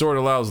 and the sword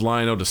allows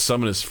Lion-O to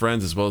summon his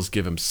friends as well as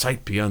give him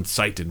sight beyond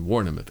sight and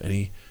warn him if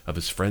any of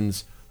his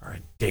friends are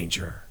in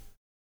danger.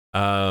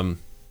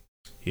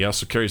 He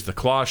also carries the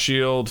Claw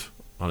Shield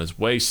on his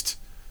waist.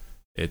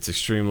 It's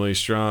extremely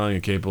strong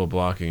and capable of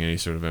blocking any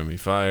sort of enemy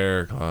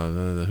fire.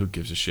 Who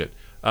gives a shit?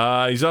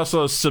 He's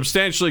also a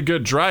substantially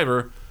good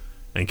driver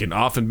and can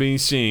often be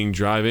seen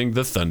driving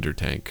the Thunder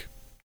Tank.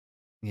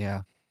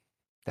 Yeah,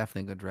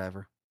 definitely a good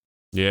driver.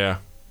 Yeah.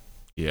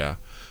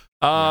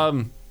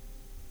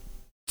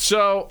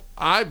 So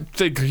I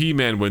think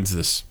He-Man wins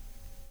this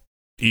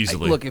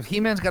easily. Look, if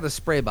He-Man's got a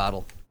spray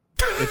bottle,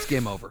 it's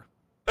game over.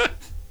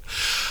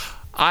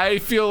 I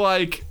feel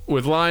like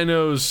with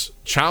Lion-O's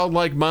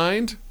childlike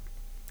mind,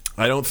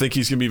 I don't think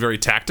he's going to be very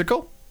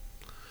tactical.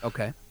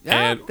 Okay.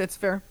 Yeah, And- that's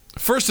fair.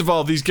 First of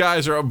all, these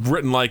guys are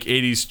written like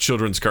 80s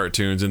children's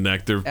cartoons in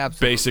that they're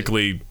Absolutely.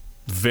 basically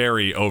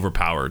very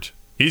overpowered.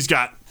 He's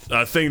got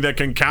a thing that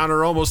can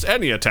counter almost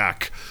any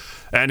attack.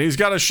 And he's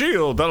got a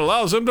shield that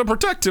allows him to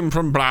protect him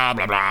from blah,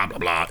 blah, blah, blah,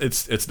 blah.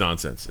 It's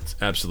nonsense. It's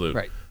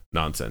absolute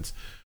nonsense.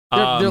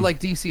 They're like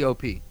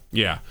DCOP.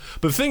 Yeah.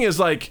 But the thing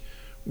is,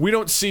 we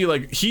don't see,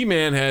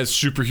 He-Man has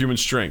superhuman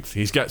strength.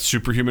 He's got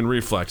superhuman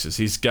reflexes.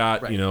 He's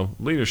got,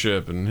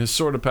 leadership and his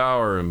sword of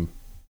power and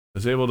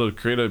is able to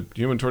create a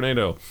human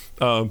tornado.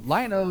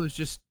 Lion-O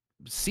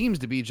seems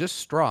to be just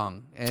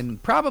strong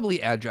and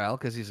probably agile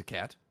because he's a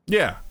cat.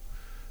 Yeah.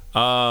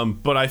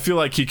 But I feel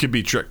like he could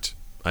be tricked.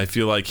 I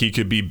feel like he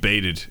could be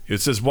baited. It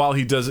says while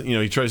he doesn't,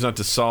 he tries not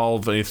to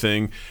solve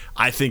anything.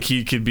 I think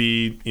he could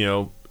be,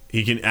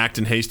 he can act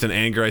in haste and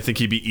anger. I think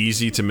he'd be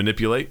easy to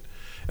manipulate.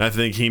 And I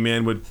think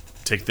He-Man would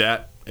take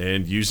that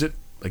and use it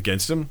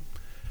against him.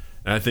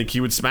 And I think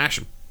he would smash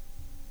him.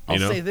 I'll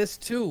say this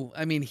too.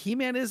 I mean,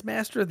 He-Man is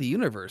master of the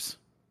universe.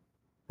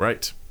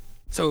 Right.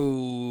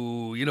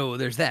 So,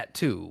 there's that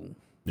too.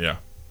 Yeah,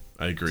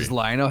 I agree. Does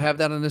Lion-O have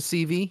that on his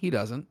CV? He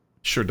doesn't.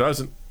 Sure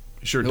doesn't.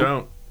 Sure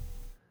Nope.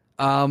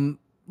 don't.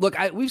 Look,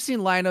 we've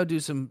seen Lion-O do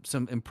some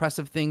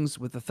impressive things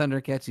with the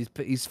Thundercats.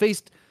 He's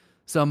faced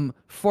some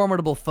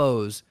formidable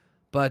foes,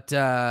 but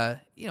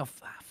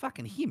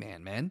fucking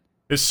He-Man, man.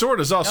 His sword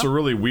is also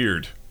really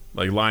weird.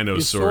 Like Lion-O's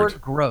His sword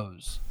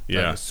grows.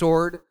 Yeah. The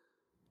sword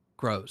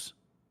grows.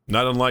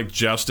 Not unlike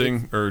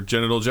jousting or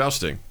genital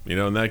jousting.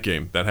 In that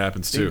game. That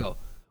happens too. Bingo.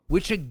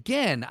 Which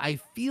again, I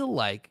feel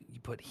like you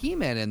put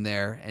He-Man in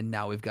there, and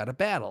now we've got a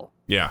battle.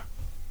 Yeah.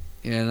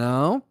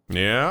 Yeah.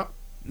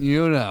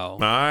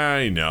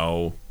 I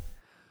know.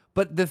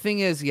 But the thing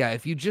is,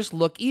 if you just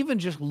look, even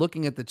just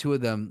looking at the two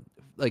of them,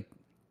 like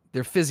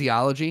their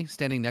physiology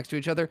standing next to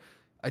each other,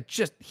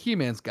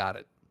 He-Man's got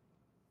it.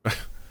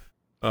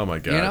 Oh my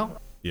god.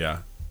 Yeah.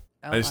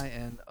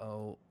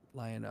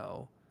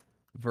 Lion-O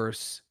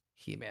versus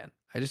He-Man.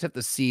 I just have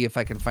to see if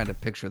I can find a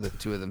picture of the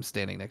two of them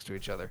standing next to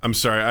each other. I'm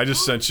sorry. I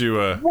just sent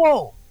you a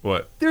Whoa!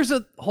 what? There's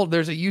a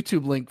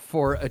YouTube link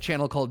for a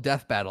channel called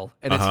Death Battle,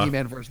 and it's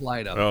He-Man versus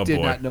Lion-O. Oh, Did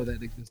boy. not know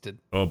that existed.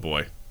 Oh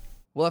boy.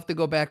 We'll have to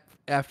go back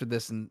after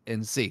this and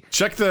see.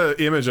 Check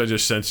the image I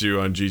just sent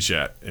you on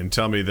GChat and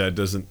tell me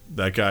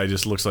that guy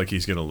just looks like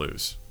he's gonna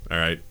lose. All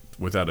right.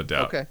 without a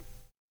doubt. Okay.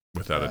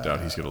 Without a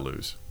doubt, he's going to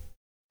lose.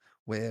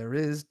 Where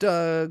is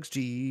Doug's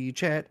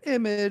G-chat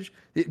image?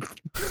 He's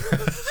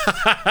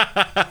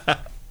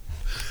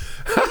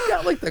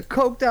got like the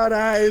coked out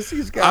eyes.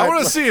 He's got. I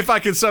want to see if I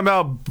can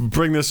somehow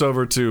bring this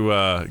over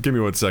to. Give me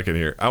 1 second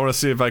here. I want to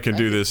see if I can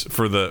do this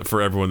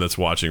for everyone that's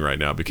watching right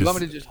now. Because You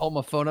want me to just hold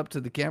my phone up to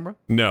the camera?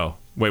 no,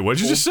 wait, what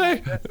did you just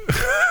say?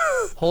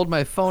 Hold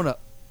my phone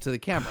up to the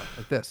camera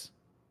like this.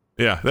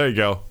 Yeah, there you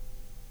go.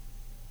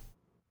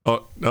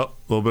 Oh no, a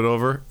little bit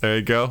over. There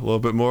you go. A little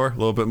bit more. A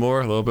little bit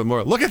more. A little bit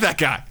more. Look at that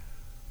guy.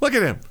 Look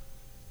at him.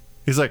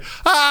 He's like,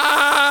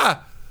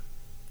 ah!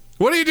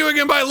 What are you doing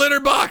in my litter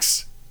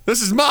box?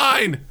 This is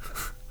mine.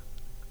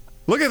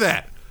 Look at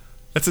that.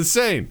 That's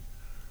insane.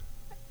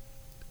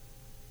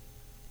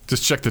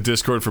 Just check the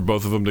Discord for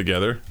both of them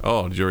together.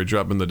 Oh, did you already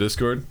drop in the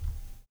Discord?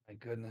 My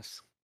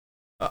goodness.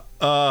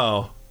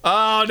 Oh, no,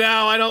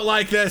 I don't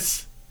like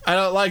this. I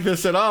don't like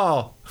this at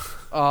all.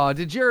 Oh,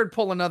 did Jared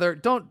pull another?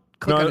 Don't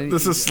click on No, anything.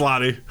 this is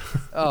Slotty.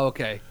 Oh,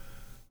 okay.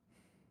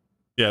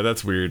 Yeah,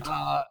 that's weird.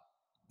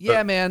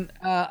 Yeah, man.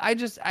 I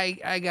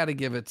gotta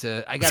give it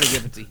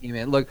to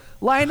He-Man. Look,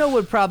 Lionel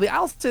would probably.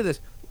 I'll say this.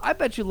 I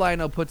bet you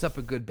Lionel puts up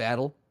a good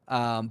battle.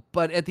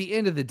 But at the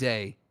end of the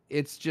day,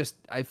 it's just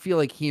I feel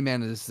like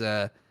He-Man is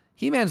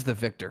He-Man's the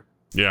victor.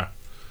 Yeah,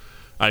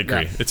 I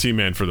agree. Yeah. It's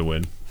He-Man for the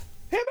win.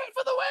 He-Man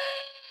for the win!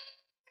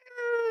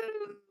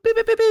 Boo,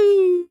 boo, boo,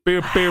 boo.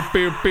 Boo, boo,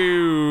 boo,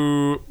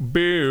 boo,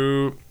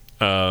 boo.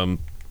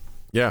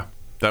 Yeah,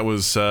 that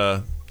was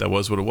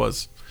what it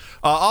was.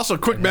 Also,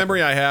 quick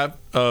memory I have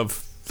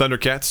of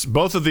Thundercats.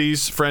 Both of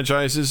these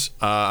franchises,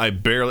 I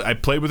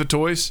played with the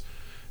toys,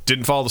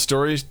 didn't follow the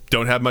stories,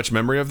 don't have much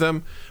memory of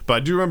them. But I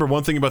do remember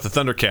one thing about the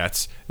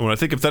Thundercats. And when I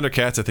think of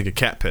Thundercats, I think of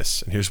cat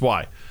piss. And here's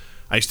why.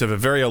 I used to have a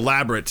very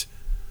elaborate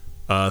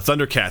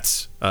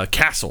Thundercats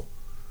castle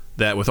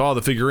that with all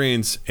the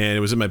figurines, and it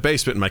was in my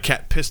basement, and my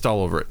cat pissed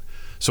all over it.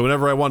 So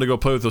whenever I wanted to go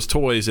play with those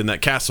toys in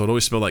that castle, it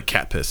always smelled like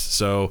cat piss.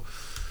 So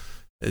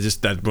it's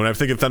just that when I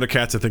think of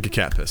Thundercats, I think of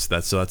cat piss.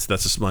 That's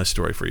just my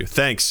story for you.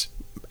 Thanks,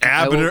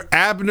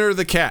 Abner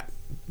the cat.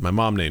 My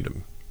mom named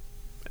him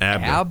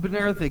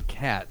Abner the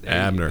cat. There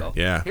Abner, you go.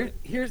 yeah.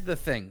 Here's the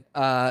thing.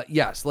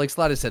 Yes, like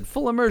Slotty said,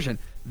 full immersion.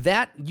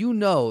 That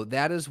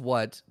that is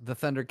what the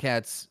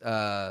Thundercats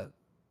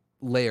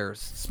layers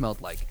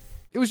smelled like.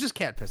 It was just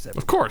cat piss.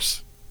 Of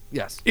course.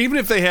 Yes. Even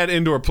if they had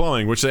indoor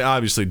plumbing, which they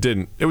obviously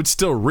didn't, it would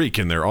still reek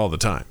in there all the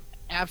time.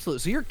 Absolutely.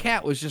 So your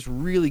cat was just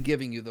really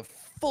giving you the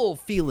full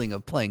feeling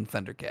of playing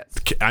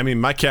Thundercats. I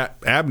mean, my cat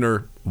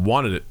Abner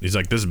wanted it. He's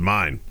like, "This is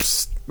mine."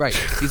 Psst. Right.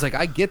 He's like,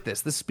 I get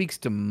this. This speaks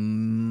to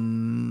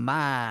my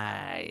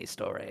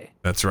story.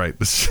 That's right.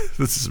 This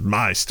is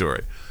my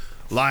story.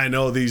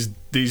 Lionel, these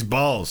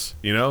balls,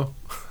 you know?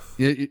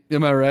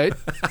 Am I right?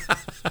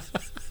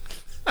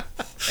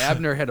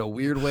 Abner had a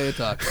weird way of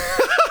talking.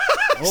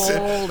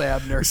 Old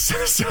Abner.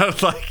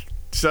 Sound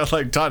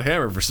like Todd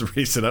Hammer for some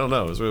reason. I don't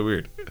know. It was really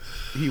weird.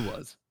 He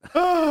was.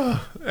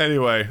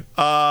 Anyway,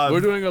 We're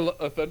doing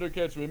a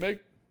Thundercats remake.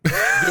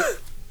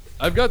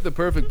 I've got the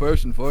perfect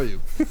person for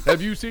you.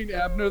 Have you seen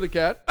Abner the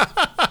cat?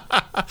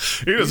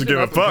 he doesn't give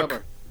a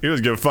fuck. He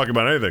doesn't give a fuck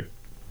about anything.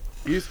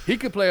 He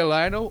could play a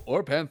Lionel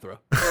or Panthera.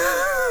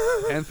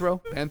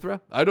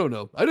 Panthera? I don't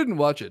know. I didn't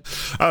watch it.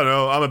 I don't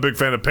know. I'm a big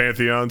fan of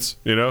pantheons,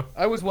 you know?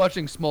 I was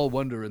watching Small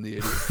Wonder in the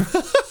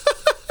 80s.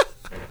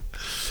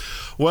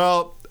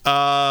 Well,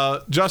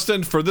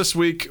 Justin, for this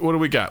week, what do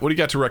we got? What do you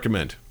got to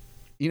recommend?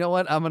 You know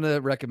what? I'm going to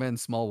recommend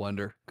Small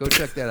Wonder. Go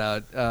check that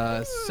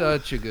out.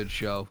 Such a good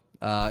show.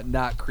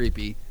 Not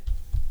creepy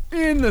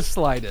in the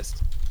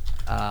slightest.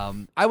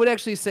 I would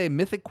actually say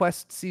Mythic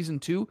Quest Season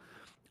 2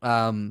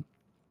 on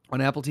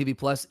Apple TV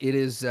Plus. It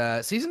is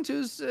Season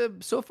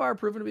 2's so far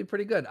proven to be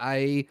pretty good.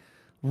 I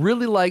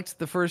really liked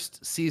the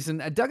first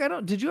season.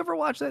 Doug, did you ever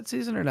watch that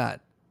season or not?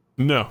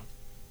 No.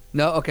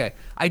 No? Okay.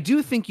 I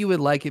do think you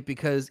would like it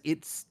because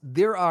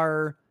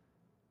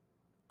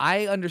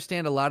I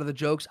understand a lot of the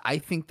jokes. I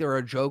think there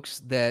are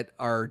jokes that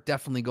are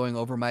definitely going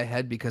over my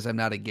head because I'm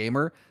not a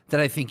gamer that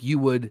I think you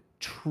would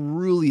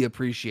truly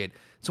appreciate.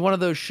 It's one of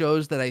those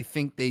shows that I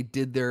think they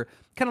did their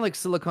kind of like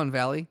Silicon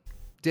Valley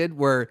did,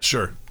 where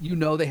Sure.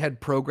 They had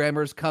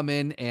programmers come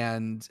in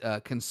and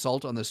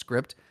consult on the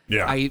script.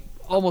 Yeah. I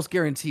almost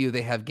guarantee you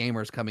they have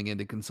gamers coming in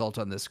to consult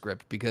on this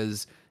script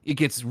because it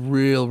gets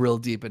real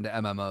deep into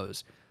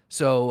MMOs.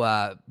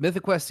 So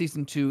Mythic Quest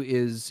Season 2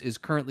 is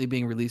currently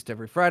being released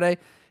every Friday.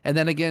 And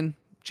then again,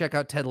 check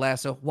out Ted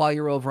Lasso. While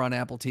you're over on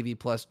Apple TV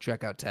Plus,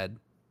 check out Ted.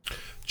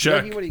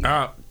 Check Dougie, what do you got?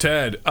 out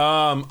Ted.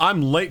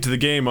 I'm late to the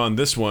game on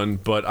this one,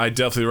 but I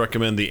definitely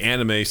recommend the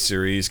anime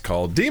series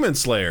called Demon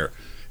Slayer.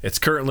 It's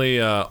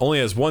currently only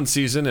has one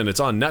season, and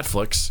it's on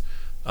Netflix.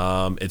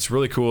 It's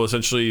really cool.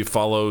 Essentially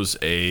follows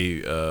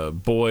a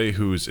boy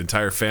whose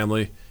entire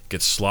family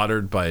gets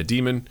slaughtered by a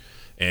demon,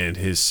 and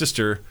his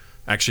sister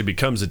actually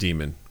becomes a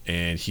demon,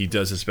 and he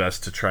does his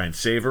best to try and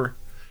save her.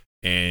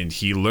 And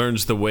he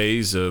learns the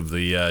ways of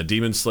the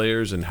demon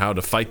slayers and how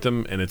to fight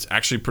them, and it's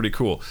actually pretty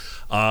cool.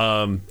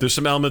 There's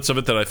some elements of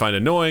it that I find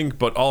annoying,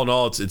 but all in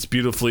all, it's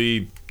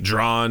beautifully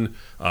drawn.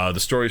 The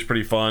story's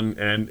pretty fun,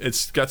 and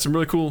it's got some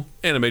really cool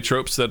anime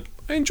tropes that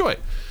I enjoy.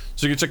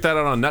 So you can check that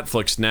out on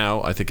Netflix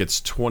now. I think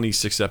it's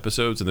 26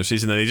 episodes in their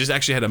season. And they just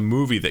actually had a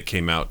movie that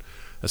came out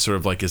that sort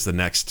of like is the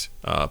next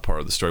part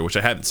of the story, which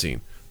I haven't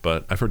seen,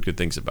 but I've heard good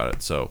things about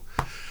it. So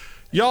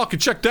y'all can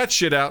check that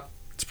shit out.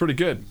 It's pretty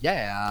good.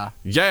 Yeah.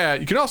 Yeah.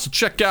 You can also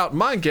check out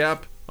Mind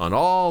Gap on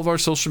all of our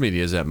social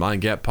medias at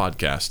Mind Gap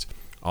Podcast.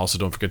 Also,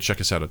 don't forget to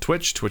check us out on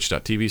Twitch,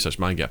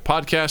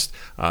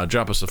 twitch.tv/MindGapPodcast.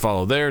 Drop us a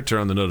follow there, turn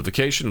on the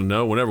notification to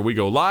know whenever we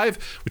go live.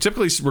 We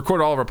typically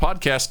record all of our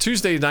podcasts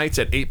Tuesday nights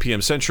at 8 p.m.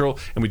 Central,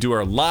 and we do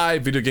our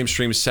live video game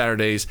streams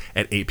Saturdays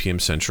at 8 p.m.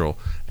 Central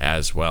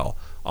as well.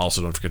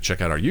 Also, don't forget to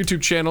check out our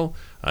YouTube channel.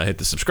 Hit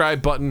the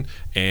subscribe button,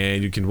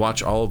 and you can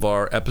watch all of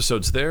our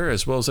episodes there,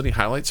 as well as any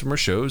highlights from our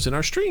shows and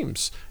our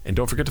streams. And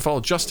don't forget to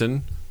follow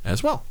Justin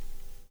as well.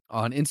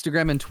 On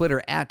Instagram and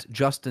Twitter at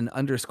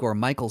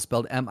Justin_Michael,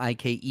 spelled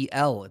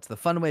Mikel. It's the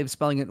fun way of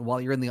spelling it. And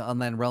while you're in the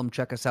online realm,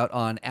 check us out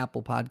on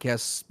Apple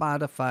Podcasts,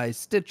 Spotify,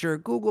 Stitcher,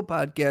 Google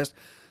Podcasts,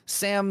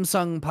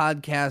 Samsung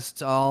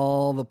Podcasts,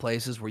 all the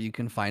places where you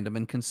can find them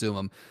and consume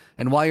them.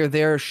 And while you're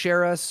there,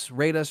 share us,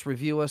 rate us,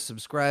 review us,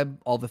 subscribe,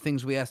 all the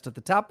things we asked at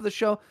the top of the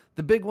show.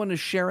 The big one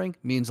is sharing,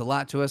 means a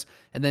lot to us.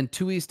 And then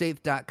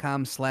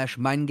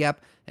 2east8th.com/mindgap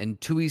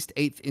and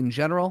 2east8th in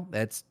general.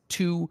 That's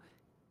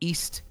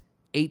 2east8th.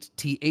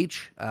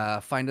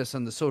 Find us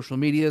on the social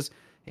medias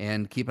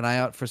and keep an eye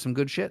out for some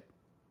good shit.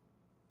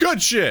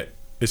 Good shit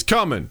is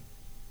coming.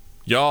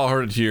 Y'all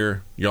heard it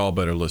here. Y'all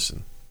better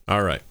listen.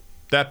 All right.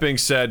 That being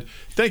said,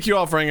 thank you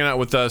all for hanging out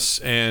with us.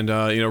 And,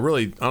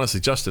 really, honestly,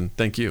 Justin,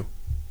 thank you.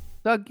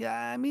 Doug,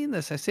 I mean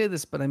this. I say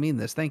this, but I mean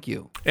this. Thank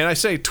you. And I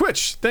say,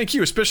 Twitch, thank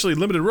you, especially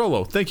Limited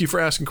Rolo. Thank you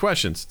for asking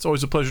questions. It's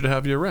always a pleasure to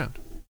have you around.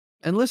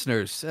 And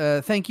listeners,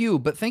 thank you.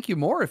 But thank you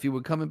more if you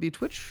would come and be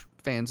Twitch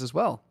fans as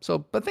well.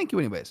 But thank you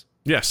anyways.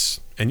 Yes,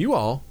 and you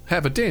all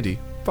have a dandy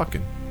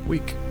fucking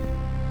week.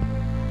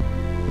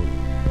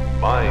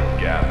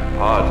 Mind Gap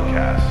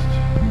Podcast.